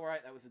Bikini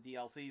Fluorite, that was a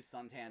DLC.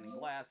 Suntan and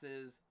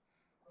glasses.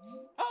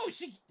 Oh,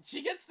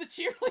 she gets the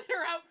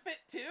cheerleader outfit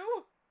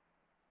too?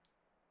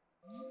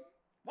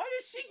 Why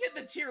does she get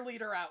the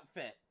cheerleader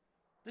outfit?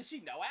 Does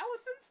she know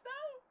Allison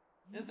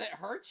Snow? Is it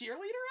her cheerleader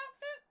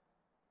outfit?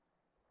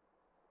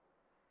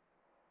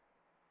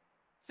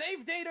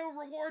 Save data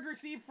reward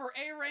received for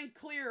A rank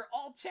clear.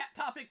 All chat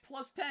topic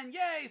plus 10.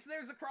 Yay! So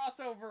there's a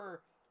crossover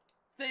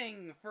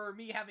thing for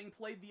me having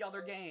played the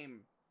other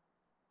game.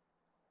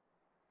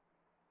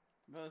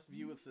 Most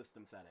view with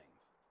system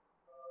settings.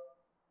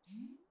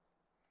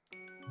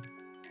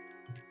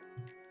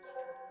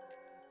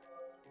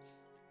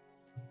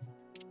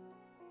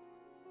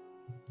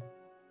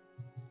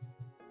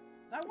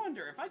 I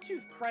wonder, if I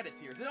choose credits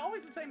here, is it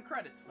always the same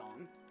credits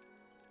song?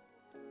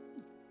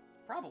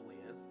 Probably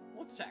is.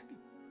 Let's check.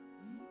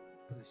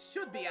 Because it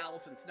should be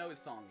Allison Snow's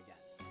song again.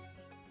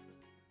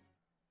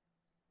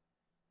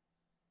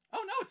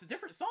 Oh no, it's a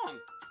different song!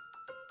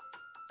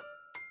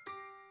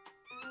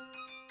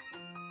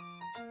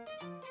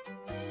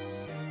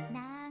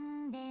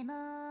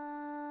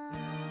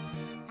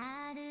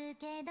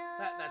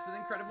 That's an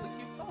incredibly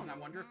cute song. I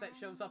wonder if that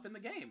shows up in the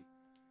game.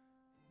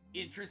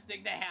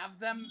 Interesting to have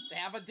them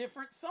have a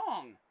different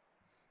song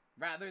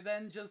rather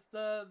than just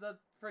the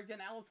friggin'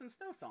 Allison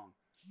Snow song.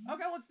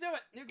 Okay, let's do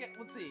it. New game.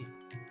 Let's see.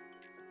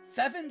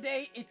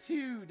 7-day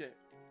etude.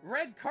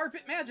 Red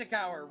carpet magic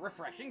hour.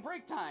 Refreshing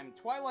break time.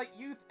 Twilight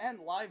Youth and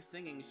live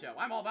singing show.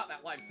 I'm all about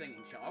that live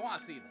singing show. I want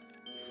to see this.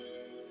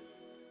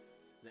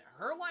 Is it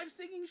her live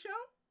singing show?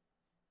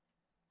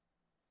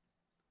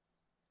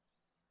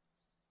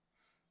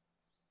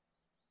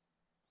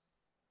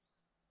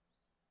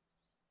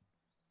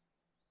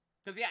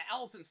 Because, yeah,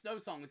 Allison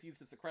Snow's song was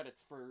used as the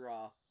credits for,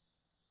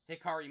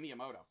 Hikari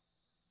Miyamoto.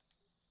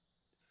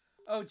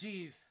 Oh,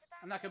 geez.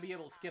 I'm not going to be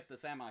able to skip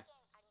this, am I?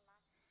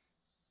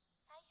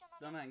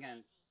 Done that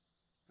again.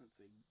 Let's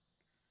see.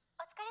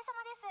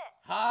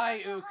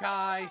 Hi,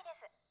 Ukai!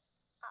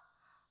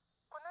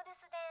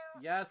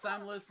 Yes,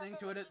 I'm listening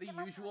to it at the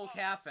usual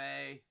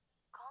cafe.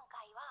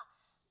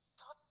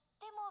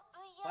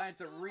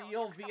 Client's a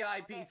real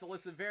VIP, so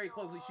listen very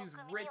closely. She's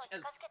rich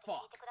as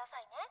fuck.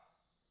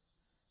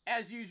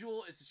 As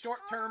usual, it's a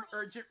short-term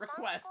urgent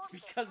request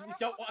because we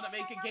don't want to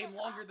make a game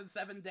longer than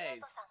 7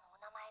 days.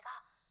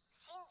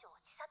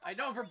 I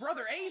know of her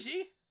brother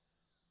Eiji.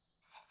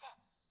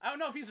 I don't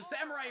know if he's a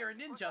samurai or a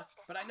ninja,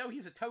 but I know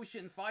he's a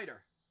Toshin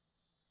fighter.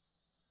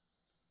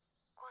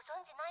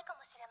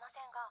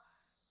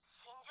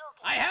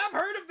 I have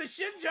heard of the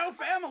Shinjo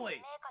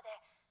family!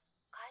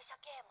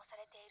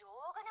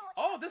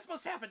 Oh, this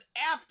must happen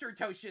after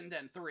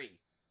Toshinden 3.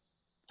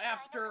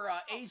 After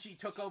Eiji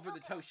took over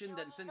the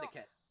Toshinden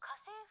Syndicate.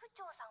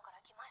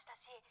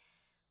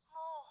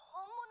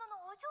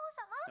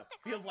 No,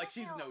 feels like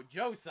she's an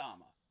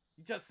Ojo-sama.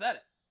 You just said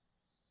it.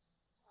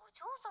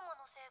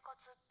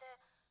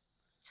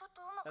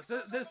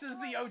 This is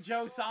the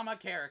Ojo-sama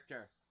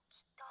character.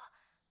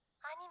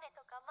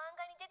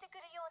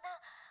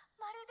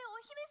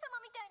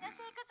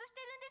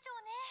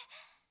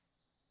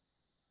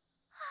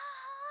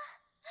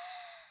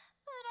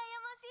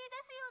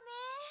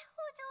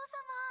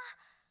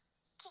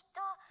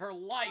 Her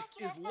life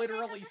is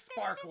literally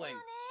sparkling.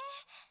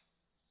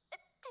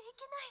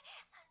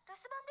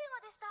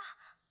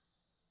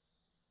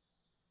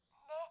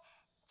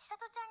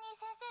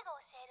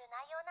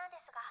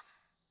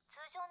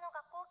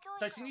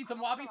 Does she need some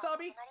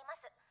wabi-sabi?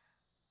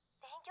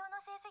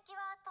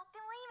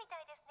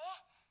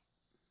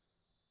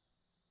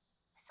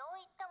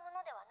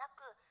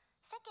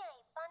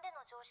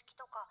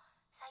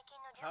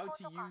 How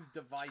to use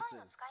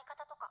devices.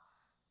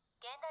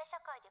 現代社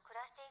会で暮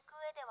らしていく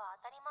上では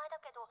当たり前だ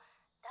けど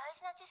大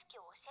事な知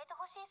識を教えて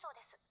ほしいそう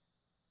です。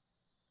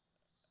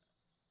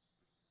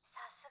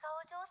さすが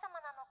お嬢様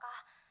なのか。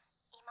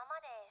今ま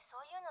でそ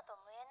ういうのと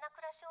無縁な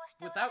暮らしをし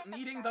ておられたみた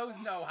いで、 Without needing those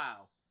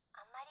know-how.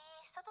 あんまり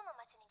外の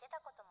街に出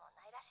たことも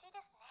ないらしいで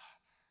すね。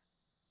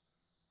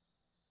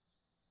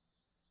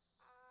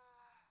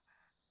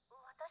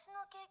私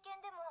の経験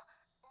でも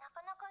なか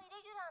なかイレ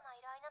ギュラーな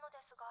依頼なの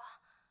ですが、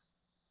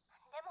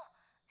でも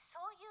そ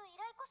ういう依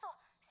頼こそ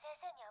先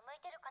生には向い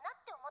てるかなっ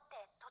て思って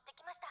取って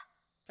きました。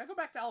 Can I go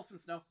back to Allison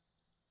Snow?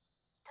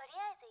 とり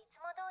あえずいつ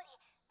も通り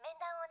面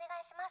談をお願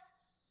いします。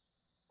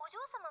お嬢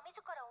様自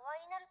らお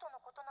会いになると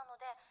のことなの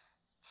で、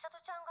千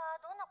里ちゃん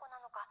がどんな子な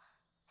のか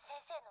先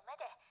生の目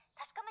で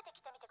確かめて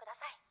きてみてくだ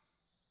さい。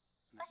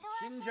場所は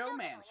新庄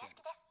家のお屋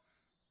敷です。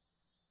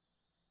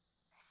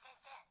先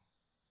生、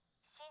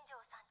新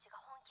庄さんちが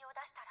本気を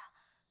出したらう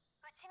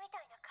ちみた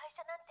いな会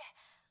社なんて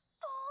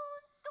ポー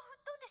ンと吹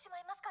っ飛んでし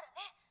まいますから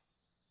ね。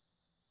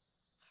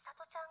千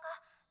里ちゃんが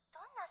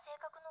どんな性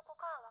格の子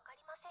かは分か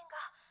りません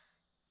が、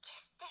決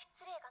して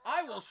失礼が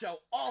ない。 I will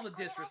show all the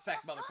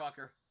disrespect,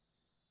 motherfucker.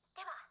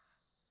 では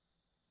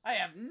I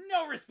have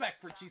no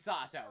respect for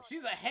Chisato.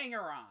 She's a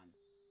hanger-on.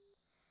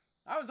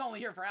 I was only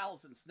here for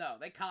Allison Snow.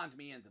 They conned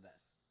me into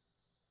this.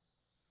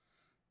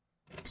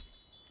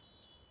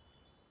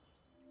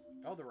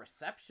 Oh, the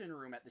reception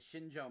room at the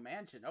Shinjo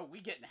Mansion. Oh, we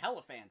getting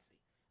hella fancy.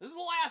 This is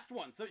the last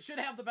one, so it should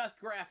have the best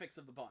graphics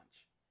of the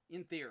bunch.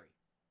 In theory.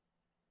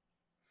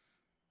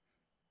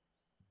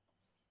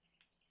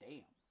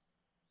 Damn.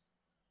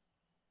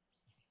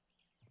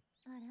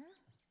 あら、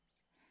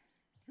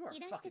 You are い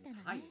らして fucking たの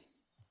ね。 tiny.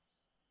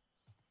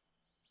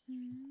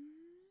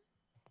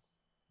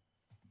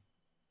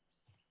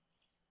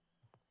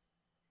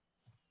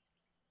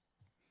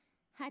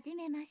 はじ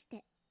めまし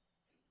て。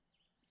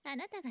あ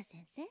なたが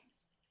先生？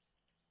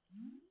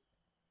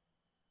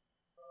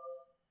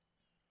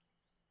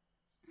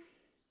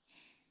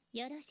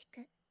よろし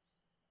く。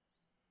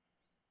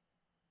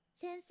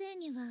先生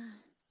には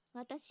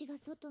私が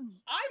外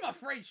に I'm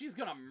afraid she's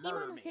gonna 今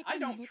murder の me. 世 I 界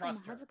に don't 出ても trust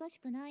恥 her. ずかし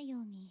くないよ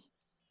うに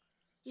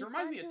She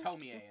reminds me of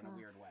Tomie in a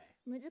weird way.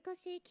 難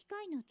しい機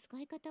械の使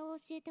い方を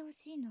教えてほ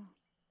しいの。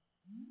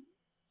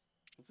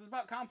 This is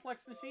about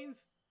complex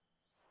machines?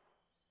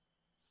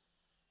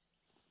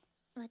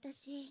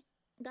 私、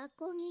学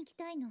校に行き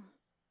たいの。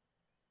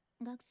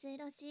学生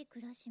らしい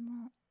暮らし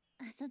も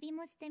遊び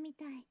もしてみ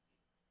たい。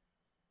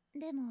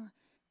でも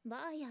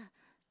バーや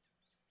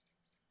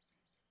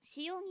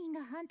使用人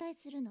が反対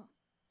するの。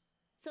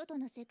外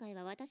の世界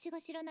は私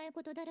が知らない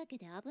ことだらけ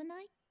で危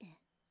ないって。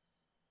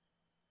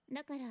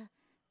だから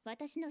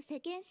私の世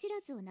間知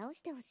らずを直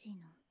してほしい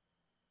の。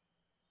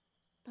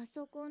パ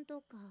ソコン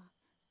とか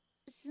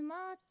ス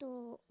マー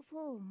ト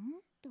フォ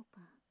ンと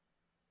か。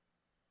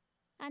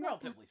あな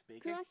た Relatively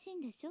speaking. 詳しい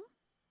んでしょ？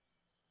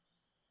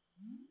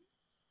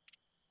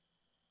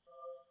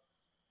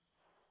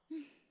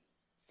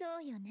そ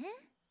うよね。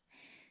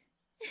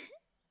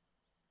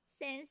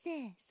先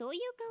生、そうい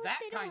う顔 That し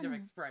てる kind も of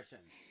の。 expression.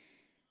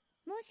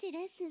 もし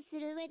レッスンす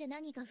る上で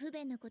何か不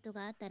便なこと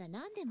があったら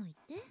何でも言っ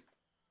て。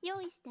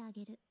用意してあ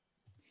げる。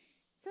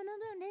その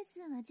分レッス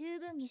ンは十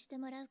分にして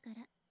もらうか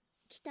ら、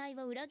期待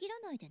を裏切ら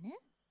ないでね。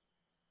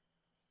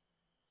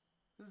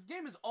This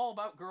game is all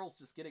about girls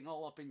just getting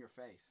all up in your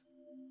face.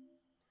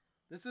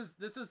 This is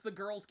the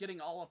girls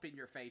getting all up in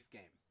your face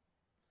game.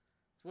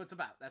 That's what it's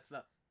about. That's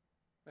the...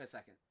 Wait a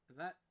second. Is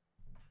that...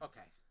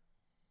 Okay.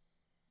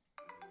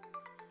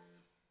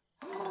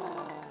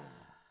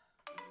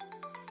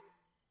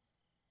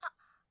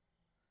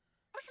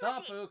 もし Sup,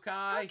 東京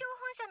Ukai? 本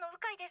社の鵜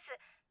飼です。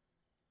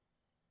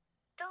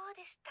どう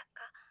でした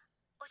か、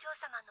お嬢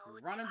様のお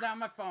家 Running は。 down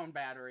my phone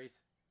batteries.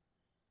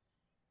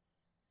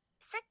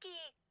 さっき家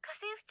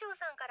政婦長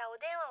さんからお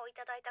電話をい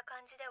ただいた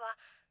感じでは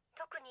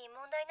特に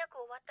問題なく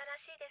終わったら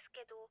しいです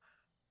けど、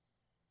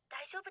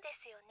大丈夫で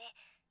すよね？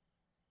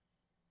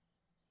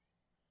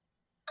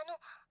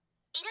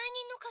依頼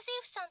人の家政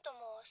婦さんと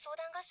も相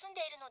談が済ん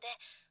でいるので、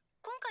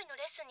今回の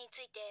レッスンに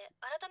ついて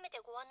改めて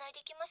ご案内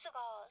できます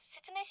が、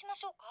説明しま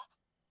しょうか？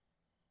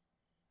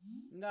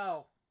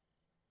 No.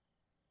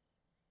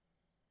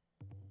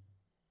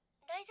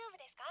 大丈夫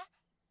ですか？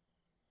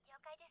了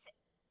解です。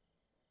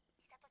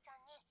千里ちゃ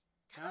んに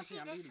楽し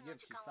い Counting on レッ me ス to ンの give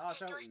時間を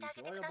提 Chisato 供してあ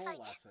げてくださ enjoyable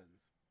いね。 lessons.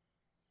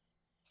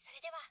 そ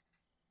れでは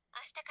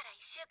明日から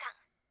1週間、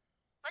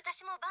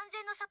私も万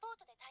全のサポー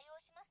トで対応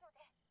しますの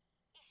で、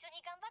一緒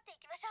に頑張ってい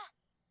きましょう。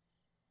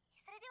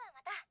それでは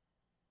また。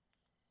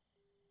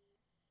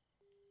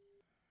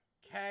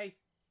 Okay.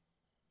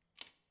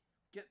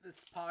 Let's get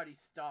this party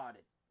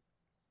started.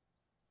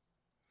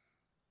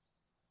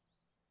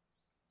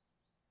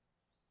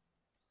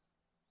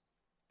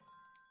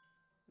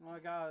 Oh, I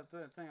got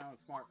the thing on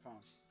the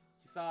smartphone.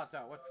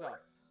 Chisato, what's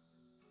up?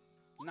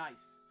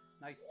 Nice.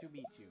 Nice to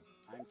meet you.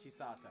 I'm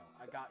Chisato.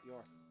 I got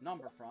your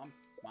number from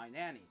my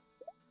nanny.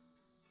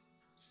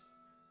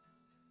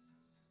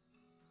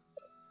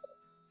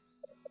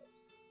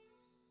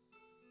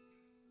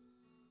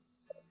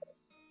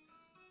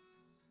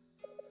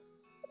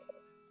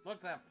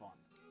 Let's have fun.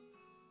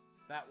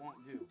 That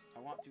won't do. I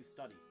want to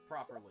study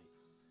properly.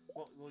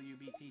 What will you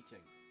be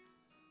teaching?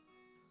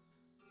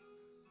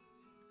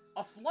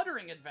 A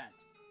fluttering event.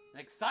 An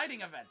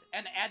exciting event.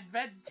 An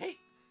advantage.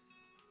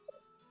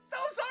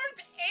 Those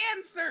aren't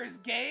answers,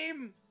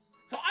 game!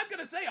 So I'm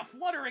gonna say a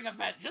fluttering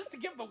event, just to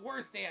give the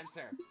worst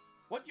answer.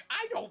 What you-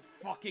 I don't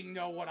fucking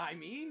know what I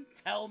mean.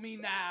 Tell me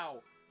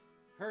now.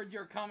 Heard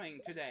you're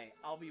coming today.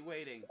 I'll be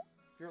waiting.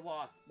 If you're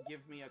lost,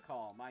 give me a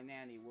call. My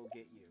nanny will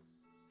get you.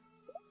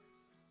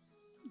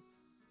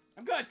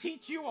 I'm gonna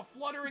teach you a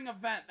fluttering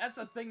event. That's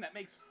a thing that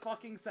makes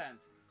fucking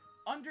sense.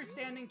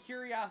 Understanding,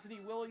 curiosity,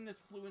 willingness,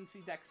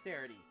 fluency,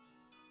 dexterity.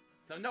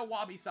 So no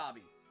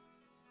wabi-sabi.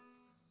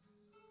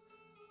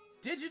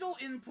 Digital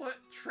input,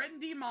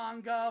 trendy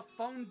manga,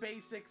 phone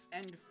basics,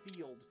 and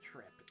field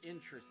trip.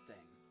 Interesting.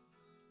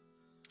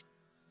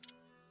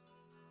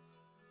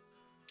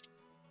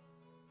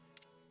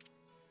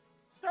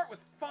 Start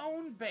with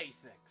phone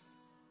basics.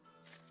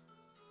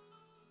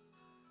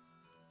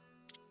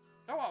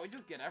 Oh wow, we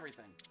just get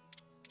everything.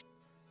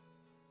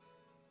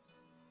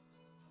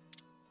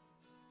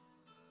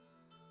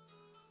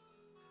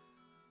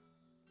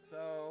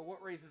 So,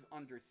 what raises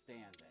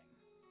understanding?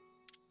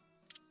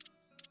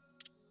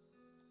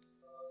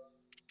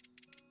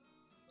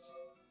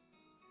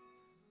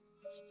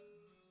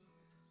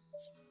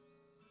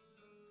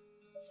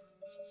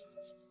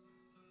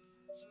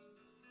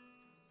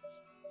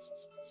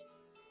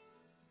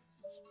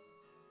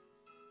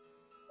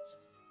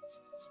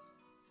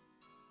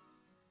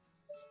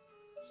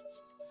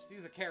 Let's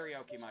use a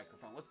karaoke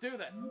microphone. Let's do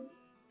this.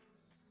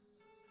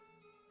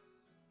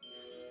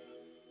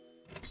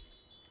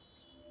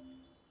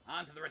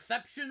 On to the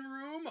reception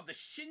room of the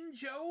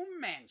Shinjo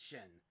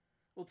Mansion.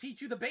 We'll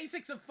teach you the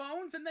basics of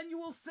phones, and then you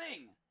will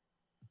sing.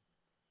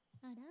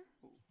 あら、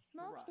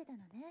もう来てたの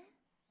ね。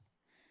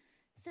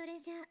それ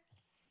じゃあ、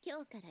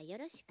今日からよ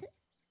ろしく、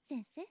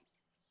先生。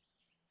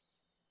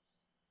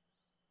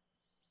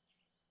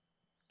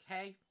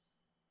Okay.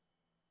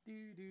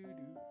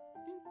 Doo-doo-doo.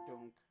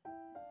 Ding-donk.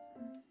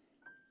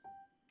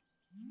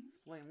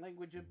 Explain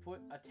language input,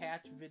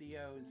 attach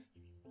videos.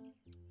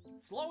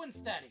 Slow and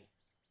steady.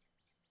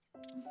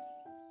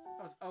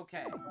 That was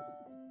okay.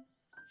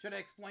 Should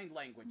have explained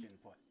language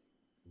input.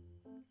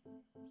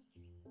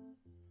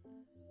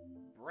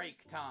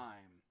 Break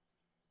time.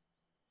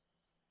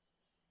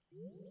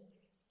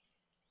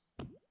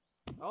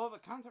 Oh, the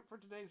content for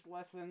today's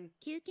lesson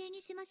休憩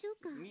にしましょう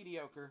か。 is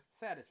mediocre.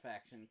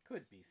 Satisfaction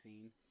could be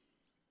seen.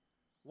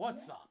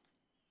 What's up?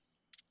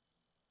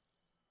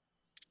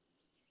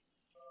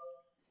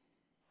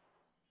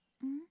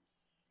 ん？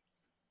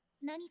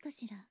何か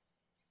しら。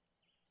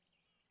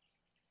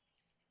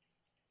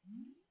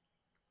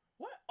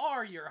 What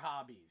are your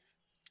hobbies?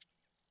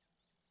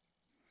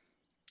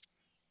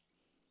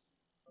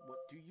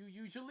 What do you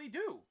usually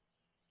do?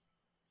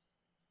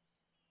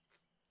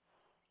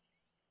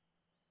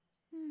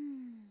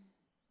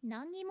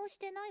 何にもし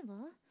てない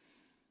わ。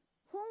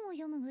本を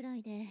読むぐら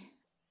いで、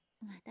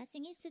私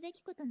にすべ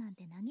きことなん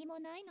て何も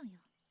ないのよ。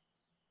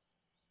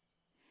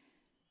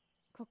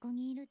ここ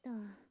にいると、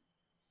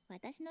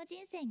私の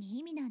人生に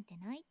意味なんて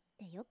ないっ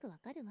てよくわ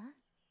かるわ。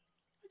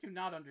I do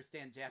not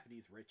understand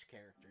Japanese rich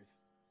characters.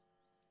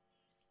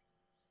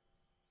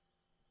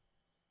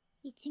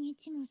 一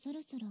日もそ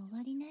ろそろ終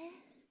わりね。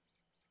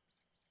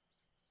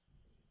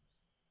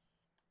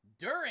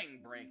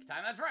During break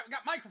time. That's right, we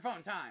got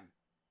microphone time.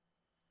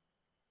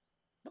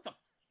 What the?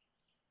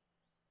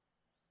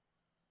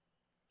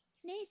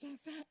 ねえ先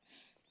生、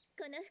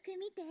この服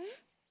見て。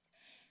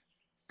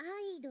ア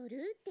イド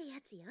ルって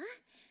やつよ。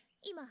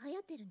今流行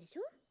ってるんでし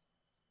ょ？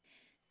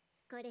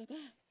これで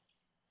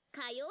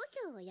歌謡シ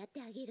ョーをやっ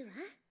てあげるわ。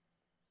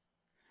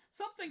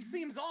 Something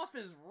seems off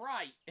is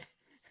right.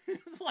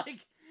 It's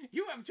like,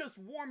 you have just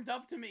warmed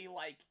up to me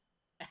like,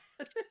 I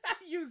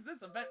used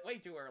this event way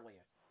too early.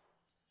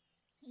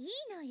 いい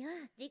の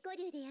よ、自己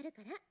流でやる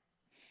から。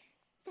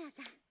さあ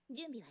さあ、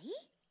準備はいい？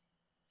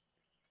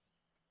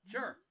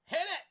 Sure, hit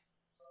it!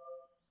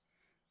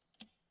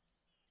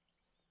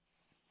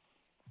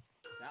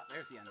 Now,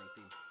 there's the ending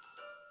theme.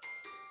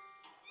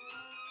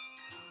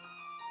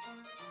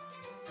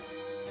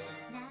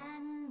 な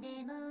んで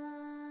も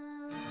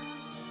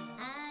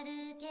ある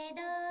け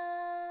ど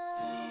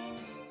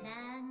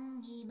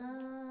何にも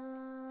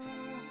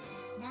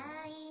な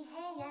い部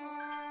屋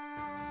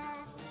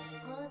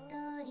小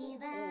鳥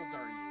は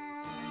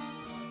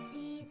静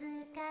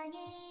かに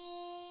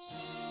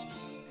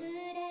暮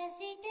らし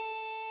て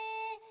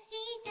い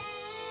た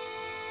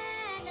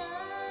の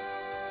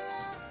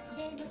で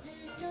もずっ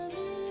と歌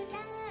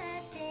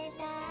って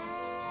た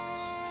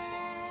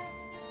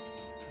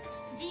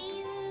自由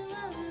を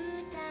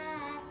歌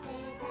って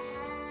た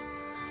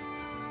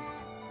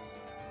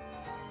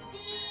小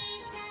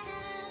さな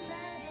窓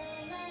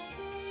枠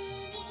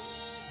に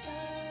そっ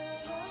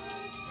と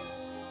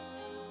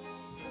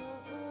心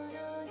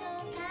の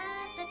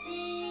形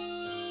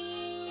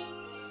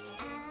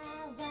合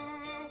わ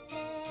せ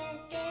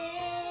て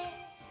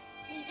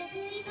四角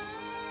い方の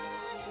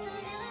空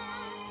は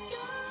今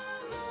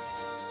日も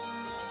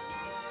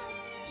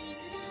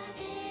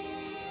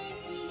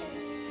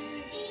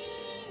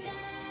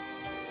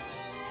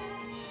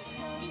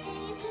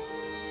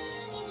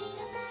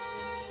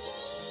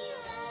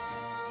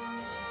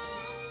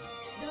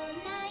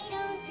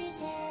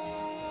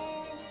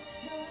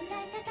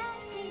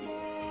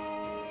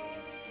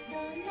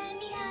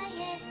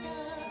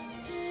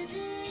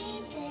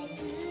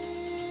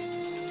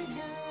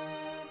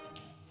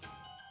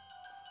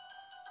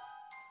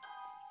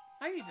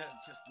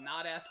just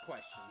not ask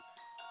questions.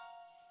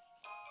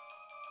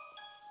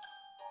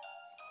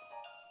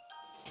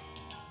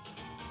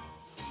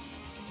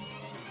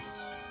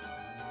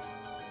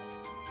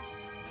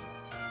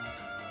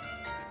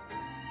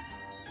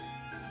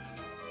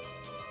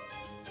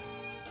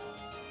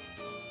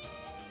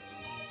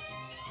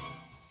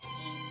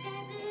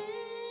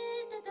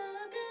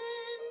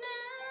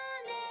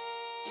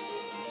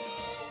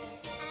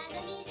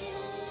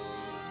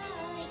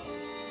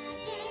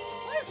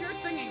 Why is your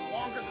singing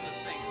longer than the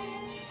singers?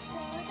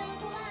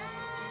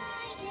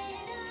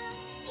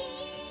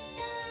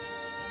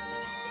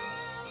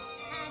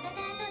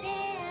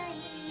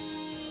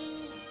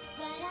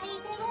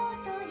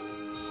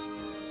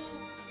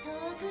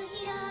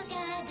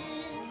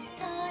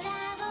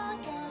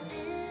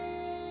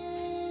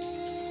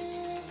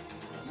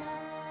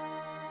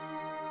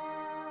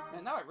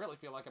 Man, now I really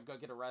feel like I'm gonna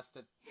get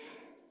arrested.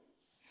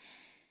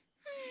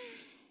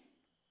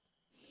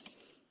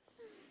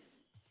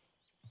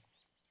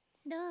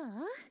 どう？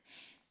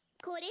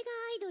これが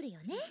アイドルよ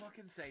ね。 You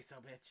fucking say so,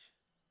 bitch.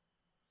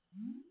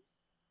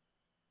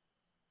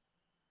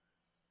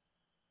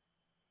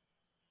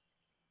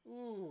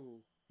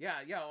 Ooh.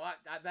 Yeah, yo,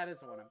 that is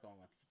the one I'm going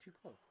with. You're too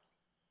close.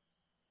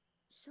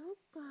 そっ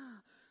か、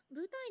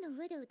舞台の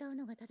上で歌う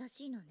のが正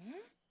しいの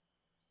ね。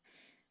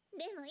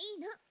でもいい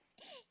の。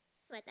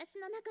私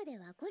の中で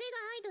はこれが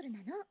アイドルな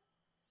の。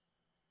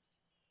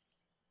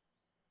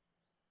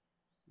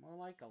 More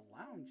like a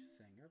lounge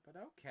singer, but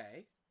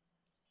okay.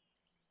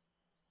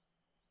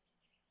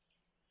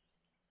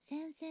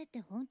 先生っ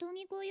て本当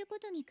にこういうこ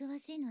とに詳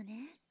しいの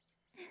ね。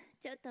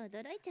ちょっと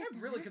驚いちゃった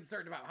I'm わ。 really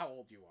concerned about how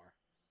old you are.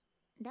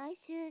 来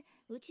週、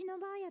うちの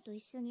バーヤと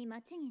一緒に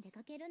街に出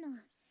かけるの。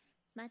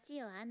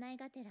街を案内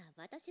がてら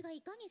私が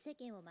いかに世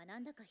間を学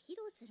んだか披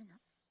露するの。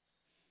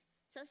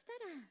そした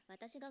ら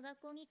私が学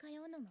校に通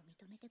うのも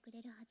認めてく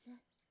れるはず。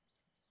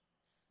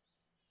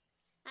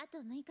あと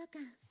6日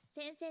間、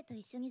先生と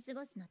一緒に過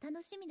ごすの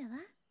楽しみだわ。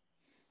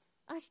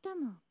明日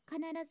も必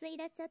ずい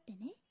らっしゃって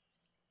ね。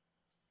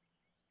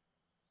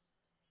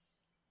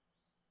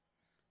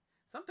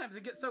 Sometimes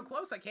it gets so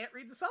close I can't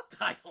read the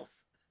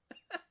subtitles.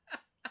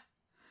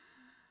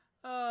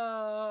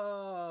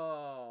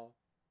 Oh.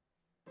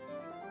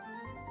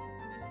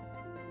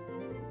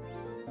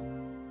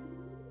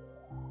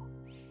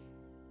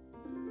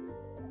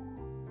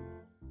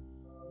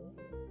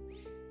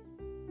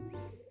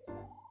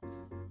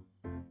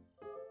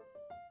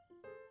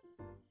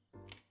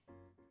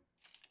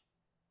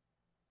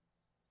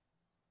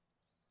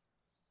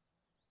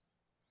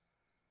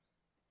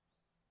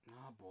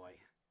 Oh boy.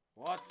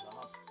 What's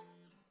up?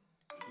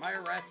 Am I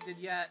arrested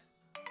yet?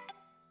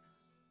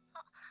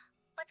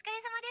 お疲れ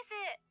様です。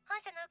本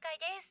社の鵜飼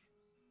です。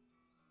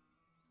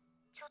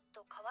ちょっ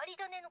と変わり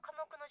種の科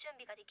目の準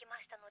備ができま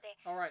したので、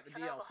 Alright, the そ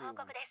のご DLC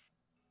報告 one. です。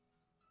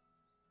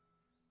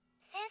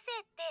先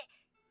生って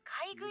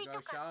買い食い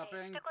とかっ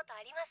てしたことあ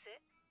ります？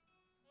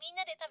みん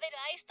なで食べる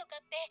アイスとか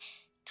って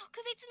特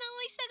別な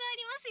美味しさがあ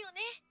りますよ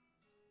ね。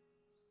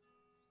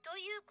と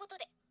いうこと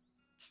で、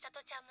千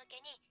里ちゃん向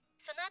けに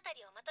そのあたり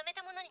をまとめ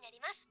たものになり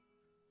ます。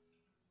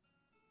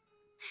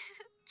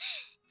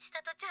千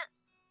里ちゃん、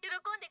喜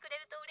んでくれ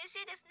ると嬉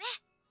しいですね。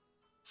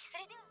そ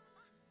れでは。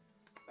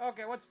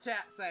 Okay, what's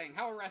chat saying?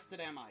 How arrested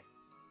am I?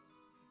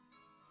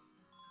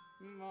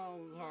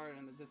 Mo's hard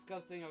and the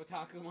disgusting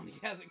otaku money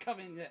hasn't come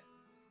in yet.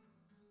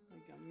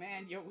 Like a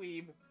man, you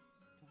weeb.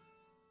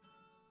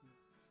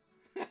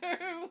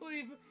 I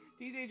believe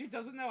teenager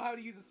doesn't know how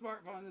to use a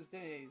smartphone this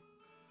day.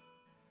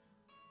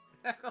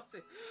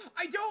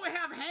 I don't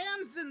have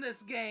hands in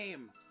this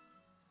game!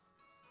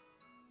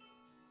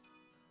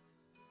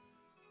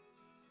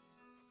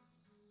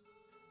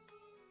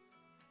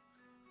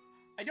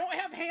 I don't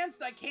have hands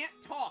that can't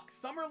talk.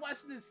 Summer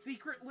Lesson is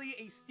secretly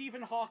a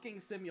Stephen Hawking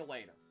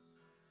simulator.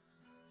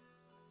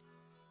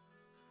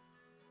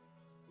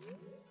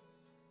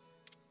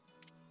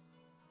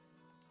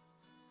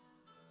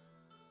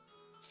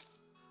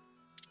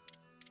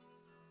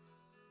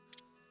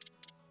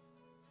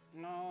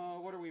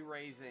 Oh, what are we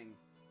raising?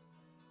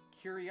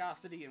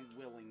 Curiosity and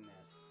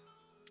willingness.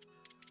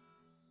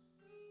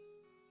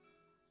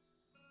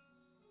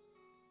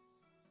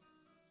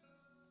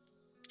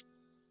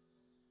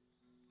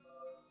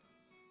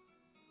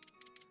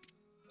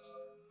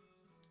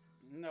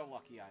 No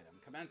lucky item.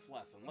 Commence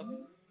lesson.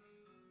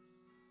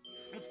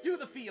 Let's do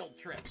the field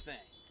trip thing.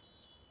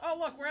 Oh,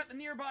 look, we're at the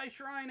nearby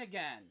shrine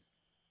again.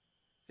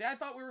 See, I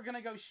thought we were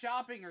gonna go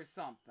shopping or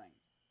something.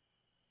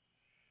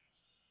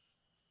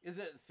 Is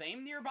it the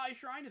same nearby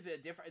shrine? Is it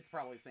a different? It's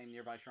probably the same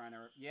nearby shrine.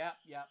 Or yep,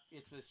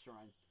 it's this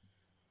shrine.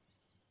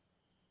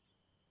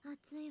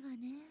 暑いわ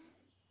ね。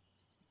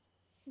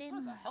で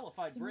That's も a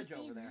hellified 気持 bridge ち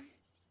いい over わ there.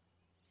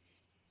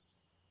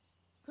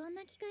 こん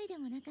な機会で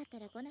もなかった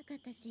ら来なかっ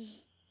た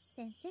し、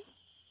先生、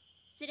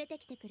連れて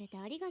きてくれて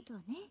ありがとう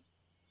ね。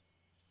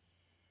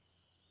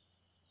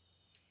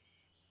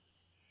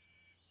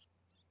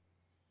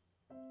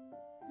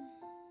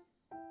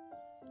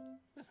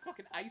 The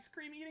fucking ice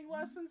cream eating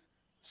lessons?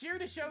 Cheer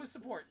to show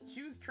support.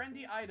 Choose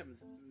trendy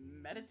items.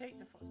 Meditate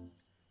to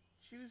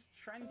Choose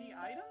trendy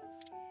items?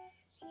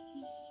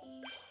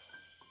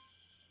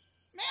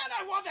 Man,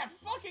 I want that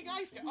fucking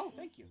ice cream! Oh,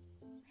 thank you.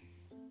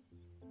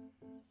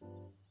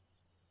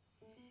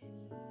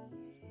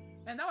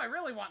 And now I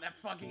really want that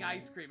fucking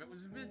ice cream.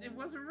 It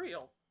wasn't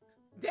real.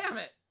 Damn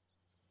it!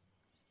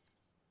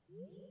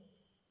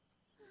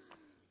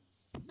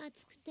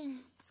 暑くて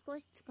少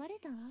し疲れ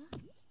たわ。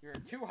 You're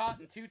too hot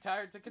and too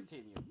tired to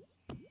continue.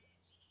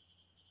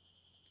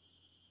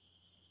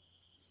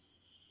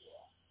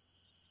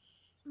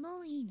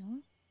 もういい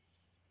の?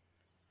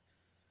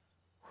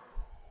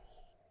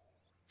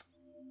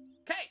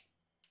 Okay!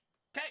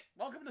 Okay,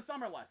 welcome to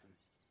summer lesson.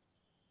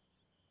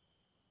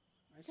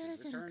 そろ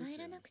そろ帰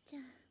らなくちゃ。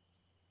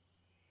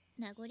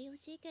名残惜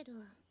しいけど、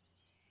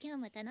今日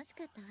も楽し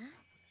かったわ。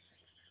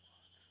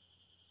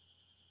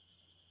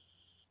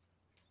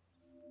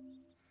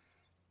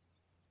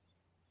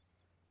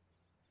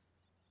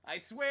 I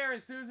swear,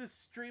 as soon as this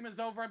stream is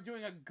over, I'm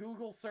doing a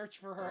Google search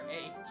for her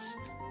age.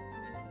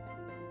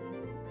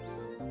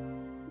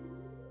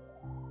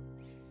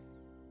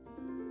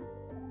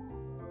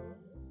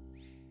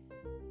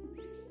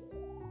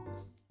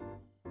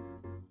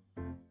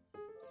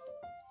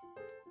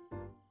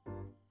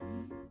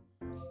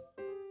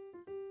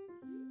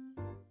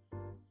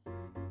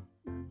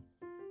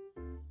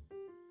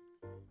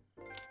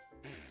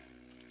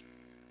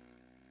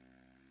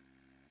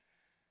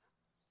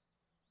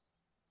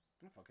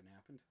 What fucking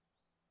happened?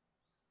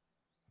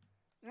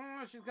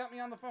 Oh, she's got me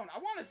on the phone. I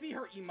want to see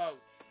her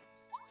emotes.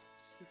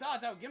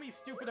 Misato, give me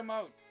stupid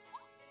emotes.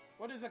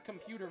 What is a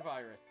computer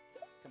virus?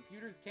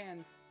 Computers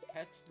can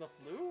catch the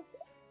flu?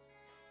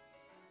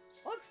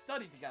 Let's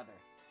study together.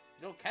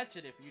 You'll catch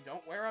it if you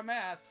don't wear a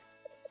mask.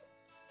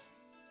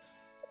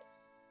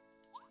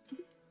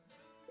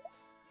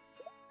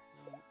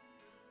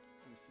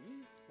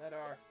 Machines that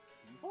are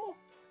evil?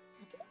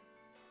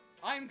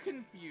 I'm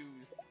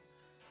confused.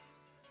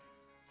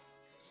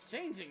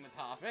 Changing the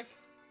topic.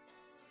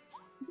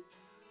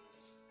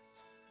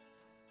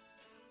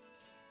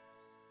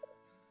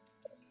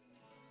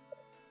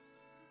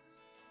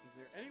 Is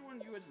there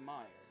anyone you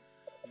admire?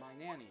 My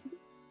nanny.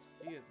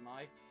 She is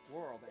my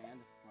world and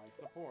my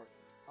support.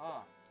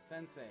 Ah,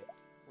 Sensei.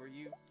 Were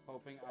you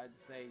hoping I'd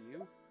say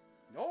you?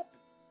 Nope.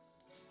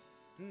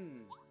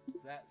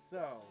 Is that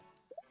so?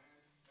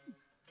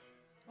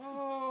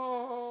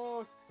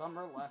 Oh,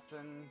 summer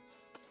lesson.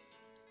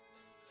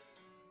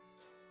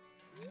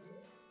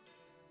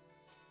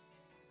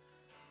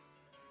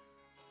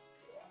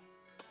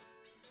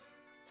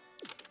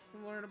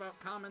 Learn about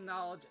common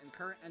knowledge and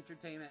current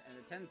entertainment and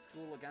attend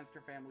school against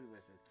her family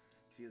wishes.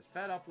 She is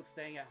fed up with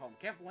staying at home.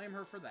 Can't blame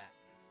her for that.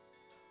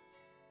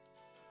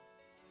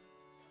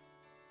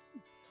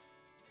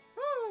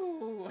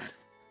 Woo!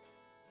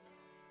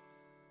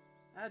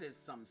 That is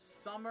some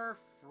summer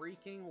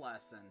freaking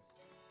lesson.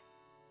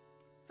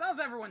 So how's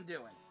everyone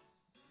doing?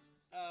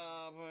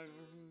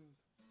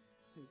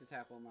 Think the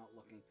tap while not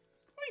looking.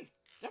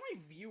 How many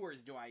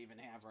viewers do I even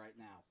have right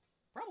now?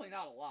 Probably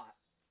not a lot.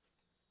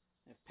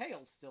 If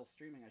Pale's still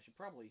streaming, I should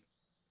probably...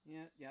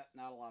 Yeah,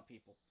 not a lot of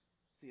people.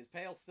 See, is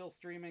Pale still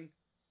streaming?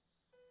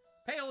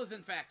 Pale is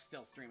in fact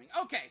still streaming.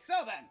 Okay,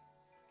 so then.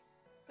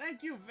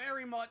 Thank you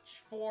very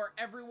much for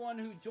everyone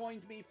who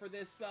joined me for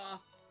this,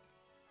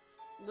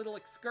 little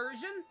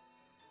excursion.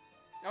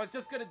 I was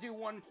just gonna do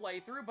one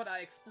playthrough, but I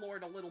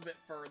explored a little bit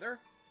further.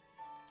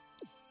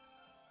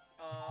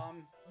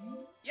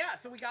 Yeah,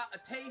 so we got a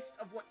taste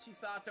of what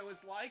Chisato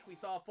is like. We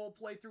saw a full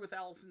playthrough with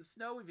Allison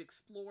Snow. We've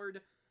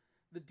explored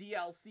the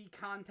DLC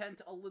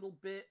content a little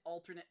bit,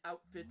 alternate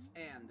outfits,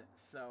 and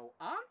so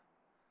on.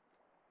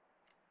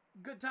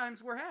 Good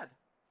times were had.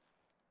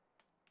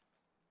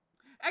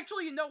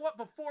 Actually, you know what?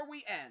 Before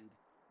we end,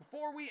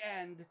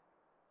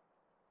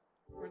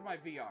 where's my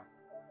VR?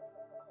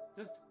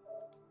 Just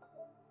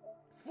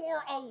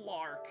for a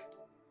lark.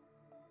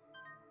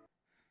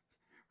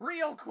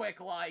 Real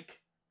quick,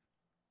 like.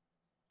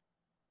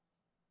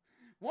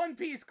 One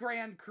Piece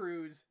Grand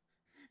Cruise.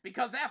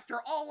 Because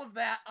after all of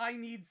that, I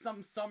need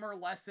some summer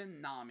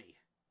lesson Nami.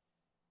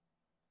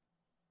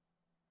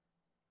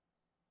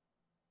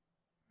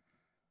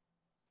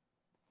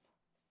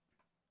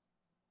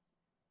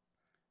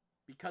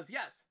 Because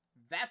yes,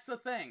 that's a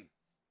thing.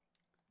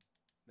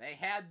 They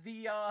had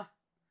the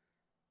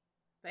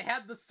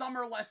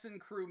summer lesson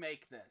crew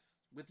make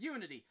this with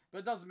Unity, but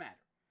it doesn't matter.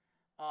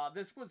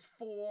 This was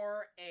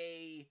for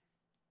a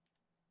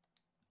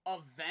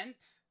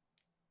event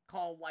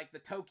called, like, the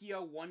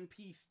Tokyo One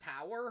Piece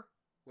Tower,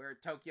 where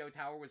Tokyo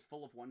Tower was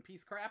full of One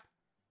Piece crap.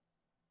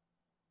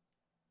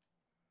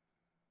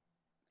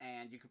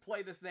 And you could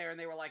play this there, and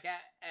they were like,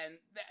 and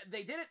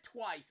they did it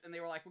twice, and they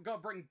were like, we're gonna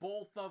bring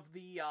both of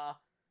the,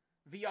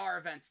 VR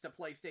events to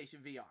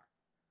PlayStation VR.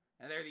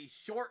 And they're these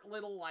short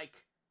little,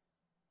 like,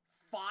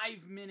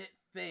 5-minute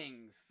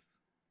things.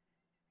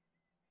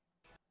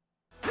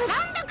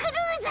 Grand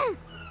Cruise!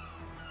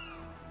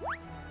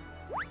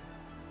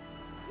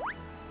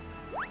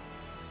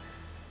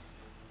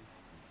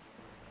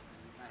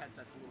 My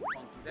headset's a little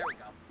funky. There we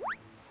go.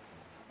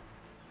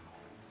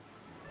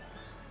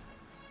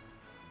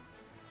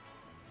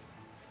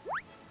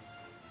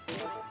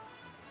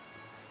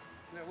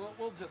 Yeah,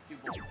 we'll just do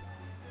both.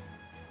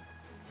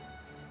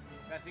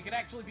 Yeah, so you can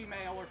actually be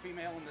male or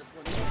female in this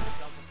one, so it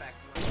does affect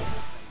your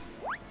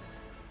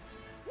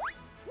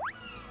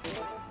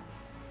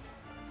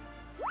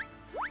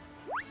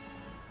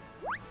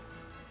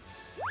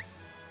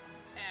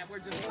we're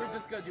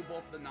just gonna do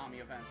both the Nami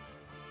events.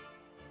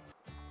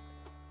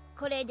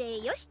 これで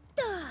よしっ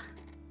と。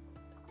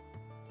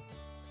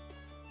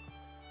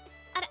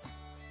あら、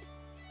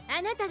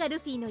あなたがル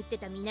フィの言って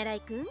た見習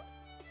いくん？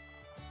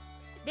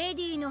レ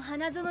ディーの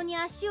花園に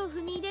足を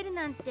踏み入れる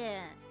なんて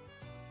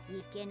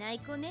いけない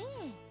子ね。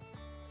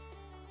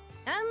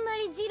あんま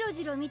りジロ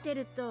ジロ見て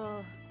る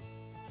と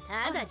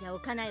ただじゃお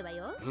かないわ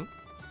よ。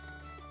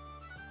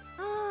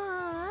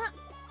ああ、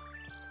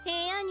部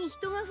屋に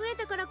人が増え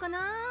たからか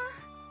な。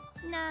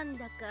なん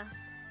だか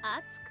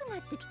暑くな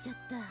ってきちゃっ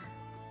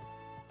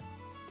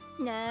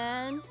た。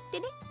なん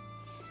てね。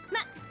ま、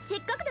せ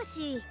っかくだ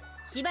し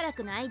しばら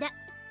くの間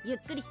ゆっ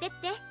くりしてっ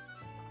て。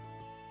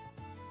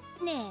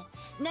ね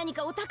え、何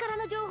かお宝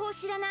の情報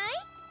知らない？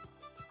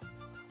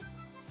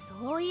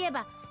そういえ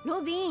ば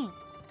ロビン、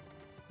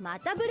ま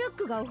たブルッ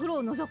クがお風呂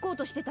を覗こう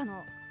としてた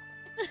の。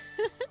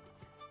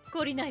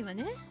懲りないわ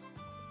ね。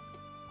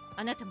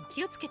あなたも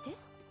気をつけて。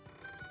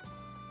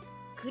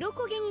黒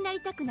焦げになり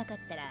たくなかっ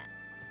たら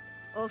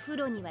お風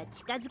呂には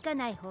近づか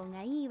ない方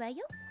がいいわよ。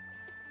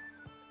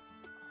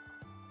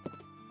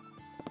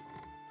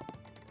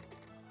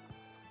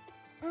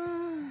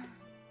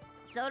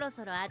そろ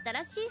そろ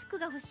新しい服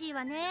が欲しい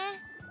わ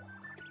ね。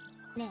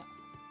ね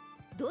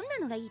え、どんな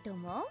のがいいと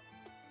思う？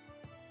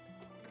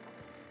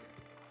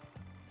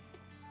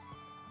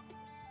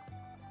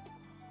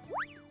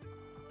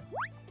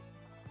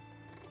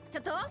ち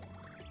ょっと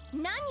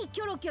何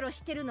キョロキョロ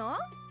してるの？おい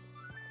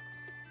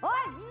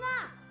みんな、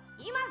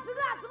今すぐ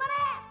集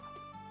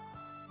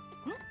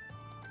まれ！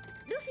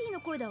ルフィの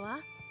声だわ。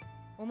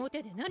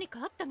表で何か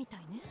あったみたい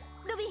ね。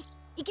ロビン、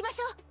行きま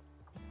しょ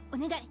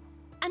う。お願い、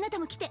あなた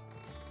も来て。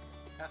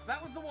Yes,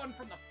 that was the one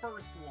from the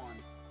first one.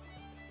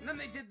 And then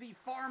they did the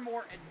far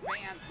more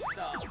advanced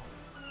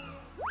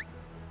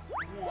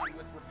one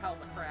with Repel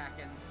the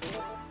Kraken.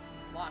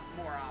 Lots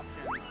more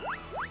options.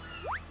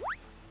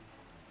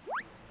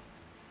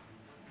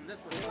 And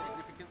this one has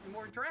significantly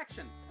more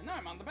interaction. And now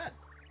I'm on the bed.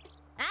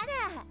 あ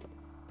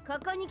ら、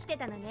ここに来て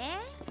たのね。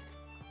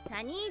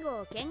サニー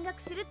号を見学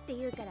するって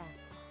言うから、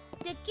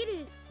てっき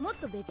りもっ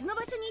と別の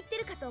場所に行って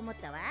るかと思っ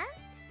たわ。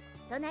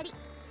隣、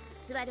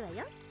座るわ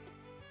よ。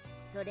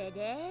それ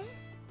で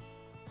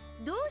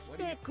どうし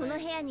てこの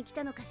部屋に来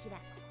たのかしら。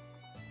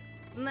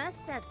ま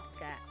さか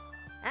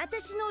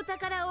私のお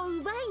宝を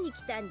奪いに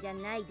来たんじゃ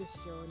ないで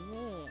しょうね。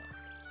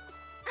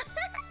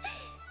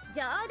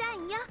冗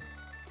談よ。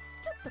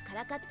ちょっとか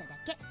らかっただ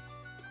け。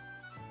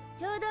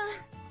ちょうど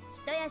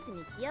一休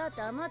みしよう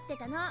と思って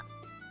たの。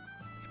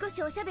少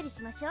しおしゃべり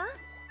しましょう。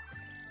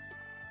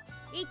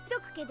言っと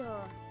くけ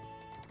ど、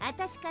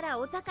私から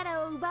お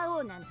宝を奪お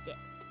うなんて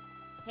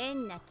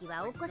変な気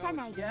は起こさ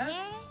ないでね。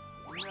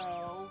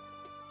No,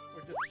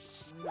 or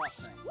just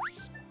nothing.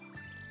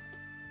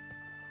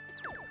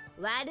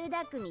 悪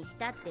巧みし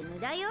たって無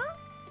駄よ。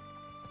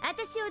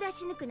私を出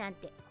し抜くなん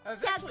て There's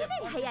 100 actually a 年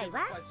bunch of 早い different わ。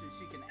 questions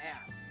she can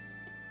ask.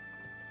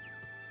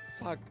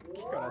 さっ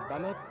きから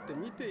黙って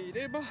見てい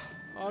れば、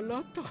あ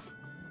なた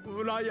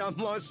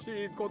羨ま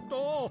しいこと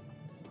を。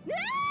ね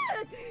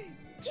え、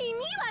気味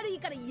悪い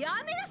からや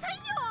めなさい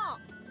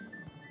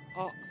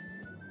よ。あ、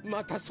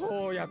また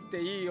そうやっ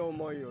ていい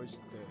思いをして。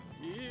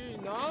いい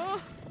な、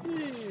い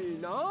い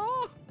な。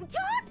ち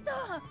ょっ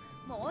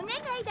ともうお願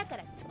いだか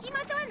ら付きま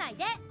とわない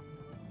で。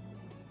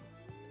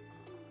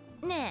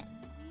ねえ、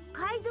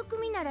海賊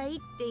見習いっ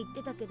て言っ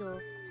てたけど、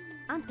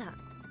あんた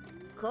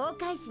航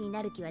海士に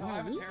なる気は Oh, な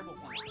I have a い？ terrible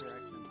sense of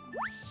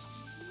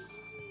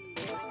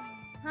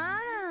direction. あ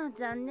ら、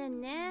残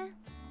念ね。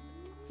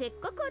せっ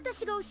かく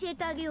私が教え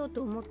てあげよう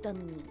と思ったの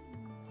に。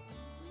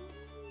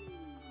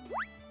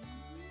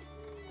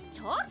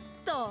ちょっ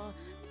と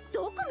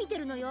どこ見て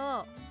るの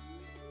よ。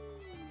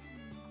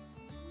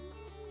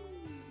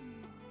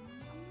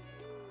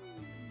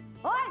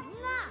おいみ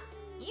んな、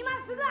今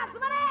すぐ集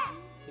まれ！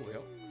おや、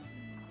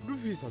ル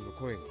フィさんの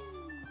声が。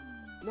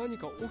何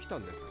か起きた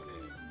んですかね。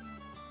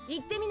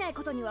行ってみない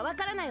ことにはわ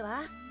からない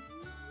わ。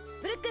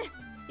ブルック、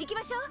行き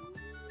ましょう。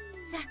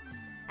さ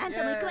あ、あん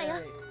たも行くわよ。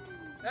 Yay.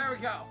 There we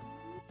go.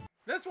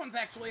 This one's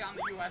actually on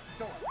the US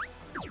store.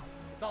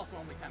 It's also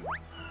only $10.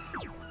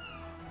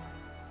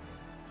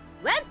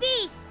 ワンピ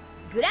ース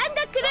グラン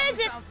ドクルー It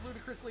ズ。 sounds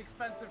ludicrously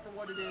expensive for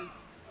what it is,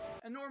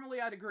 and normally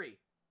I'd agree.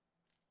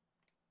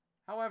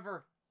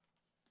 However,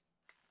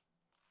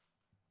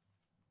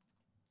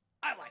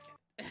 I like it.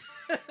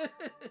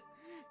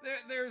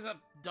 There's a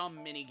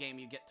dumb mini game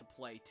you get to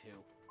play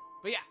too.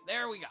 But yeah,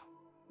 there we go.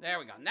 There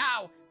we go.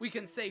 Now we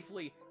can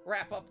safely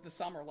wrap up the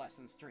summer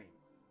lesson stream.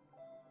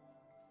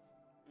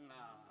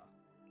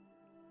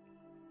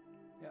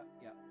 Yep.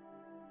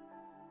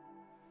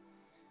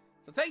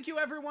 So thank you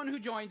everyone who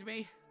joined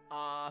me.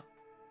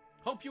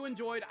 Hope you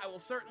enjoyed. I will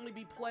certainly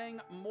be playing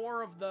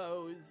more of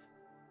those.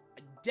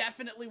 I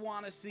definitely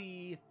want to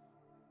see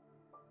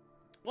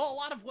well, a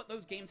lot of what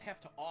those games have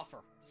to offer,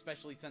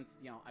 especially since,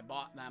 you know, I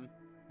bought them.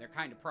 They're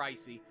kind of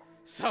pricey.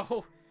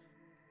 So,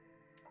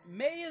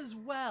 may as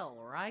well,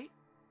 right?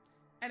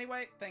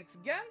 Anyway, thanks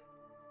again.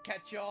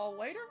 Catch y'all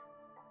later.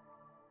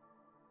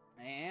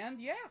 And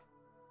yeah.